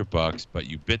 $300, but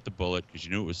you bit the bullet because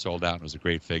you knew it was sold out and it was a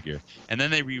great figure. And then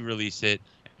they re-release it,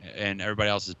 and everybody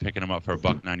else is picking them up for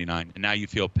 $1.99, and now you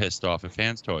feel pissed off at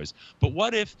Fans Toys. But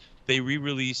what if they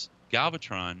re-release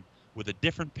Galvatron with a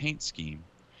different paint scheme,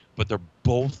 but they're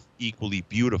both equally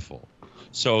beautiful.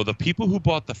 So the people who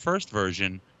bought the first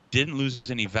version didn't lose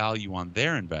any value on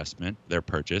their investment, their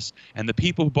purchase, and the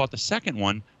people who bought the second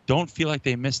one don't feel like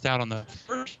they missed out on the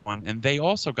first one, and they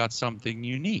also got something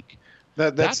unique.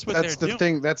 That's the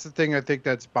thing. That's the thing I think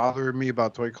that's bothering me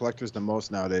about toy collectors the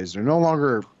most nowadays. They're no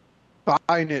longer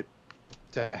buying it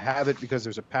to have it because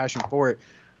there's a passion for it.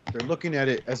 They're looking at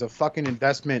it as a fucking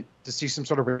investment to see some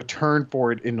sort of return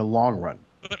for it in the long run.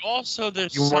 But also,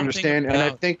 there's you something understand, about... and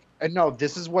I think, and no,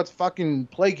 this is what's fucking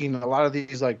plaguing a lot of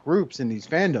these like groups and these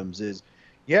fandoms is,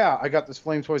 yeah, I got this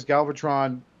Flame Toys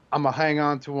Galvatron, I'm gonna hang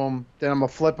on to them, then I'm gonna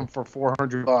flip them for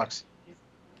 $400.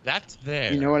 That's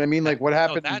there. You know what I mean? Like what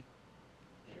happened?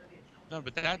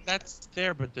 That's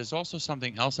there, but there's also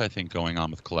something else I think going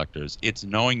on with collectors. It's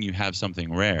knowing you have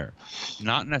something rare,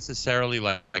 not necessarily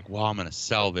like well, I'm gonna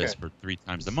sell this for 3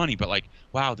 times the money, but like,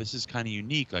 wow, this is kind of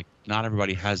unique. Like, not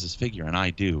everybody has this figure, and I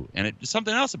do, and it's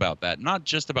something else about that, not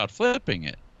just about flipping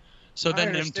it. So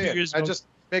then, in 2 years, I just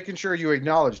making sure you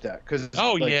acknowledge that because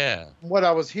what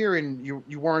I was hearing,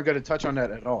 you weren't going to touch on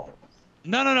that at all.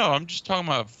 No. I'm just talking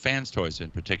about fans' toys in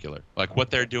particular, like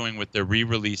what they're doing with their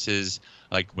re-releases.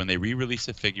 Like when they re-release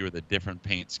a figure with a different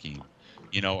paint scheme,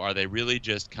 are they really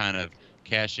just kind of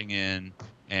cashing in?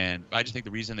 And I just think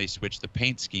the reason they switch the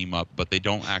paint scheme up, but they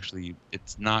don't actually,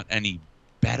 it's not any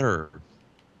better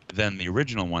than the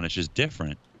original one. It's just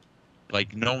different.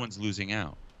 Like no one's losing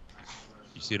out.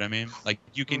 You see what I mean? Like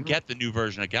you can get the new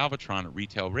version of Galvatron at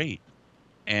retail rate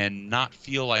and not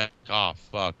feel like, oh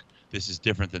fuck, this is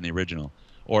different than the original.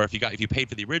 Or if you paid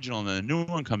for the original and then the new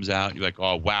one comes out, you're like,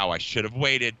 oh wow, I should have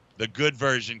waited. The good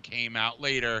version came out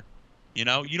later. You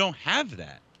don't have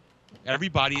that.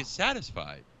 Everybody is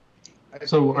satisfied.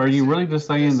 So are you really just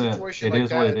saying that it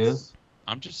is what it is?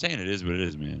 I'm just saying it is what it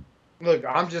is, man. Look,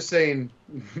 I'm just saying,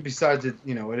 besides it,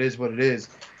 it is what it is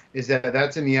that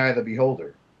that's in the eye of the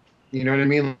beholder. You know what I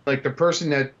mean? Like the person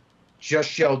that just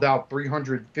shelled out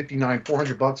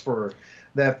 $400 for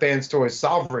that Fans Toys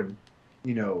Sovereign,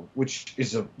 which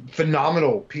is a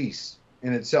phenomenal piece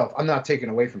in itself. I'm not taking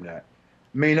away from that.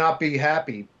 May not be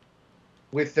happy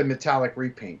with the metallic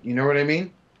repaint. You know what I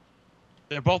mean?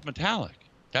 They're both metallic.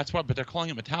 That's why, but they're calling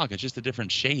it metallic. It's just the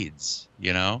different shades,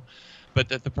 But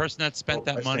the person that spent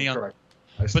that money on. Correct.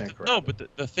 But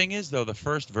the thing is, though, the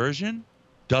first version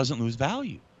doesn't lose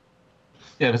value.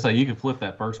 Yeah, so you can flip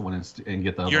that first one and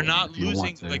get the other. You're not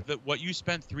losing what you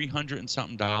spent $300 and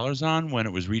something on when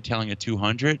it was retailing at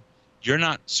 $200. You're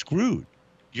not screwed.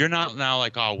 You're not now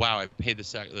like, oh wow, I paid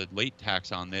the late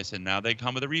tax on this, and now they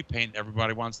come with a repaint.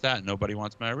 Everybody wants that. Nobody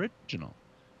wants my original.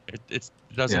 It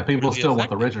doesn't. Yeah, people really still want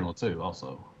the original too.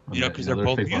 Also, because they're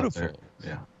both beautiful.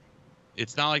 Yeah.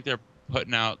 It's not like they're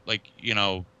putting out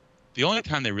the only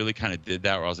time they really kind of did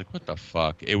that where I was like, what the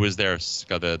fuck? It was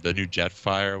the new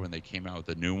Jetfire when they came out with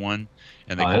the new one.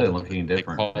 And they it didn't look any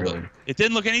different. Really. It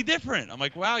didn't look any different. I'm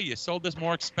like, wow, you sold this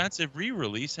more expensive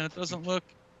re-release and it doesn't look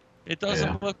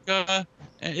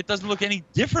any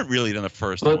different really than the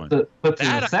first one.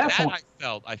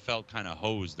 I felt kind of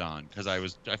hosed on because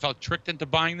I felt tricked into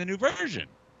buying the new version.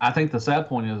 I think the sad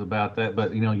point is about that,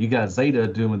 but you got Zeta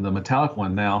doing the metallic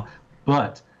one now,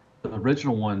 but the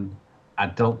original one I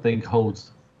don't think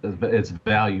holds its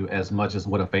value as much as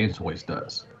what a Fans Toys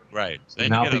does. Right. So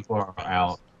now people are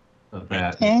out of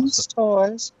that. Fans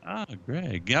Toys. Ah,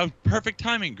 Greg. Perfect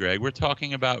timing, Greg. We're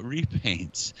talking about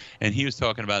repaints, and he was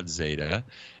talking about Zeta,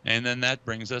 and then that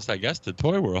brings us, I guess, to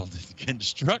Toy World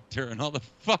Constructor and all the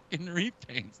fucking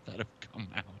repaints that have come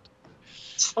out.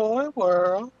 Toy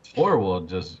World. Toy World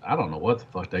just, I don't know what the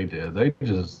fuck they did.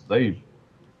 Jeebus.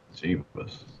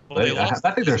 Well,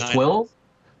 I think there's 12.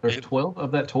 There's 12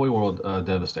 of that Toy World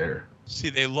Devastator.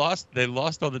 See, they lost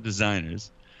all the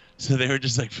designers, so they were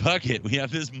just like, "Fuck it, we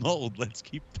have this mold. Let's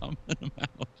keep pumping them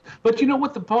out." But you know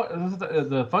what?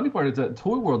 The funny part is that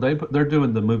Toy World they're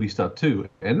doing the movie stuff too,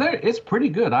 and it's pretty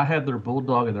good. I had their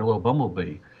Bulldog and their little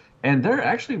Bumblebee, and they're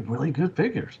actually really good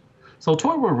figures. So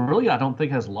Toy World really, I don't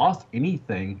think has lost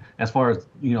anything as far as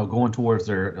going towards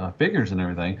their figures and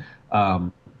everything.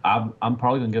 I'm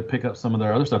probably gonna pick up some of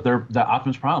their other stuff. That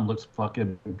Optimus Prime looks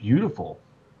fucking beautiful.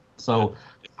 So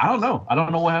I don't know. I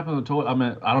don't know what happened with Toy. I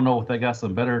mean, I don't know if they got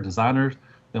some better designers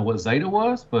than what Zeta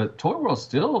was, but Toy World's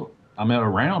still,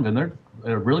 around, and they're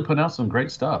really putting out some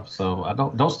great stuff. So I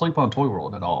don't sleep on Toy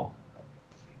World at all.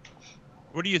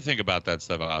 What do you think about that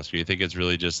stuff, Oscar? You think it's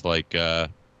really just like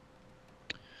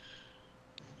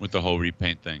with the whole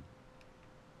repaint thing?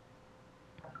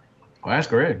 Well, ask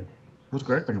Greg. What's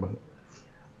Greg think about it?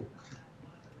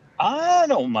 I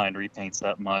don't mind repaints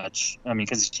that much.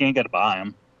 Because you ain't got to buy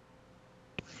them.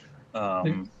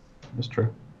 That's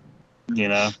true.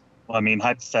 Well, I mean,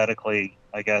 hypothetically,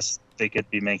 I guess they could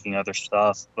be making other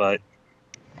stuff, but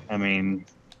I mean,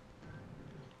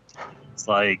 it's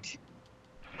like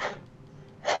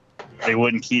they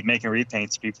wouldn't keep making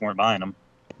repaints if people weren't buying them,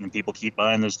 and people keep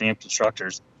buying those damn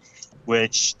constructors,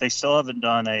 which they still haven't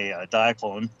done a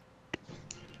Diaclone,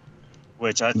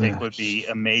 which I think would be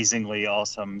amazingly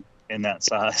awesome in that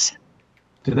size.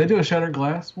 Did they do a shattered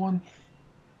glass one?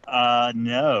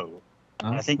 No.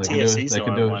 I think TSC's the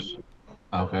only one.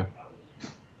 Okay.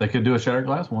 They could do a shattered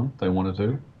glass one if they wanted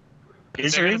to.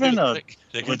 Is there even a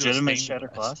legitimate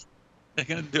shattered glass? They're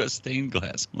going to do a stained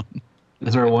glass one.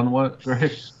 Is there one what,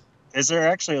 Greg? Is there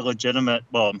actually a legitimate,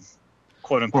 well,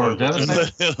 quote unquote,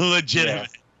 legitimate?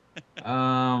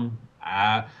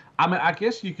 Yeah. I mean, I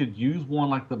guess you could use one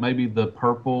like maybe the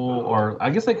purple, or I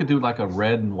guess they could do like a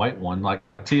red and white one, like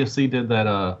TFC did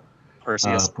that.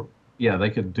 Perseus. Yeah, they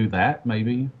could do that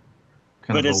maybe.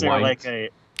 But is there like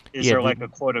a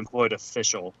quote unquote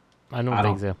official? I don't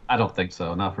think so. I don't think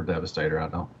so. Not for Devastator. I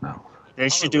don't know. They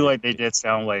should do like they did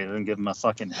Soundwave and give them a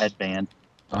fucking headband.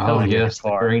 Oh yes,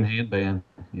 the green headband.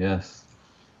 Yes.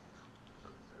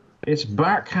 It's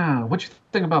BotCon. What you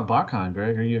think about BotCon,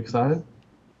 Greg? Are you excited?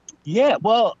 Yeah,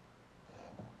 well,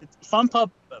 Fun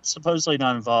Pup supposedly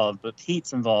not involved, but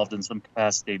Pete's involved in some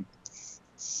capacity.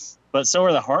 But so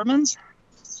are the Hartmans.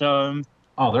 So.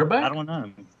 Oh, they're back? I don't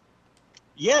know.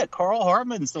 Yeah, Carl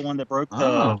Hartman's the one that broke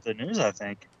the news, I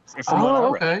think.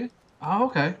 Okay. Oh,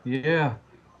 okay. Yeah.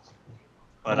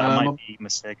 But I might be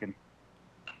mistaken.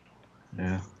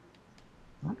 Yeah.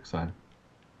 I'm excited.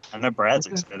 I know Brad's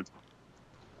excited.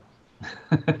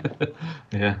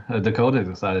 Yeah, Dakota's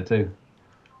excited too.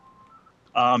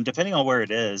 Depending on where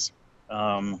it is,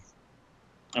 I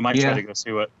might try to go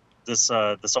see what this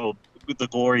whole the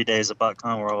glory days of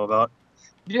BotCon were all about.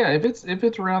 Yeah, if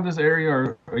it's around this area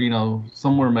or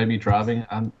somewhere maybe driving,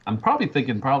 I'm probably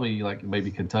thinking like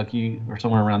maybe Kentucky or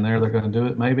somewhere around there. They're going to do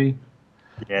it maybe.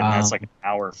 Yeah, that's like an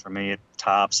hour for me at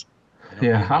tops.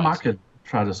 Yeah, I could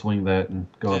try to swing that and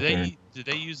go up there. Did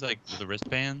they use like the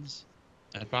wristbands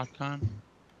at BotCon?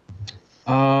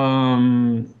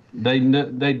 They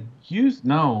used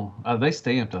they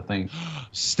stamped, I think.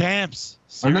 Stamps.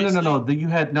 Oh, no. You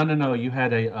had You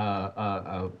had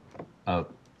a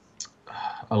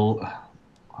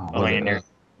lanyard.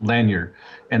 Lanyard,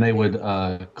 and they would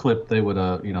clip. They would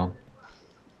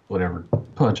whatever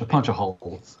punch a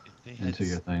hole into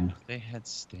your thing. If they had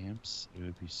stamps, it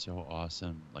would be so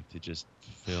awesome. Like to just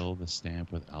fill the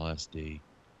stamp with LSD.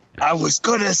 I was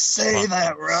gonna say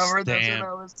that, Robert. That's what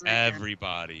I was thinking.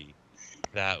 Everybody.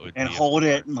 That would. And hold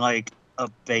it in like a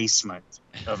basement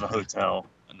of a hotel.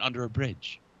 And under a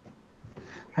bridge.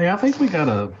 Hey, I think we did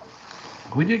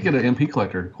get an MP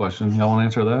collector question. Y'all want to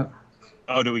answer that?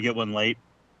 Oh, did we get one late?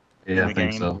 Yeah, I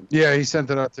think so. Yeah, he sent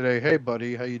it out today. Hey,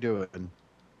 buddy, how you doing?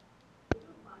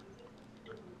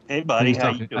 Hey, buddy, how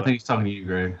you doing? I think he's talking to you,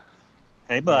 Greg.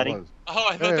 Hey, buddy. Oh,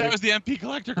 I thought that was the MP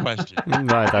collector question. No,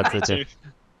 that's it too.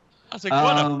 I was like,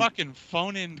 what a fucking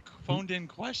phoned in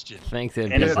question. Thanks,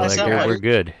 MP collector. We're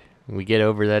good. We get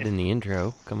over that in the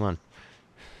intro. Come on.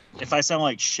 If I sound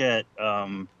like shit,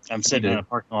 I'm sitting in a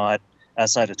parking lot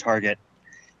outside of Target,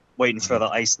 waiting for the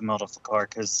ice to melt off the car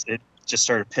because it just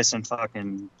started pissing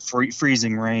fucking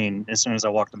freezing rain as soon as I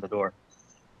walked in the door.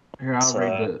 Here,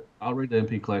 I'll read the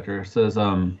MP collector. It says,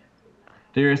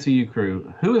 "Dear SCU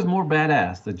crew, who is more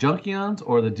badass, the Junkions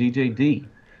or the DJD?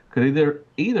 Could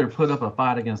either put up a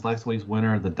fight against last week's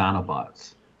winner, the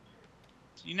Dinobots."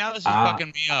 See, now this is fucking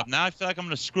me up. Now I feel like I'm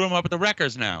gonna screw them up with the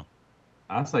Wreckers now.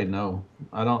 I say no.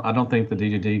 I don't think the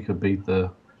DJD could beat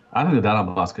the. I think the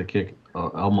Dinobots could kick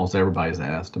almost everybody's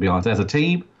ass. To be honest, as a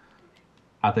team,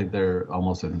 I think they're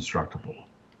almost indestructible.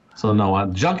 So no,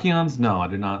 Junkions, no, I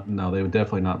do not. No, they would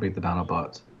definitely not beat the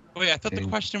Dinobots. Wait, I thought the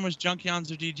question was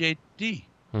Junkions or DJD.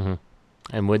 Mm-hmm.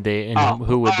 And would they? And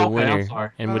who would the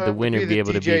winner? And would the winner be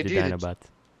able to beat the Dinobots?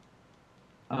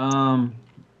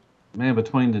 Man,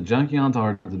 between the Junkions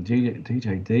or the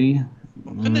DJD.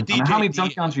 How many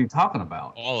Junkions are you talking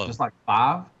about? All of them. Just like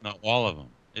 5? No, all of them.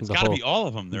 It's got to be all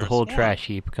of them. The whole trash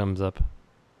heap comes up.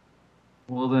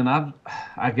 Well, then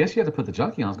I guess you have to put the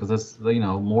Junkions because that's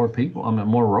more people. I mean,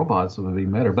 more robots would be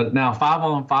better. But now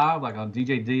 5-on-5, like on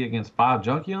DJD against 5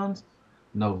 Junkions,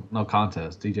 no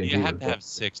contest. DJD. You have to have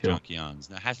 6 Junkions.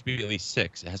 Now it has to be at least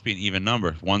 6. It has to be an even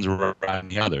number. One's riding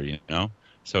the other,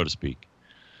 so to speak.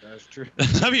 That's true.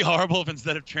 That'd be horrible if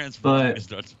instead of transforming, it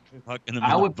starts fucking them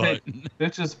in the butt.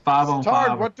 It's just 5-on-5.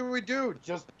 Tard, what do we do?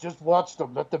 Just watch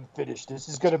them. Let them finish. This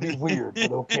is gonna be weird,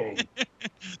 but okay.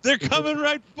 They're coming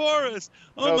right for us.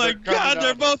 Oh my God,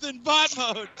 they're both in bot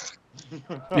mode.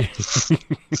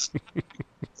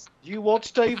 You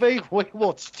watch TV? We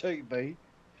watch TV.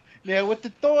 Now with the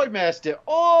Toy Master,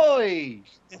 oi!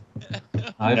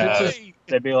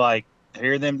 They'd be like,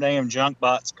 here them damn junk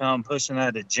bots come pushing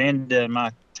that agenda in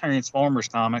my Transformers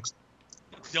comics.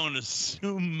 Don't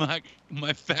assume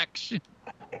my faction.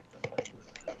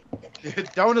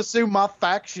 Don't assume my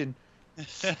faction.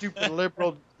 Stupid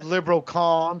liberal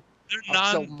con.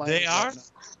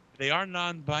 They are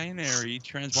non-binary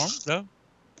Transformers though.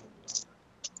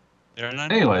 They're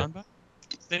not Anyway,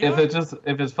 if it's a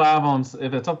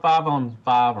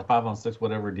 5-on-5 or 5-on-6,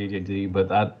 whatever DJD, but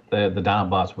the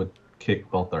Dinobots would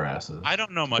kick both their asses. I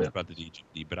don't know much about the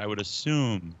DJD, but I would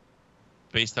assume,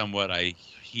 based on what I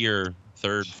hear,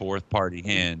 third, fourth party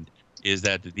hand, is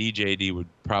that the DJD would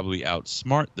probably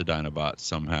outsmart the Dinobots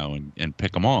somehow and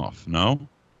pick them off. No.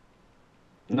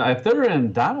 No, if they're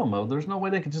in Dino mode, there's no way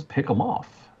they could just pick them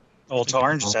off. Well,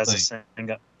 Tarn just has to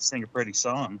sing a pretty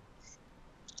song.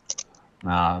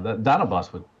 Nah, the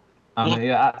Dinobots would.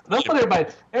 That's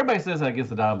what everybody says that against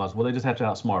the Dinobots. Well, they just have to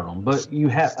outsmart them. But you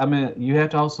have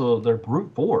to also, they're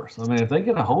brute force. I mean, if they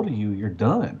get a hold of you, you're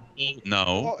done.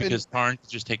 No, because Tarn could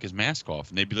just take his mask off,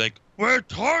 and they'd be like, "Where'd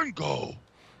Tarn go?"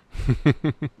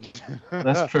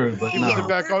 That's true, but no. Look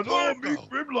back on, oh, Meek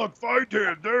Grimlock, find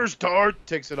him. There's Tarn.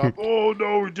 Takes it up. Oh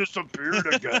no, he disappeared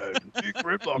again. Meek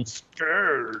Grimlock's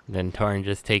scared. Then Tarn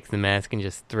just takes the mask and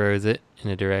just throws it in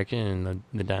a direction, and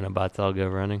the Dinobots all go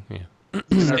running. Yeah.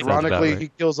 Ironically, he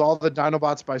kills all the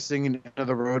Dinobots by singing "End of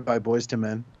the Road" by Boyz II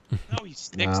Men. No, he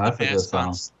sticks the mask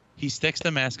on. He sticks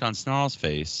the mask on Snarl's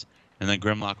face, and then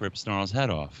Grimlock rips Snarl's head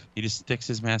off. He just sticks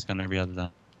his mask on every other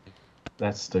time.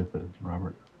 That's stupid,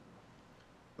 Robert.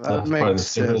 That That's probably the makes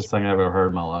stupidest sense. thing I've ever heard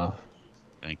in my life.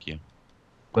 Thank you.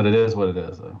 But it is what it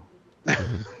is, though.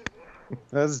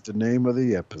 That's the name of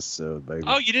the episode, baby.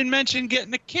 Oh, you didn't mention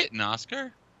getting a kitten,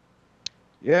 Oscar.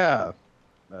 Yeah.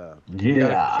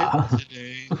 Yeah.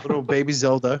 Little baby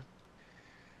Zelda.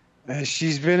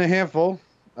 She's been a handful.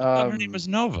 Her name was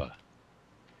Nova.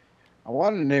 I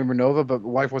wanted to name her Nova, but my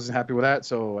wife wasn't happy with that,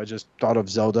 so I just thought of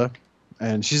Zelda.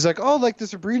 And she's like, "Oh, like the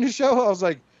Sabrina show?" I was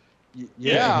like,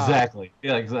 "Yeah, exactly.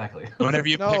 Yeah, exactly." Whenever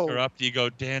you pick her up, you go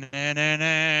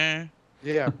da-na-na-na.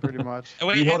 Yeah, pretty much.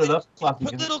 You hold it up, put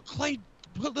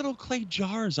little clay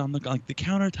jars on the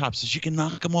countertops so she can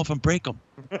knock them off and break them.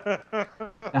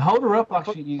 And hold her up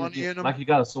like you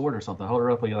got a sword or something. Hold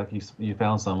her up like you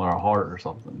found some or a heart or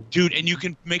something. Dude, and you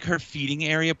can make her feeding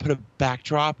area, put a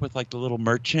backdrop with like the little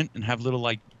merchant and have little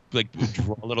like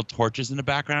draw little torches in the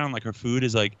background. Like her food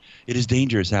is like, it is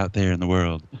dangerous out there in the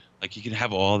world. Like you can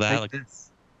have all that. Take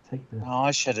this. Oh,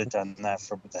 I should have done that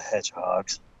for the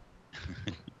hedgehogs.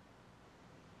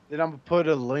 Then I'm gonna put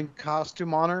a Link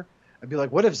costume on her. I'd be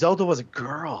like, "What if Zelda was a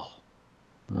girl?"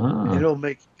 It'll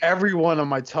make everyone on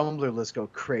my Tumblr list go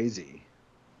crazy.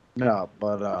 No,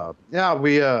 but yeah,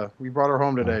 we brought her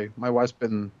home today. My wife's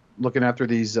been looking after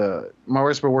these. My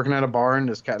wife's been working at a barn.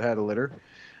 This cat had a litter.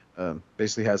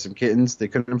 Basically had some kittens. They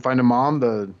couldn't find a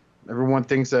mom. Everyone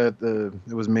thinks that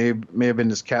it was may have been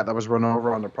this cat that was run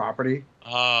over on the property.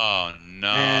 Oh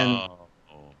no.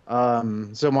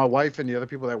 And so my wife and the other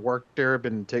people that work there have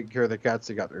been taking care of the cats.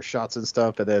 They got their shots and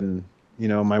stuff. And then,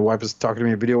 my wife was talking to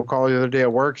me a video call the other day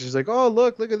at work. She's like, "Oh,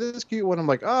 look at this cute one." I'm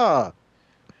like,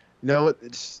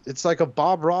 it's like a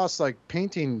Bob Ross like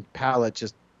painting palette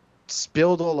just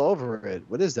spilled all over it.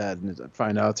 What is that? And I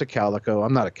find out it's a calico.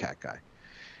 I'm not a cat guy.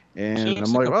 And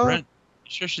I'm like, "Oh, you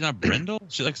sure she's not brindle?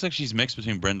 She looks like she's mixed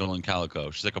between brindle and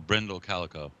calico. She's like a brindle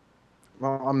calico."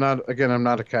 Well, I'm not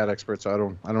a cat expert,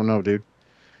 so I don't know, dude.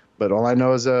 But all I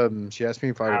know is she asked me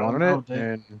if I wanted it,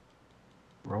 and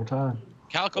roll tide.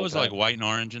 Calico is like white and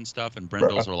orange and stuff, and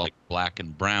brindles are like black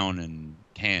and brown and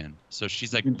tan. So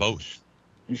she's like both.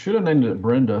 You should have named it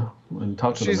Brenda and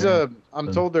talked to her.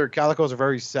 I'm told their calicos are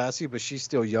very sassy, but she's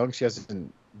still young. She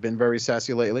hasn't been very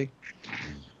sassy lately.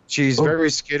 She's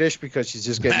very skittish because she's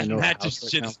just getting to know Matt the house just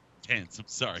right shit now. his pants. I'm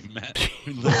sorry, Matt.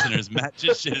 Listeners, Matt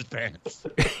just shit his pants.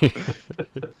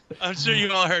 I'm sure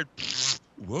you all heard.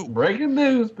 Whoa. Breaking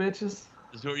news, bitches.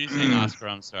 Is what you're saying, Oscar?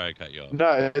 I'm sorry I cut you off.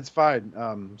 No, it's fine.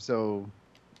 So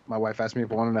my wife asked me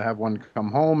if I wanted to have one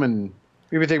come home, and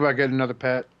we were thinking about getting another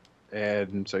pet.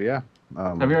 And so, yeah.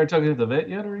 Have you already taken it to the vet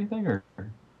yet or anything? Or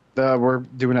we're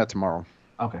doing that tomorrow.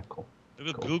 Okay, cool.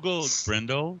 Google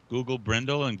Brindle,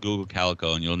 and Google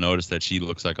Calico, and you'll notice that she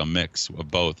looks like a mix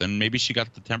of both. And maybe she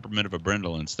got the temperament of a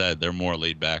Brindle instead. They're more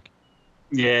laid back.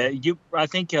 Yeah, I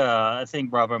think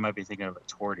Robert might be thinking of a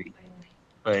Tortie.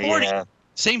 But Tortie. Yeah,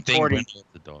 same thing. Tortie. Brindle,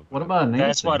 the dog. What about Nancy?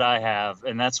 That's what I have,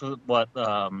 and that's what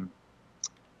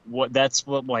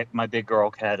my big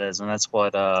girl cat is, and that's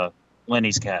what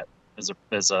Lenny's cat is a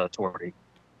Tortie.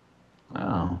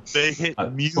 Oh. They hit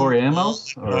Tori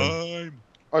Amos? Or...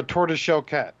 A tortoiseshell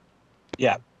cat.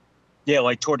 Yeah. Yeah,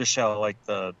 like tortoiseshell, like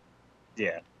the,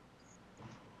 yeah.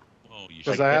 Oh, you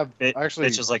Because like I have actually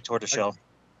bitches like tortoiseshell.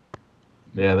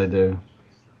 Yeah, they do.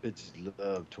 Bitches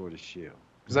love tortoiseshell.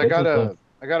 Because I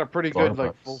got a pretty good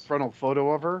like full frontal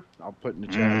photo of her. I'll put in the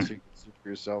chat so you can see for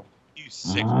yourself. You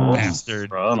sick bastard.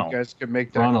 You guys can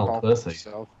make that call for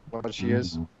yourself. What she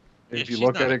is. If you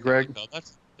look at it, Greg.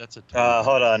 That's a.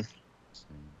 Hold on.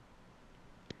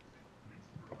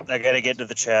 I gotta get to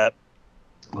the chat.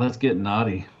 Let's get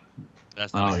naughty.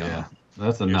 That's yeah.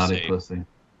 That's a naughty safe. pussy.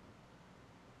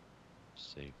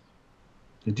 Safe.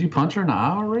 Did you punch her in the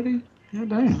eye already? Yeah,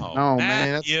 dang. Oh, no,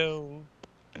 Matthew.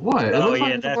 What? It looks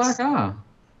like it's a black eye.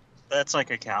 That's like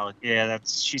a calico. Yeah,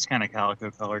 she's kind of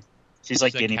calico colored. She's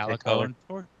like guinea pig colored.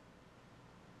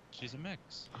 She's a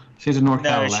mix. She's a North No,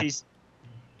 Carolina.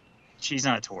 she's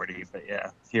not a tortie, but yeah.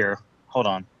 Here, hold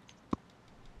on.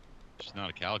 She's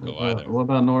not a calico either. What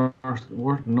about North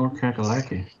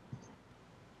Kakalaki?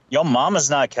 Your mama's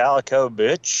not calico,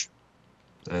 bitch.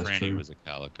 That's Franny true. was a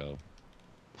calico.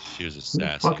 She was a Who the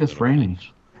sassy. fuck is little Franny? bitch.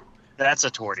 That's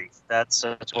a tortie. That's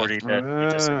a tortie that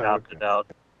we just adopted out.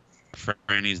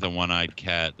 Franny's the one-eyed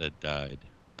cat that died.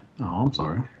 Oh, I'm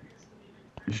sorry.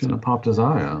 You shouldn't have popped his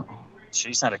eye out.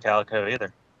 She's not a calico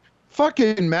either.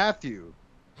 Fucking Matthew.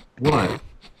 What?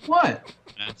 What?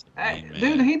 That's Hey,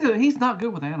 dude, he's not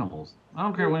good with animals. I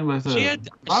don't care what anybody says. She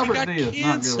Robert got D is not good with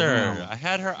cancer. animals. I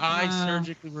had her eye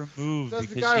surgically removed That's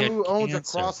because the guy she had who owns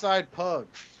cancer. a cross-eyed pug.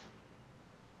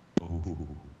 Ooh.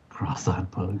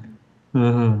 Cross-eyed pug.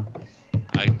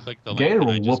 I clicked the link Gator and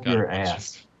I will just whoop got your a bunch of-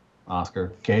 ass,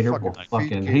 Oscar. Gator will Fucking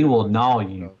fucking. feed He will Gator. gnaw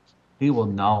you. He will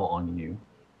gnaw on you.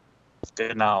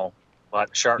 Good now.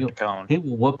 Like shark cone. He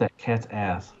will whoop that cat's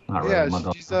ass. Not Yeah,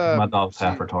 really. My dog's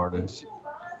half retarded.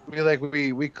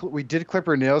 We did clip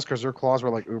her nails because her claws were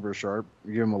like uber sharp.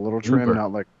 We give them a little trim, Uber.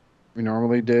 not like we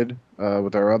normally did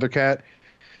with our other cat.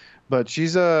 But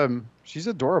she's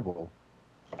adorable.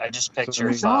 I just My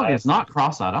pictured dog is not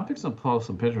cross-eyed. I'm fixing to post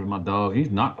some pictures of my dog. He's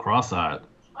not cross-eyed.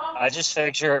 I just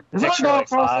picture Is my like dog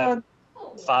cross-eyed?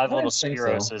 five I little don't think so.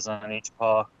 scleroses on each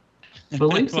paw. But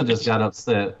Lisa just got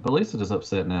upset. But Lisa just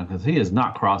upset now because he is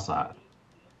not cross-eyed.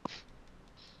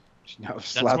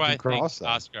 That's why I think,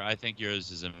 Oscar, I think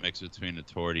yours is a mix between a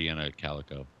tortie and a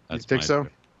calico. That's think so?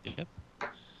 Yep.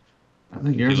 I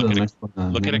think yours is a mix with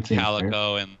Look at a 19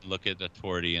 calico and look at the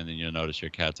tortie, and then you'll notice your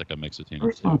cat's like a mix between the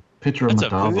Where's two. my picture of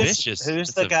That's my a dog? vicious. Who's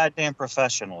it's the a- goddamn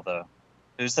professional though?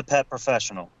 Who's the pet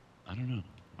professional? I don't know.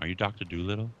 Are you Dr.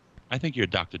 Doolittle? I think you're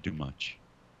Dr. Do Much.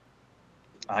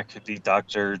 I could be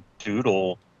Dr.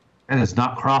 Doodle. And it's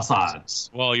not cross-eyed.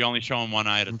 Well, you only show him one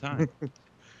eye at a time.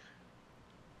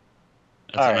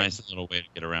 That's All a right. nice little way to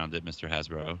get around it, Mr.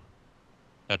 Hasbro.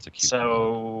 That's a cute So-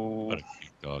 dog. What a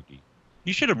cute doggy.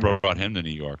 You should have brought him to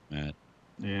New York, Matt.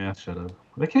 Yeah, I should have.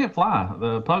 They can't fly.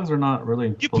 The pugs are not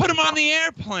really. You put him on the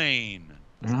airplane.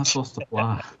 They're not supposed to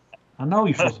fly. I know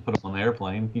you're supposed to put them on the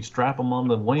airplane. You strap them on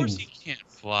the Of course wings. he can't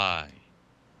fly.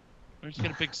 Where's he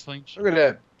got a big slingshot? Look at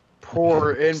that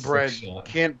poor inbred Slingshot.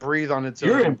 can't breathe on its own.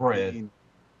 You're inbred.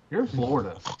 You're in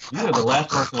Florida. You are the last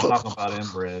person to talk about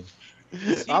inbred.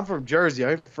 I'm from Jersey.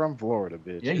 I'm from Florida,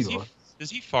 bitch. Yeah, you are. Does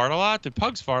he fart a lot? Do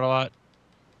pugs fart a lot?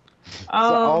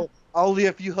 Only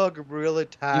if you hug him really You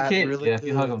tight. can't. really Yeah, if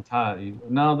you good. hug them tight.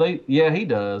 No, they. Yeah, he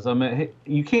does. I mean,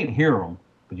 you can't hear them,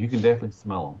 but you can definitely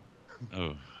smell them.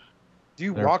 Oh. Do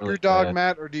you They're walk really your dog, bad.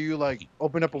 Matt, or do you like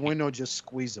open up a window and just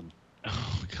squeeze him?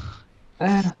 Oh,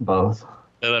 God. Both.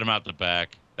 They let him out the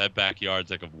back. That backyard's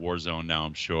like a war zone now,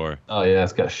 I'm sure. Oh yeah,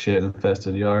 it's got shit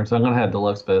infested yards. I'm gonna have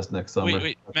Deluxe Fest next summer.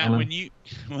 Wait, Matt.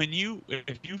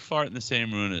 If you fart in the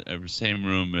same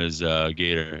room as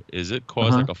Gator, is it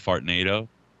cause like a fartnado?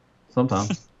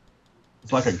 Sometimes.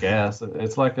 It's like a gas.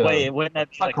 It's like a. Wait, wouldn't that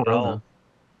be it's like like Corona.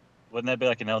 wouldn't that be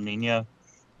like an El Nino?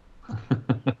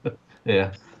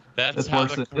 Yeah. That's It's how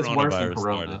worse. the It's worse than coronavirus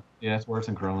Corona. started. Yeah, it's worse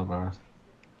than coronavirus.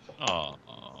 Oh,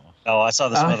 I saw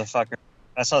this motherfucker.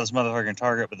 I saw this motherfucker in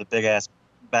Target with a big ass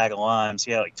bag of limes.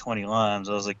 He had like 20 limes.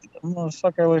 I was like,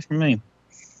 motherfucker, away from me.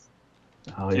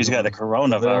 Oh, He's got the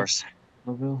coronavirus.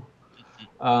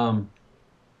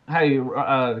 Hey,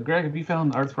 Greg, have you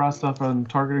found Earthfrost stuff on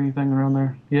Target or anything around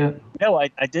there yet? No, I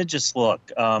did just look.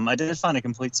 I did find a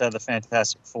complete set of the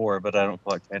Fantastic Four, but I don't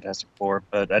collect Fantastic Four.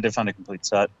 But I did find a complete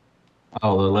set.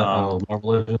 Oh, the Marvel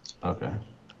Legends? Okay.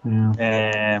 Yeah.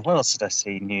 And what else did I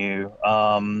see new?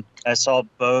 I saw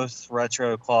both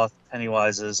retro cloth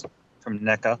Pennywises from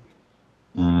NECA.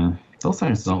 Those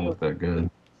things don't look that good.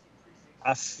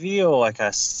 I feel like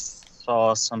I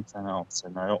saw something else,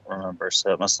 and I don't remember,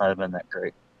 so it must not have been that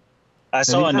great. I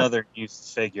saw another new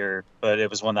figure, but it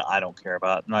was one that I don't care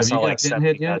about. And I saw like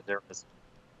Pinhead yet?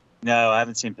 No, I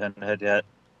haven't seen Pinhead yet.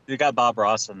 You got Bob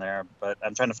Ross in there, but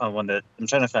I'm trying to find a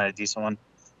decent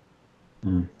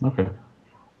one. Okay.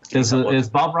 Is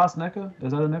Bob Ross NECA?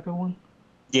 Is that a NECA one?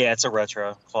 Yeah, it's a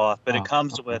retro cloth, but it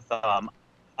comes with. I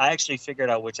actually figured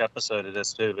out which episode it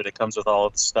is too, but it comes with all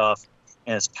of the stuff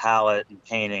and its palette and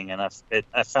painting, and I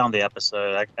found the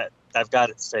episode. I've got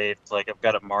it saved, like I've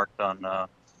got it marked on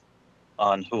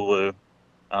Hulu,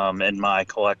 in my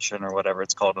collection or whatever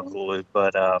it's called on Hulu.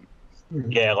 But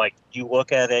yeah, like you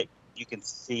look at it, you can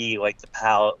see like the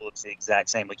palette looks the exact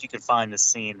same. Like you can find the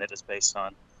scene that it's based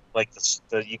on. Like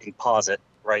you can pause it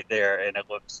right there, and it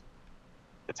looks.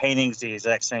 The painting's the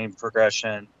exact same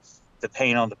progression, the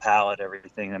paint on the palette,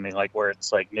 everything. I mean, like where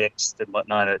it's like mixed and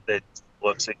whatnot, it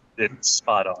looks it's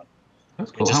spot on.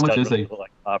 That's cool. How much is it?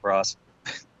 Like Bob Ross.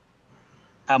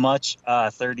 How much?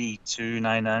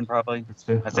 $32.99 probably.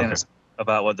 I think that's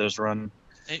about what those run.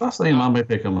 I'll say I may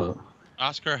pick them up.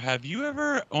 Oscar, have you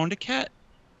ever owned a cat?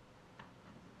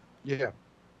 Yeah.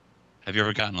 Have you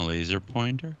ever gotten a laser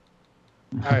pointer?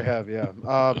 I have, yeah.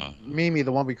 Mimi,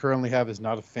 the one we currently have, is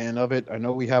not a fan of it. I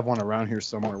know we have one around here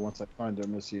somewhere. Once I find it,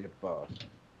 I'm going to see if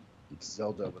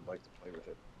Zelda would like to play with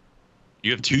it.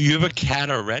 You have two? You have a cat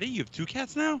already? You have two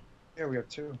cats now? Yeah, we have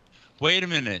two. Wait a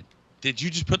minute. Did you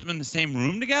just put them in the same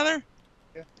room together?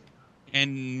 Yeah.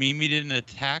 And Mimi didn't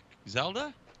attack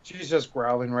Zelda? She's just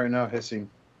growling right now, hissing.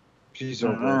 She's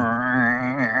over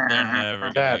They're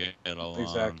never going to get along.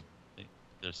 Exactly.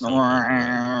 They're so Yeah,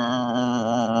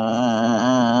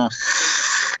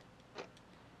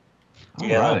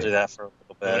 I'll do that for a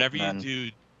little bit. Whatever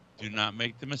you do not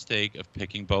make the mistake of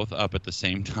picking both up at the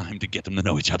same time to get them to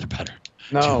know each other better.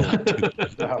 No.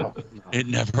 No. It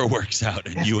never works out,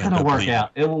 and It's you end gonna up work bleeding. out.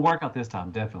 It will work out this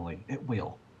time, definitely. It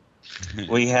will.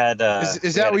 We had.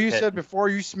 Is that what you said before?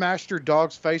 You smashed your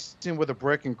dog's face in with a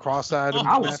brick and cross-eyed him?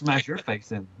 I will smash your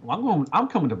face in. Well, I'm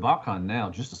coming to BotCon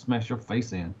now just to smash your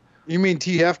face in. You mean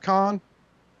TFCon?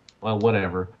 Well,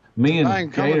 whatever. Me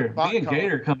and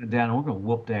Gator coming down, and we're gonna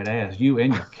whoop that ass. You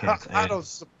and your cat's I ass. don't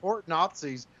support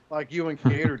Nazis like you and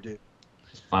Gator do.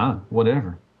 It's fine,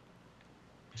 whatever.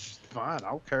 It's fine,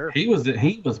 I don't care. He was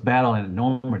battling in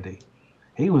Normandy.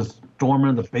 He was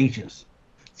storming the beaches.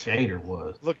 Gator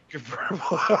was looking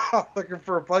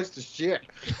for a place to shit,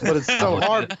 but it's so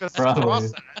hard because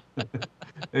it's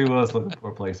he was looking for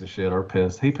a place to shit or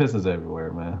piss. He pisses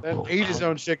everywhere, man. Then eat his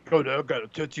own shit. Go down, got a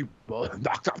tootsie bud.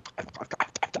 That's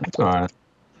all right.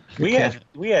 We had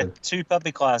two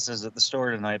puppy classes at the store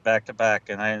tonight, back to back,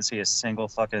 and I didn't see a single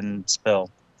fucking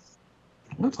spill.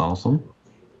 That's awesome.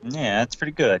 Yeah, that's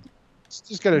pretty good.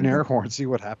 Just get an air horn, see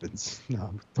what happens.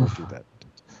 No, don't do that.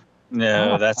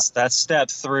 No, that's step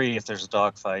 3 if there's a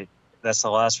dog fight. That's the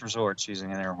last resort,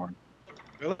 choosing an air horn.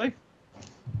 Really?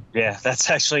 Yeah, that's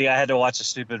actually, I had to watch a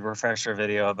stupid refresher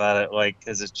video about it, like,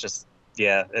 because it's just,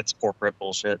 yeah, it's corporate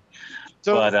bullshit.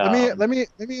 So but, let me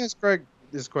ask Greg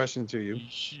this question to you.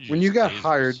 When you got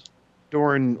hired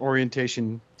during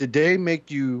orientation, did they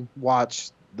make you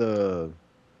watch the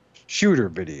shooter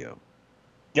video?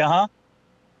 Yeah,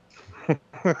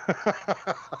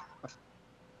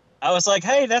 I was like,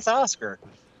 hey, that's Oscar.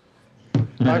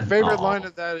 My favorite line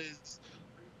of that is,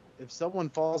 if someone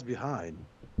falls behind,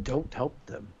 don't help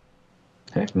them.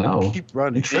 Heck no. Keep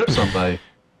running. You trip somebody.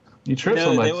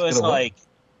 Somebody.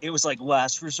 It was like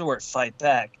last resort, fight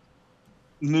back,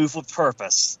 move with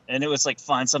purpose, and it was like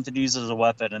find something to use as a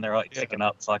weapon, and they're like picking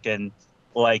up fucking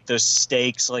like those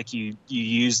stakes like you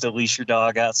use to leash your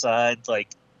dog outside, like.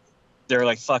 They're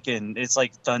like fucking, it's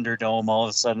like Thunderdome. All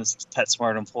of a sudden, it's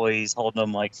PetSmart employees holding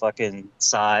them like fucking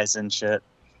size and shit.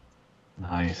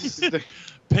 Nice.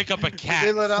 Pick up a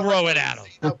cat, throw it at him.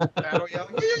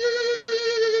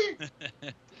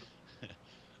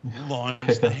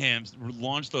 Launch the hams.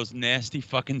 Launch those nasty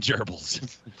fucking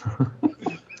gerbils.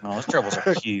 Oh, those gerbils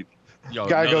are cute. Yo,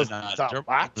 Guy no, goes, they're not. "Stop,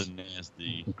 what?" Gerbils are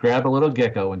nasty. Grab a little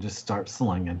gecko and just start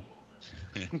slinging.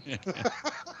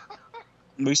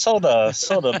 We sold I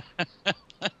sold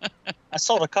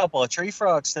a couple of tree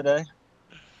frogs today.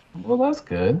 Well, that's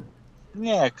good.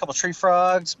 Yeah, a couple tree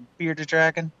frogs, bearded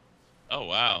dragon. Oh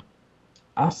wow!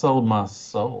 I sold my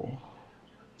soul.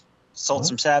 Sold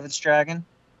some savage dragon.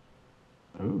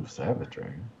 Ooh, savage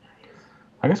dragon.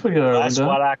 I guess we got. That's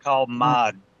what I call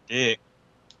my dick.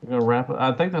 We're gonna wrap it.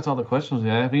 I think that's all the questions we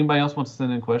have. If anybody else wants to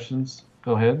send in questions,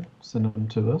 go ahead, send them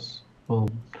to us. We'll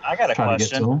I got a try question.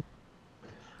 to get to them.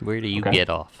 Where do you get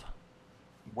off?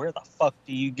 Where the fuck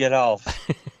do you get off?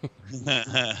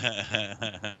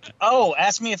 Oh,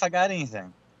 ask me if I got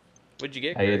anything. What'd you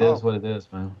get? Hey, it is what it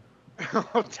is, man.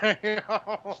 Oh, damn.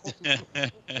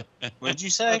 What'd you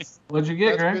say? What'd you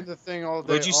get, That's Greg? been the thing all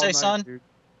day. What'd you all say, night, son? Dude.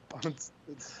 It's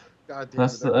goddamn.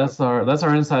 That's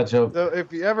our inside joke. So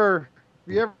if you ever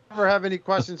have any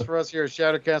questions for us here at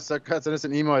Shattercast, send us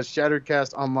an email at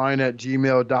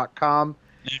shattercast@gmail.com.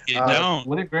 If you don't.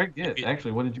 What did Greg get?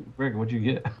 Actually, what'd you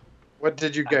get? What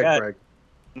did you get, Greg?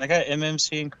 I got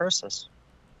MMC and Cursus.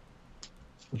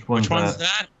 Which Which one's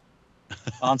that?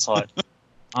 Onslaught.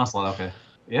 Onslaught, okay.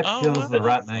 Yep, Oh, that was the wow.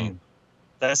 right name.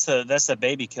 That's the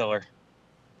baby killer.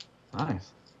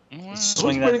 Nice. Wow.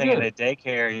 Swing that pretty thing good. at a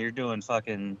daycare, and you're doing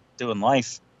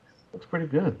life. That's pretty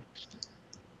good.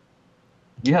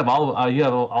 You have all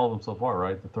of them so far,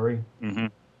 right? The 3. Mm-hmm.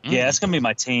 Yeah, it's gonna be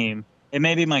my team. It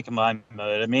may be my combined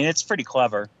mode. I mean, it's pretty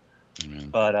clever,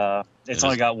 but it's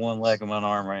only got one leg and one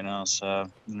arm right now, so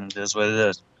it is what it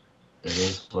is. It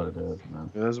is what it is, man.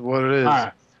 It is what it is. All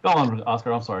right. Go on,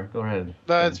 Oscar. I'm sorry. Go ahead.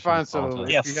 That's fine. So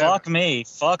Yeah, if you fuck me,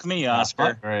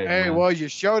 Oscar. Greg, Hey, man. well, you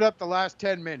showed up the last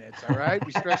 10 minutes, all right?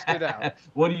 We stretched it out.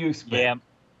 What do you expect? Yeah,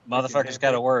 motherfuckers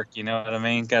got to work. You know what I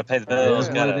mean? Got to pay the bills.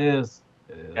 It is what it is.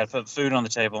 Got to put food on the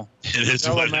table. It is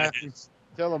Tell what him, it Matthew. is.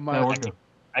 Tell him, No, Matthew. we're good.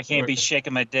 I can't be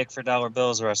shaking my dick for dollar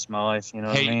bills the rest of my life. You know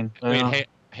what I mean?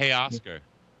 Hey, Oscar.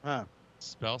 Huh.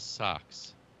 Spell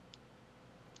socks.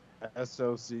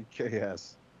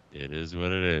 SOCKS. It is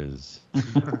what it is.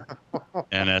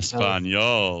 En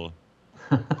Espanol.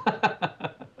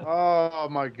 Oh,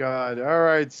 my God. All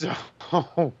right. So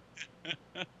That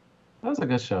was a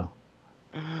good show.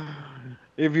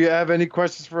 if you have any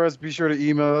questions for us, be sure to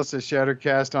email us at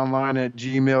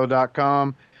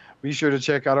shattercastonline@gmail.com. Be sure to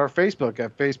check out our Facebook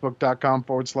at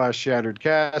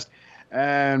facebook.com/shatteredcast.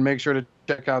 And make sure to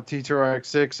check out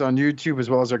T2RX6 on YouTube, as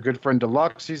well as our good friend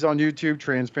Deluxe. He's on YouTube,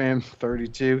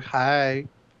 TransFam32. Hi.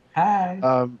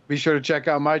 Hi. Be sure to check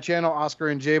out my channel, Oscar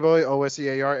and J-Boy,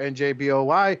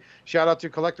 OSEARNJBOY. Shout out to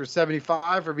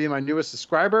Collector75 for being my newest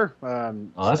subscriber.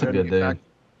 That's a good day.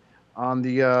 On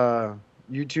the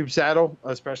YouTube saddle,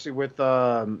 especially with, be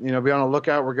on the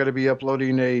lookout. We're going to be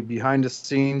uploading a behind the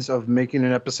scenes of making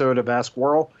an episode of Ask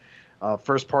Whirl.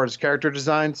 First part is character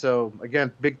design. So,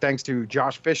 again, big thanks to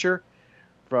Josh Fisher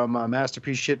from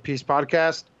Masterpiece Shitpiece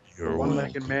Podcast. You're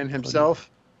one-legged man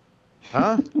himself.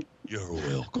 Huh? You're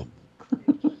welcome.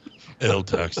 El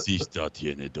taxista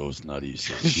tiene dos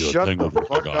narices. Yo Shut tengo the que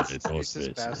fuck up, pagarle dos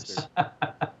racist veces.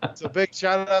 bastard. So big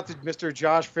shout out to Mr.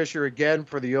 Josh Fisher again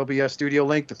for the OBS studio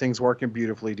link. The thing's working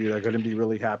beautifully, dude. I'm going to be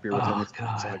really happy with it.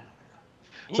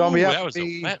 So on Ooh, behalf that of was a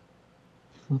me, wet.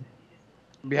 on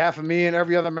behalf of me and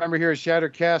every other member here at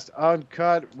Shattercast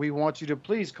Uncut, we want you to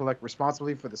please collect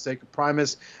responsibly for the sake of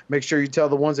Primus. Make sure you tell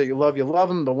the ones that you love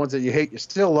them. The ones that you hate, you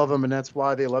still love them, and that's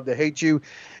why they love to hate you.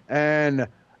 And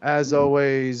as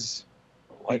always,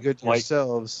 be good to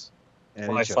yourselves. And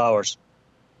White each other. flowers.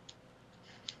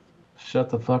 Shut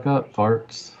the fuck up,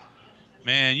 farts.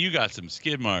 Man, you got some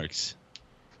skid marks.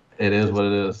 It is what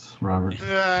it is, Robert.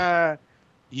 Yeah.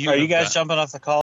 Are you guys jumping off the call?